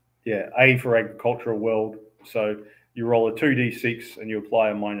 Yeah, A for agricultural world. So you roll a 2d6 and you apply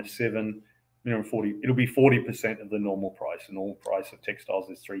a -7, minimum 40. It'll be 40% of the normal price. The normal price of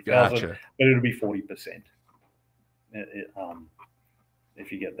textiles is 3,000, Gotcha. but it'll be 40%.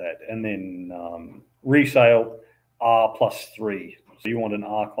 If you get that. And then resale R+3. So you want an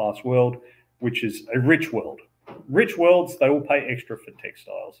R class world, which is a rich world. Rich worlds, they will pay extra for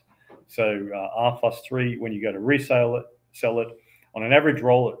textiles. So R+3, when you go to resale it, sell it, on an average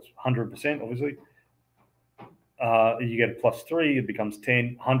roll, it's 100%, obviously. You get a +3, it becomes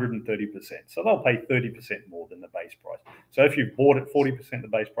 10, 130%. So they'll pay 30% more than the base price. So if you've bought it 40% the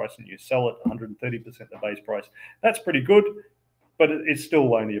base price and you sell it 130% the base price, that's pretty good. But it's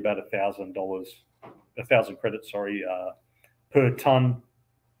still only about $1,000, 1,000 credits, per ton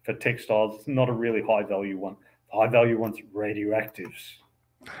for textiles. It's not a really high value one. The high value one's radioactives,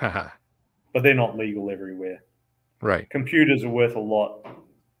 but they're not legal everywhere. Right. Computers are worth a lot,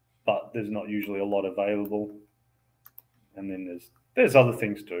 but there's not usually a lot available. And then there's other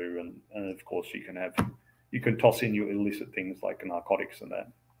things too, and of course you can toss in your illicit things like narcotics and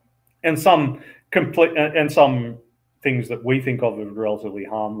that, and some things that we think of as relatively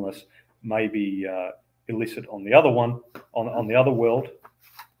harmless may be illicit on the other one, on the other world.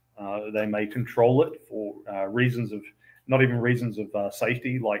 They may control it for reasons of, not even reasons of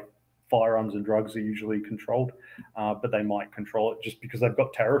safety, like firearms and drugs are usually controlled, but they might control it just because they've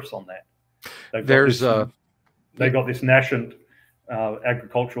got tariffs on that. They've got this nascent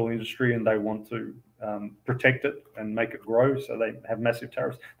agricultural industry, and they want to protect it and make it grow, so they have massive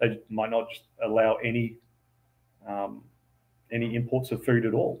tariffs. They might not just allow any imports of food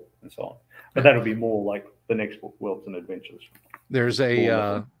at all, and so on. But that'll be more like the next book, Worlds and Adventures. There's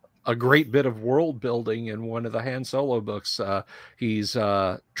a great bit of world building in one of the Han Solo books. He's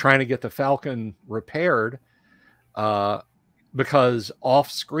trying to get the Falcon repaired because off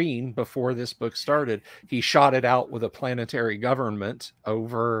screen, before this book started, he shot it out with a planetary government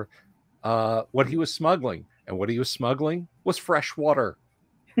over what he was smuggling. And what he was smuggling was fresh water.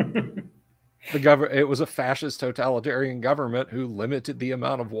 It was a fascist totalitarian government who limited the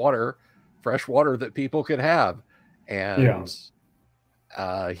amount of water, fresh water, that people could have. And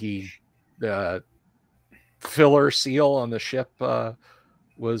the filler seal on the ship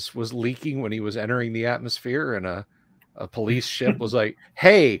was leaking when he was entering the atmosphere, and a police ship was like,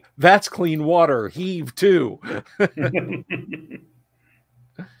 "Hey, that's clean water, heave too."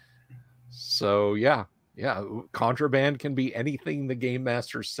 So yeah, contraband can be anything the game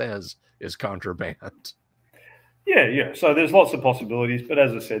master says is contraband. Yeah. So there's lots of possibilities, but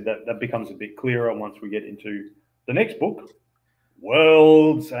as I said, that becomes a bit clearer once we get into the next book,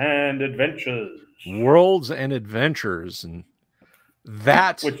 Worlds and Adventures. Worlds and Adventures, and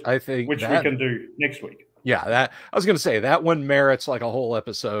that which we can do next week. Yeah, that I was going to say, that one merits like a whole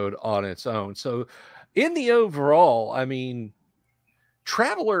episode on its own. So, in the overall, I mean,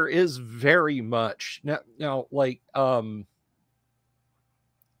 Traveler is very much now like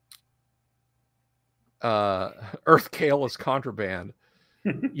Earth Kale is contraband.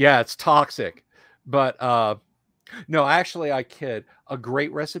 Yeah, it's toxic, but no, actually, I kid. A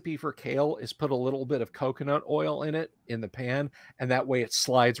great recipe for kale is put a little bit of coconut oil in it in the pan, and that way it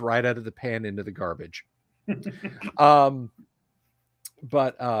slides right out of the pan into the garbage. But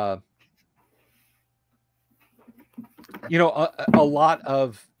you know, a lot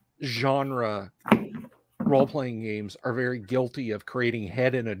of genre role-playing games are very guilty of creating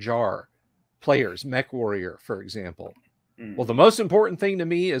head in a jar players. Mech Warrior, for example. Well, the most important thing to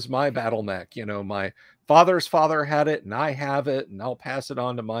me is my battle mech, you know, my father's father had it, and I have it, and I'll pass it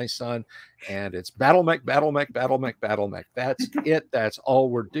on to my son. And it's battle mech, battle mech, battle mech, battle mech. That's it. That's all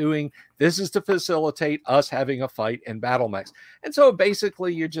we're doing. This is to facilitate us having a fight in battle mechs. And so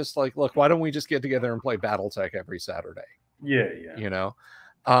basically, you're just like, look, why don't we just get together and play BattleTech every Saturday? Yeah. You know,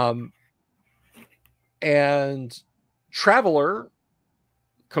 and Traveler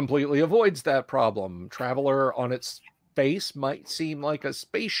completely avoids that problem. Traveler on its face might seem like a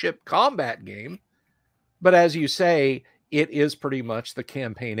spaceship combat game, but as you say, it is pretty much the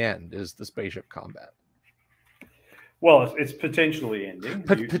campaign end is the spaceship combat. Well, it's potentially ending.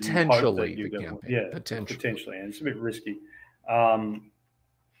 Potentially you the get, campaign. yeah, potentially, and it's a bit risky.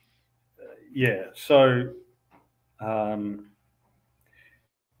 Yeah. So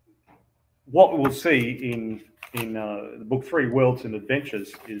what we'll see in the book 3, Worlds and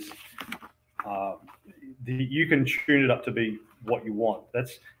Adventures, is you can tune it up to be what you want.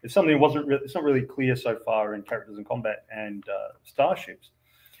 It's something that it's not really clear so far in Characters in Combat and Starships.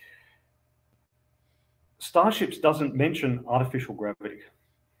 Starships doesn't mention artificial gravity.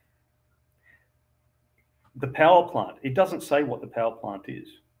 The power plant, it doesn't say what the power plant is.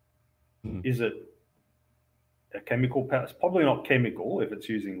 Is it a chemical power? It's probably not chemical if it's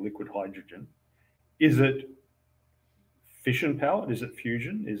using liquid hydrogen. Is it fission powered? Is it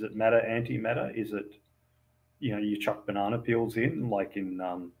fusion? Is it matter, antimatter? Is it, you chuck banana peels in, like in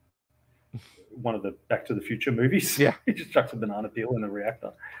one of the Back to the Future movies? Yeah. He just chucks a banana peel in a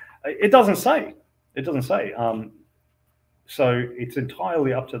reactor. It doesn't say. It doesn't say. So it's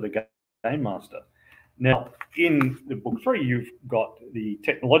entirely up to the game master. Now, in the book 3, you've got the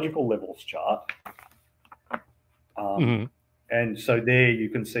technological levels chart. And so there you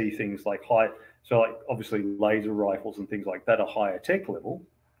can see things like like obviously laser rifles and things like that are higher tech level.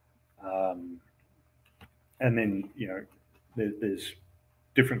 And then, there's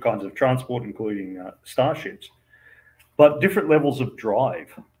different kinds of transport, including starships, but different levels of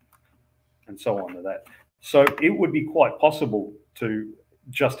drive and so on to that. So it would be quite possible to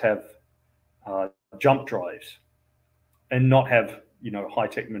just have jump drives and not have,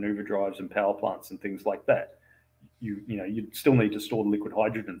 high-tech maneuver drives and power plants and things like that. You'd still need to store the liquid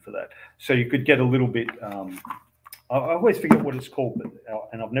hydrogen for that. So you could get a little bit, I always forget what it's called,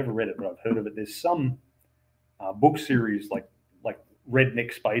 and I've never read it, but I've heard of it. There's some book series like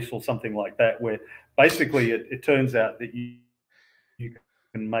Redneck Space or something like that, where basically it turns out that you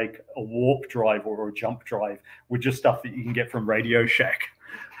can make a warp drive or a jump drive with just stuff that you can get from Radio Shack.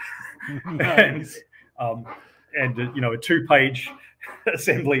 Nice. and a 2-page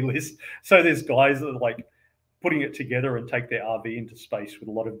assembly list. So there's guys that are like putting it together and take their RV into space with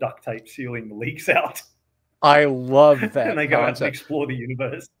a lot of duct tape sealing the leaks out. I love that. And they go out and explore the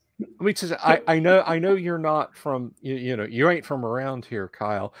universe. Let me just I know you're not from you ain't from around here,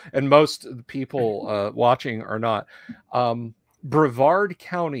 Kyle, and most of the people watching are not. Brevard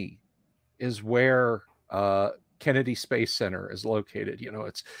County is where Kennedy Space Center is located.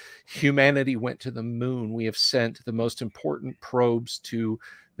 It's humanity went to the moon. We have sent the most important probes to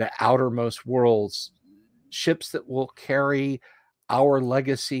the outermost worlds, ships that will carry our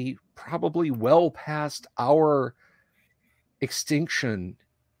legacy probably well past our extinction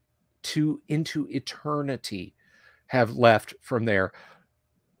into eternity have left from there.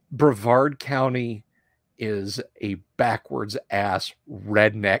 Brevard County is a backwards ass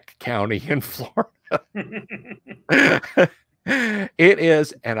redneck county in Florida. It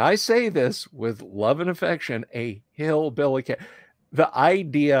is, and I say this with love and affection, a hillbilly county. The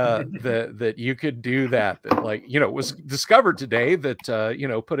idea that you could do that it was discovered today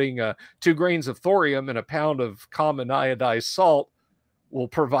that putting 2 grains of thorium in a pound of common iodized salt will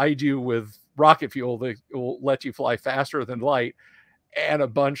provide you with rocket fuel that will let you fly faster than light, and a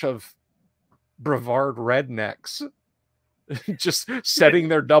bunch of Brevard rednecks just setting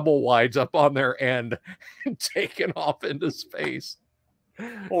their double wides up on their end and taking off into space.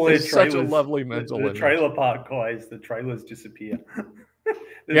 It's such a lovely mental image. The trailer park guys, the trailers disappear.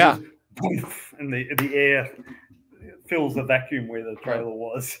 Yeah. And the air fills the vacuum where the trailer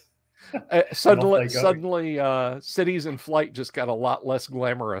was. Suddenly, Cities in Flight just got a lot less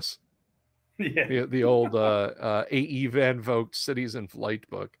glamorous. Yeah. The old A.E. Van Vogt Cities in Flight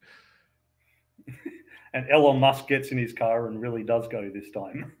book. And Elon Musk gets in his car and really does go this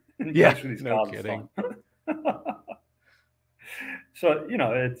time. Yeah, no kidding. So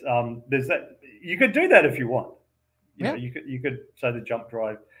it's there's that. You could do that if you want. Yeah. You could say the jump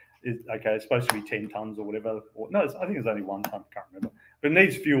drive is okay. It's supposed to be 10 tons or whatever. I think it's only 1 ton. Can't remember. But it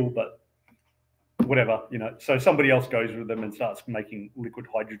needs fuel. But whatever, So somebody else goes with them and starts making liquid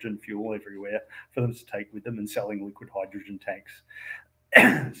hydrogen fuel everywhere for them to take with them and selling liquid hydrogen tanks.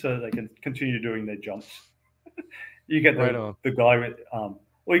 so they can continue doing their jumps. You get Right the guy with,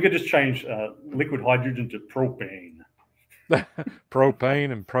 or you could just change liquid hydrogen to propane.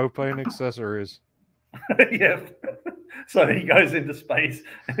 Propane and propane accessories. Yeah. So he goes into space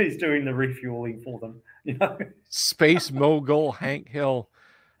and he's doing the refueling for them. You know, Space mogul Hank Hill.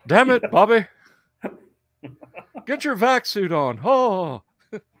 Damn it, Bobby. Get your vac suit on. Oh.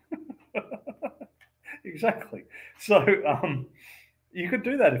 Exactly. So you could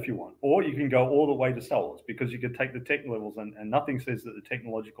do that if you want, or you can go all the way to Star Wars, because you could take the tech levels, and nothing says that the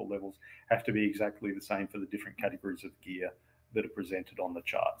technological levels have to be exactly the same for the different categories of gear that are presented on the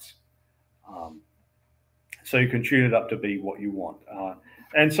charts. So you can tune it up to be what you want.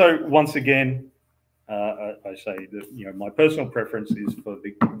 And so once again, I say that my personal preference is for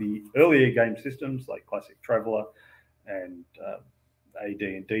the earlier game systems like Classic Traveller and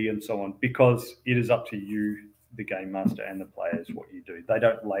AD&D and so on, because it is up to you, the game master, and the players what you do. They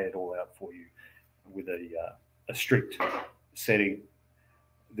don't lay it all out for you with a strict setting.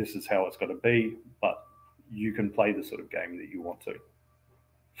 This is how it's got to be, but you can play the sort of game that you want to.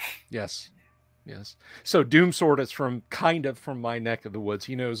 Yes. So Doomsword is from my neck of the woods.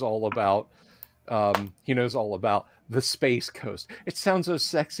 He knows all about the Space Coast. It sounds so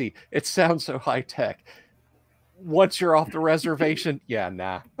sexy. It sounds so high tech. Once you're off the reservation, yeah,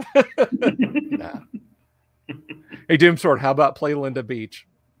 nah. Nah. Hey, Doomsword, how about Play Linda Beach?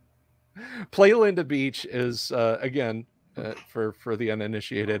 Play Linda Beach is again for the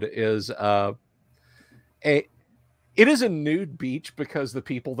uninitiated is it is a nude beach because the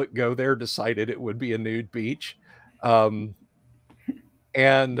people that go there decided it would be a nude beach. And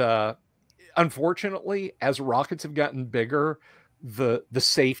unfortunately, as rockets have gotten bigger, the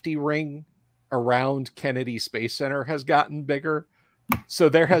safety ring around Kennedy Space Center has gotten bigger. So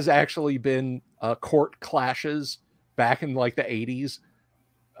there has actually been court clashes back in like the 80s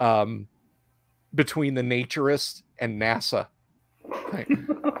between the naturists and NASA. Right.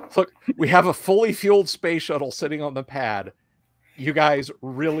 Look, we have a fully fueled space shuttle sitting on the pad. You guys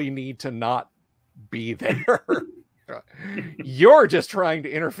really need to not be there. You're just trying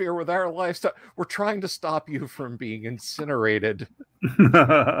to interfere with our lifestyle. We're trying to stop you from being incinerated.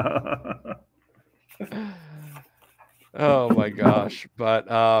 Oh my gosh. But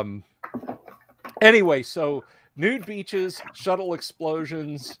anyway, so nude beaches, shuttle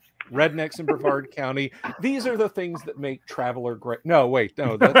explosions, rednecks in Brevard County. These are the things that make Traveler great. No, wait,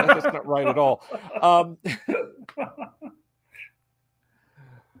 no, that's not right at all.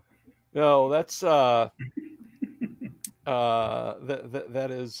 No, that's that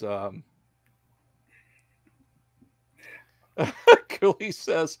is Cooley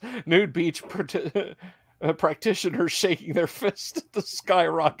says nude beach practitioners shaking their fist at the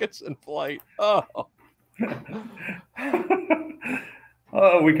skyrockets in flight. Oh.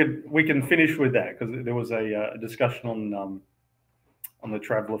 We can finish with that, because there was a discussion on the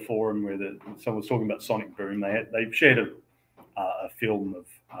Traveller forum where someone was talking about sonic boom. They shared a film of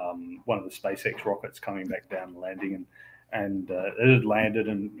one of the SpaceX rockets coming back down, landing, and it had landed,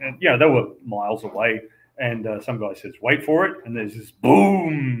 and they were miles away, and some guy says, "Wait for it," and there's this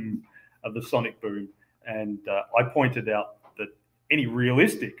boom of the sonic boom, and I pointed out that any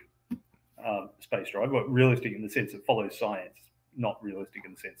realistic space drive, but realistic in the sense it follows science, not realistic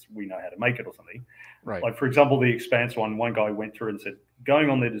in the sense we know how to make it or something. Right. Like, for example, the Expanse one guy went through and said, going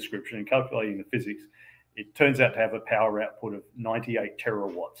on their description and calculating the physics, it turns out to have a power output of 98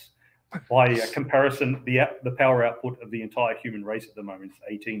 terawatts. By comparison, the power output of the entire human race at the moment is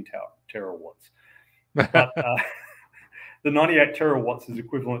 18 terawatts. But the 98 terawatts is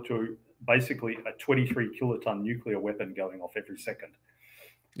equivalent to basically a 23 kiloton nuclear weapon going off every second.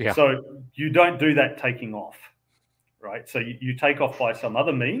 Yeah. So you don't do that taking off, right? So you take off by some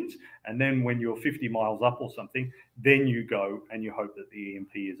other means, and then when you're 50 miles up or something, then you go and you hope that the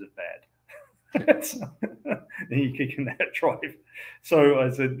EMP isn't bad. Then you kick in that drive. So I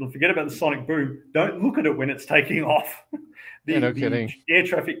said, forget about the sonic boom. Don't look at it when it's taking off. No kidding. Air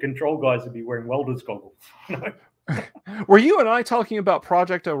traffic control guys would be wearing welder's goggles. Were you and I talking about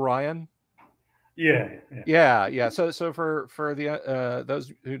Project Orion? Yeah. So for the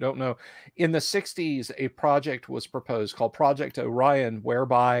those who don't know, in the 60s, a project was proposed called Project Orion,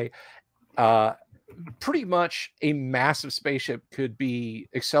 whereby pretty much a massive spaceship could be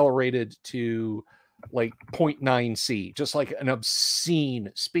accelerated to like 0.9 C, just like an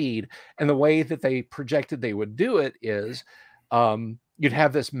obscene speed. And the way that they projected they would do it is you'd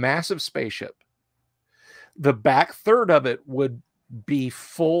have this massive spaceship. The back third of it would be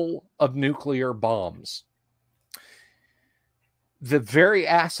full of nuclear bombs. The very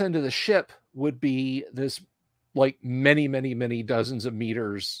ass end of the ship would be this like many, many, many dozens of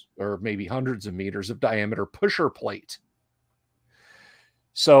meters or maybe hundreds of meters of diameter pusher plate.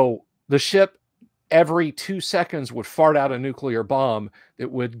 So the ship every 2 seconds would fart out a nuclear bomb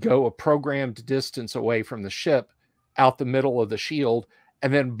that would go a programmed distance away from the ship out the middle of the shield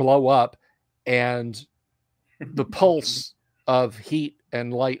and then blow up, and the pulse of heat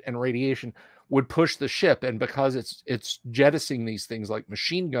and light and radiation would push the ship. And because it's jettisoning these things like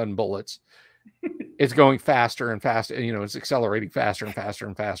machine gun bullets, it's going faster and faster. You know, it's accelerating faster and faster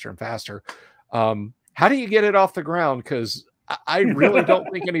and faster and faster. How do you get it off the ground? Because I really don't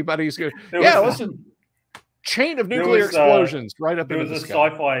think anybody's going. Yeah, listen. Chain of nuclear explosions right up into the sky. There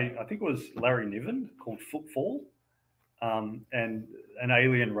was a sci-fi, I think it was Larry Niven, called Footfall, and an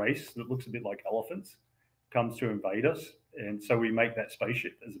alien race that looks a bit like elephants comes to invade us, and so we make that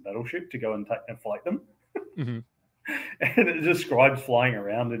spaceship as a battleship to go and fight them. Mm-hmm. And it describes flying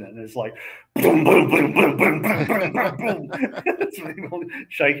around in it, and it's like boom, boom, boom, boom, boom, boom, boom, boom, boom. It's really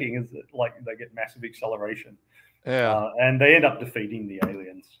shaking as like they get massive acceleration. Yeah, and they end up defeating the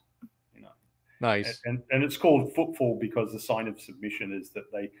aliens. You know, nice. And it's called Footfall because the sign of submission is that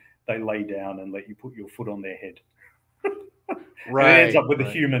they lay down and let you put your foot on their head. Right. And it ends up with a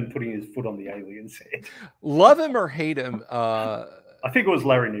human putting his foot on the alien's head. Love him or hate him. I think it was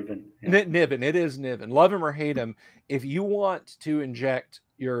Larry Niven. Yeah. Niven. It is Niven. Love him or hate him. If you want to inject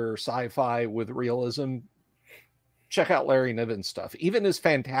your sci-fi with realism, check out Larry Niven's stuff. Even his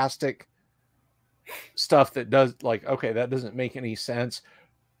fantastic stuff that does, like, okay, that doesn't make any sense,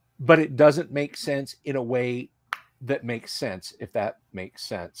 but it doesn't make sense in a way that makes sense, if that makes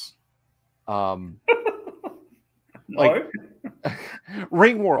sense. Like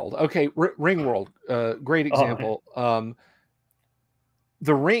Ringworld. Okay, Ringworld, great example.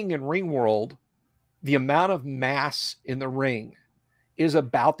 The ring in Ringworld, the amount of mass in the ring is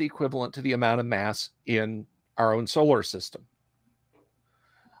about the equivalent to the amount of mass in our own solar system.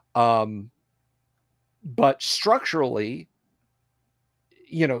 But structurally,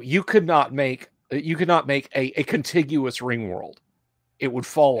 you know, you could not make a contiguous ring world. It would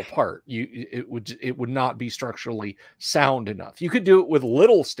fall apart. It would not be structurally sound enough. You could do it with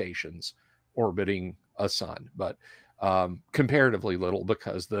little stations orbiting a sun, but comparatively little,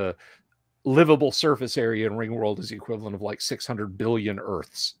 because the livable surface area in Ringworld is the equivalent of like 600 billion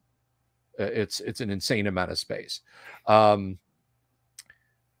Earths. It's an insane amount of space.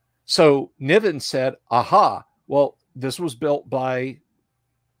 So Niven said, aha, well, this was built by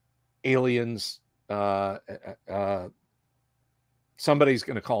aliens. Somebody's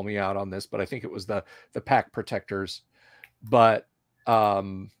going to call me out on this, but I think it was the Pack Protectors. But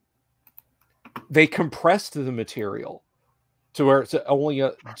they compressed the material to where it's only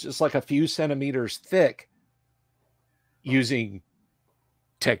just like a few centimeters thick using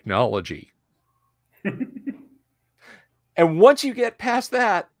technology. And once you get past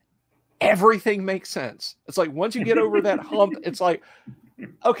that, everything makes sense. It's like once you get over that hump, it's like,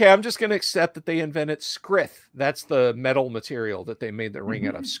 okay, I'm just going to accept that they invented Skrith. That's the metal material that they made the ring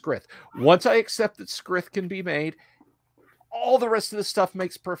out of, Skrith. Once I accept that Skrith can be made, all the rest of the stuff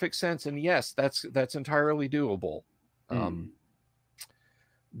makes perfect sense. And yes, that's entirely doable.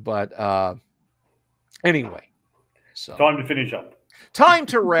 But anyway, so time to finish up. Time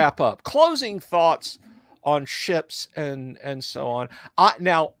to wrap up. Closing thoughts on ships and so on.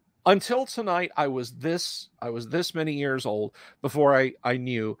 Now, until tonight, I was this many years old before I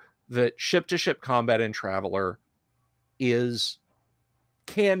knew that ship-to-ship combat in Traveler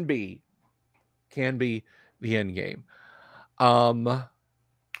can be the end game.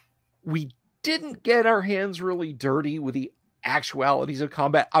 We didn't get our hands really dirty with the actualities of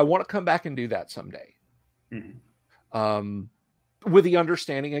combat. I want to come back and do that someday. With the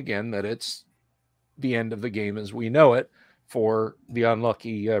understanding again that it's the end of the game as we know it for the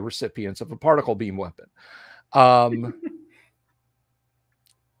unlucky recipients of a particle beam weapon. The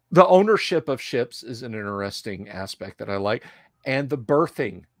ownership of ships is an interesting aspect that I like, and the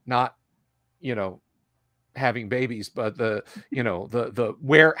birthing, not, you know, having babies, but the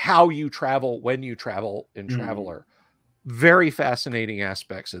how you travel, when you travel in Traveler. Very fascinating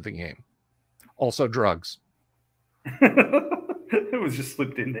aspects of the game. Also drugs. It was just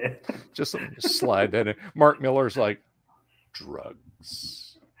slipped in there. Just slide in it. Mark Miller's like,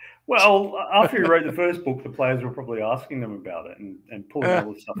 drugs. Well, after he wrote the first book, the players were probably asking them about it and pulling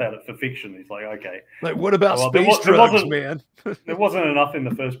all the stuff out for fiction. He's like, okay. Like, what about space drugs, man? There wasn't enough in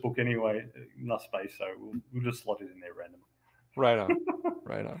the first book anyway, enough space, so we'll just slot it in there randomly. Right on.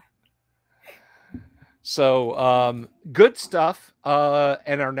 Right on. So, good stuff.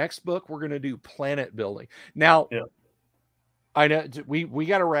 And our next book, we're going to do planet building. Now, I know we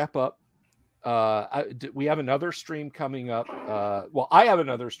got to wrap up. we have another stream coming up. Well, I have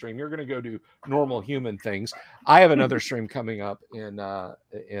another stream. You're going to go do normal human things. I have another stream coming up in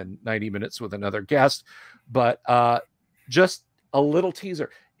 90 minutes with another guest. But just a little teaser: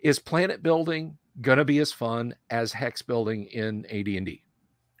 is planet building going to be as fun as hex building in AD&D?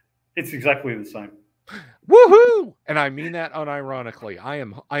 It's exactly the same. Woohoo! And I mean that unironically. I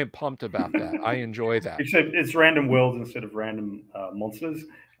am pumped about that. I enjoy that. Except it's random worlds instead of random monsters.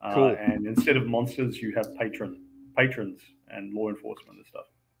 Cool. And instead of monsters, you have patrons and law enforcement and stuff.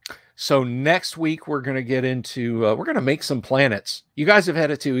 So next week we're going to get into we're going to make some planets. You guys have had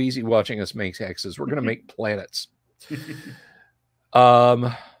it too easy watching us make hexes. We're going to make planets.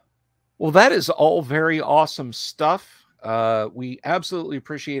 Well, that is all very awesome stuff. We absolutely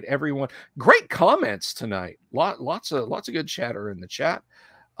appreciate everyone. Great comments tonight. Lots of good chatter in the chat.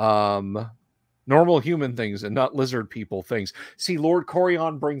 Normal human things and not lizard people things. See, Lord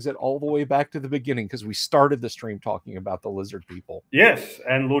Corion brings it all the way back to the beginning because we started the stream talking about the lizard people. Yes,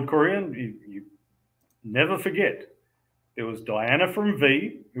 and Lord Corion, you never forget, there was Diana from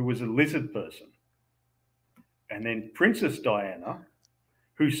V, who was a lizard person. And then Princess Diana,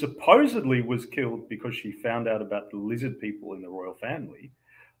 who supposedly was killed because she found out about the lizard people in the royal family.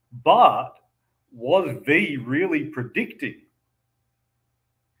 But was V really predicting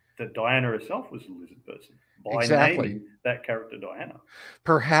that Diana herself was a lizard person by naming that character Diana?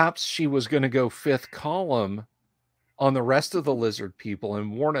 Perhaps she was going to go fifth column on the rest of the lizard people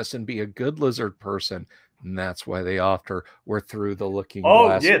and warn us and be a good lizard person. And that's why they offer we're through the looking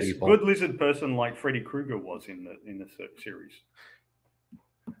glass people. Good lizard person like Freddy Krueger was in the series.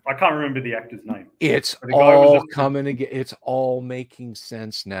 I can't remember the actor's name. It's all coming again. It's all making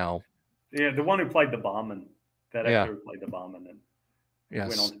sense now. Yeah, the one who played the barman, that actor who played the barman and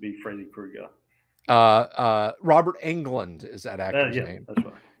went on to be Freddy Krueger. Robert Englund is that actor's name. That's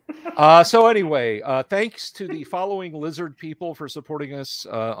right. So anyway, thanks to the following lizard people for supporting us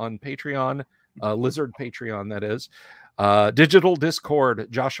on Patreon, lizard Patreon, that is. Digital Discord,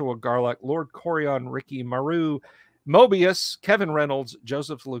 Joshua Garlock, Lord Corion, Ricky Maru, Mobius, Kevin Reynolds,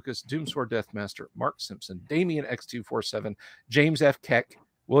 Joseph Lucas, Doomsword Deathmaster, Mark Simpson, Damien X247, James F. Keck,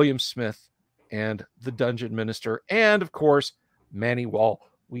 William Smith, and the Dungeon Minister, and of course, Manny Wall.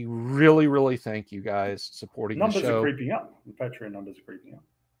 We really, really thank you guys supporting the show. Numbers are creeping up. The Patreon numbers are creeping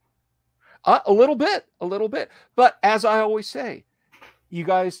up. A little bit. But as I always say, you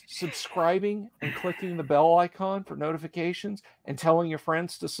guys subscribing and clicking the bell icon for notifications and telling your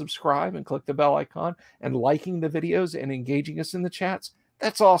friends to subscribe and click the bell icon and liking the videos and engaging us in the chats,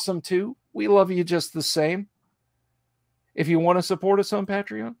 that's awesome too. We love you just the same. If you want to support us on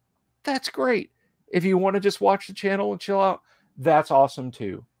Patreon, that's great. If you want to just watch the channel and chill out, that's awesome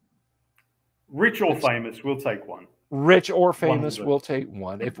too. Rich or famous, we'll take one. Rich or famous, we'll take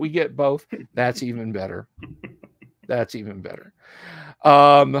one. If we get both, that's even better. That's even better.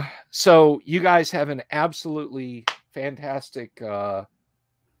 So you guys have an absolutely fantastic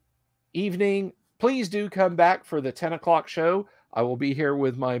evening. Please do come back for the 10 o'clock show. I will be here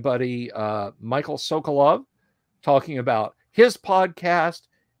with my buddy Michael Sokolov talking about his podcast,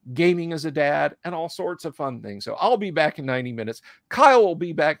 gaming as a dad, and all sorts of fun things. So I'll be back in 90 minutes. Kyle will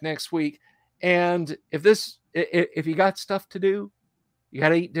be back next week. And if you got stuff to do, you got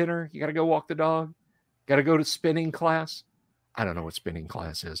to eat dinner, you got to go walk the dog, got to go to spinning class. I don't know what spinning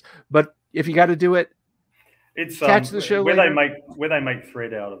class is, but if you got to do it, it's catch the show where later. they make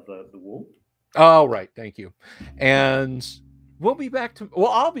thread out of the wool. Oh, right. Thank you. And we'll be back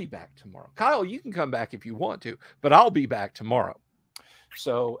I'll be back tomorrow. Kyle, you can come back if you want to, but I'll be back tomorrow.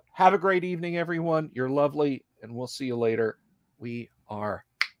 So have a great evening, everyone. You're lovely, and we'll see you later. We are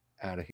out of here.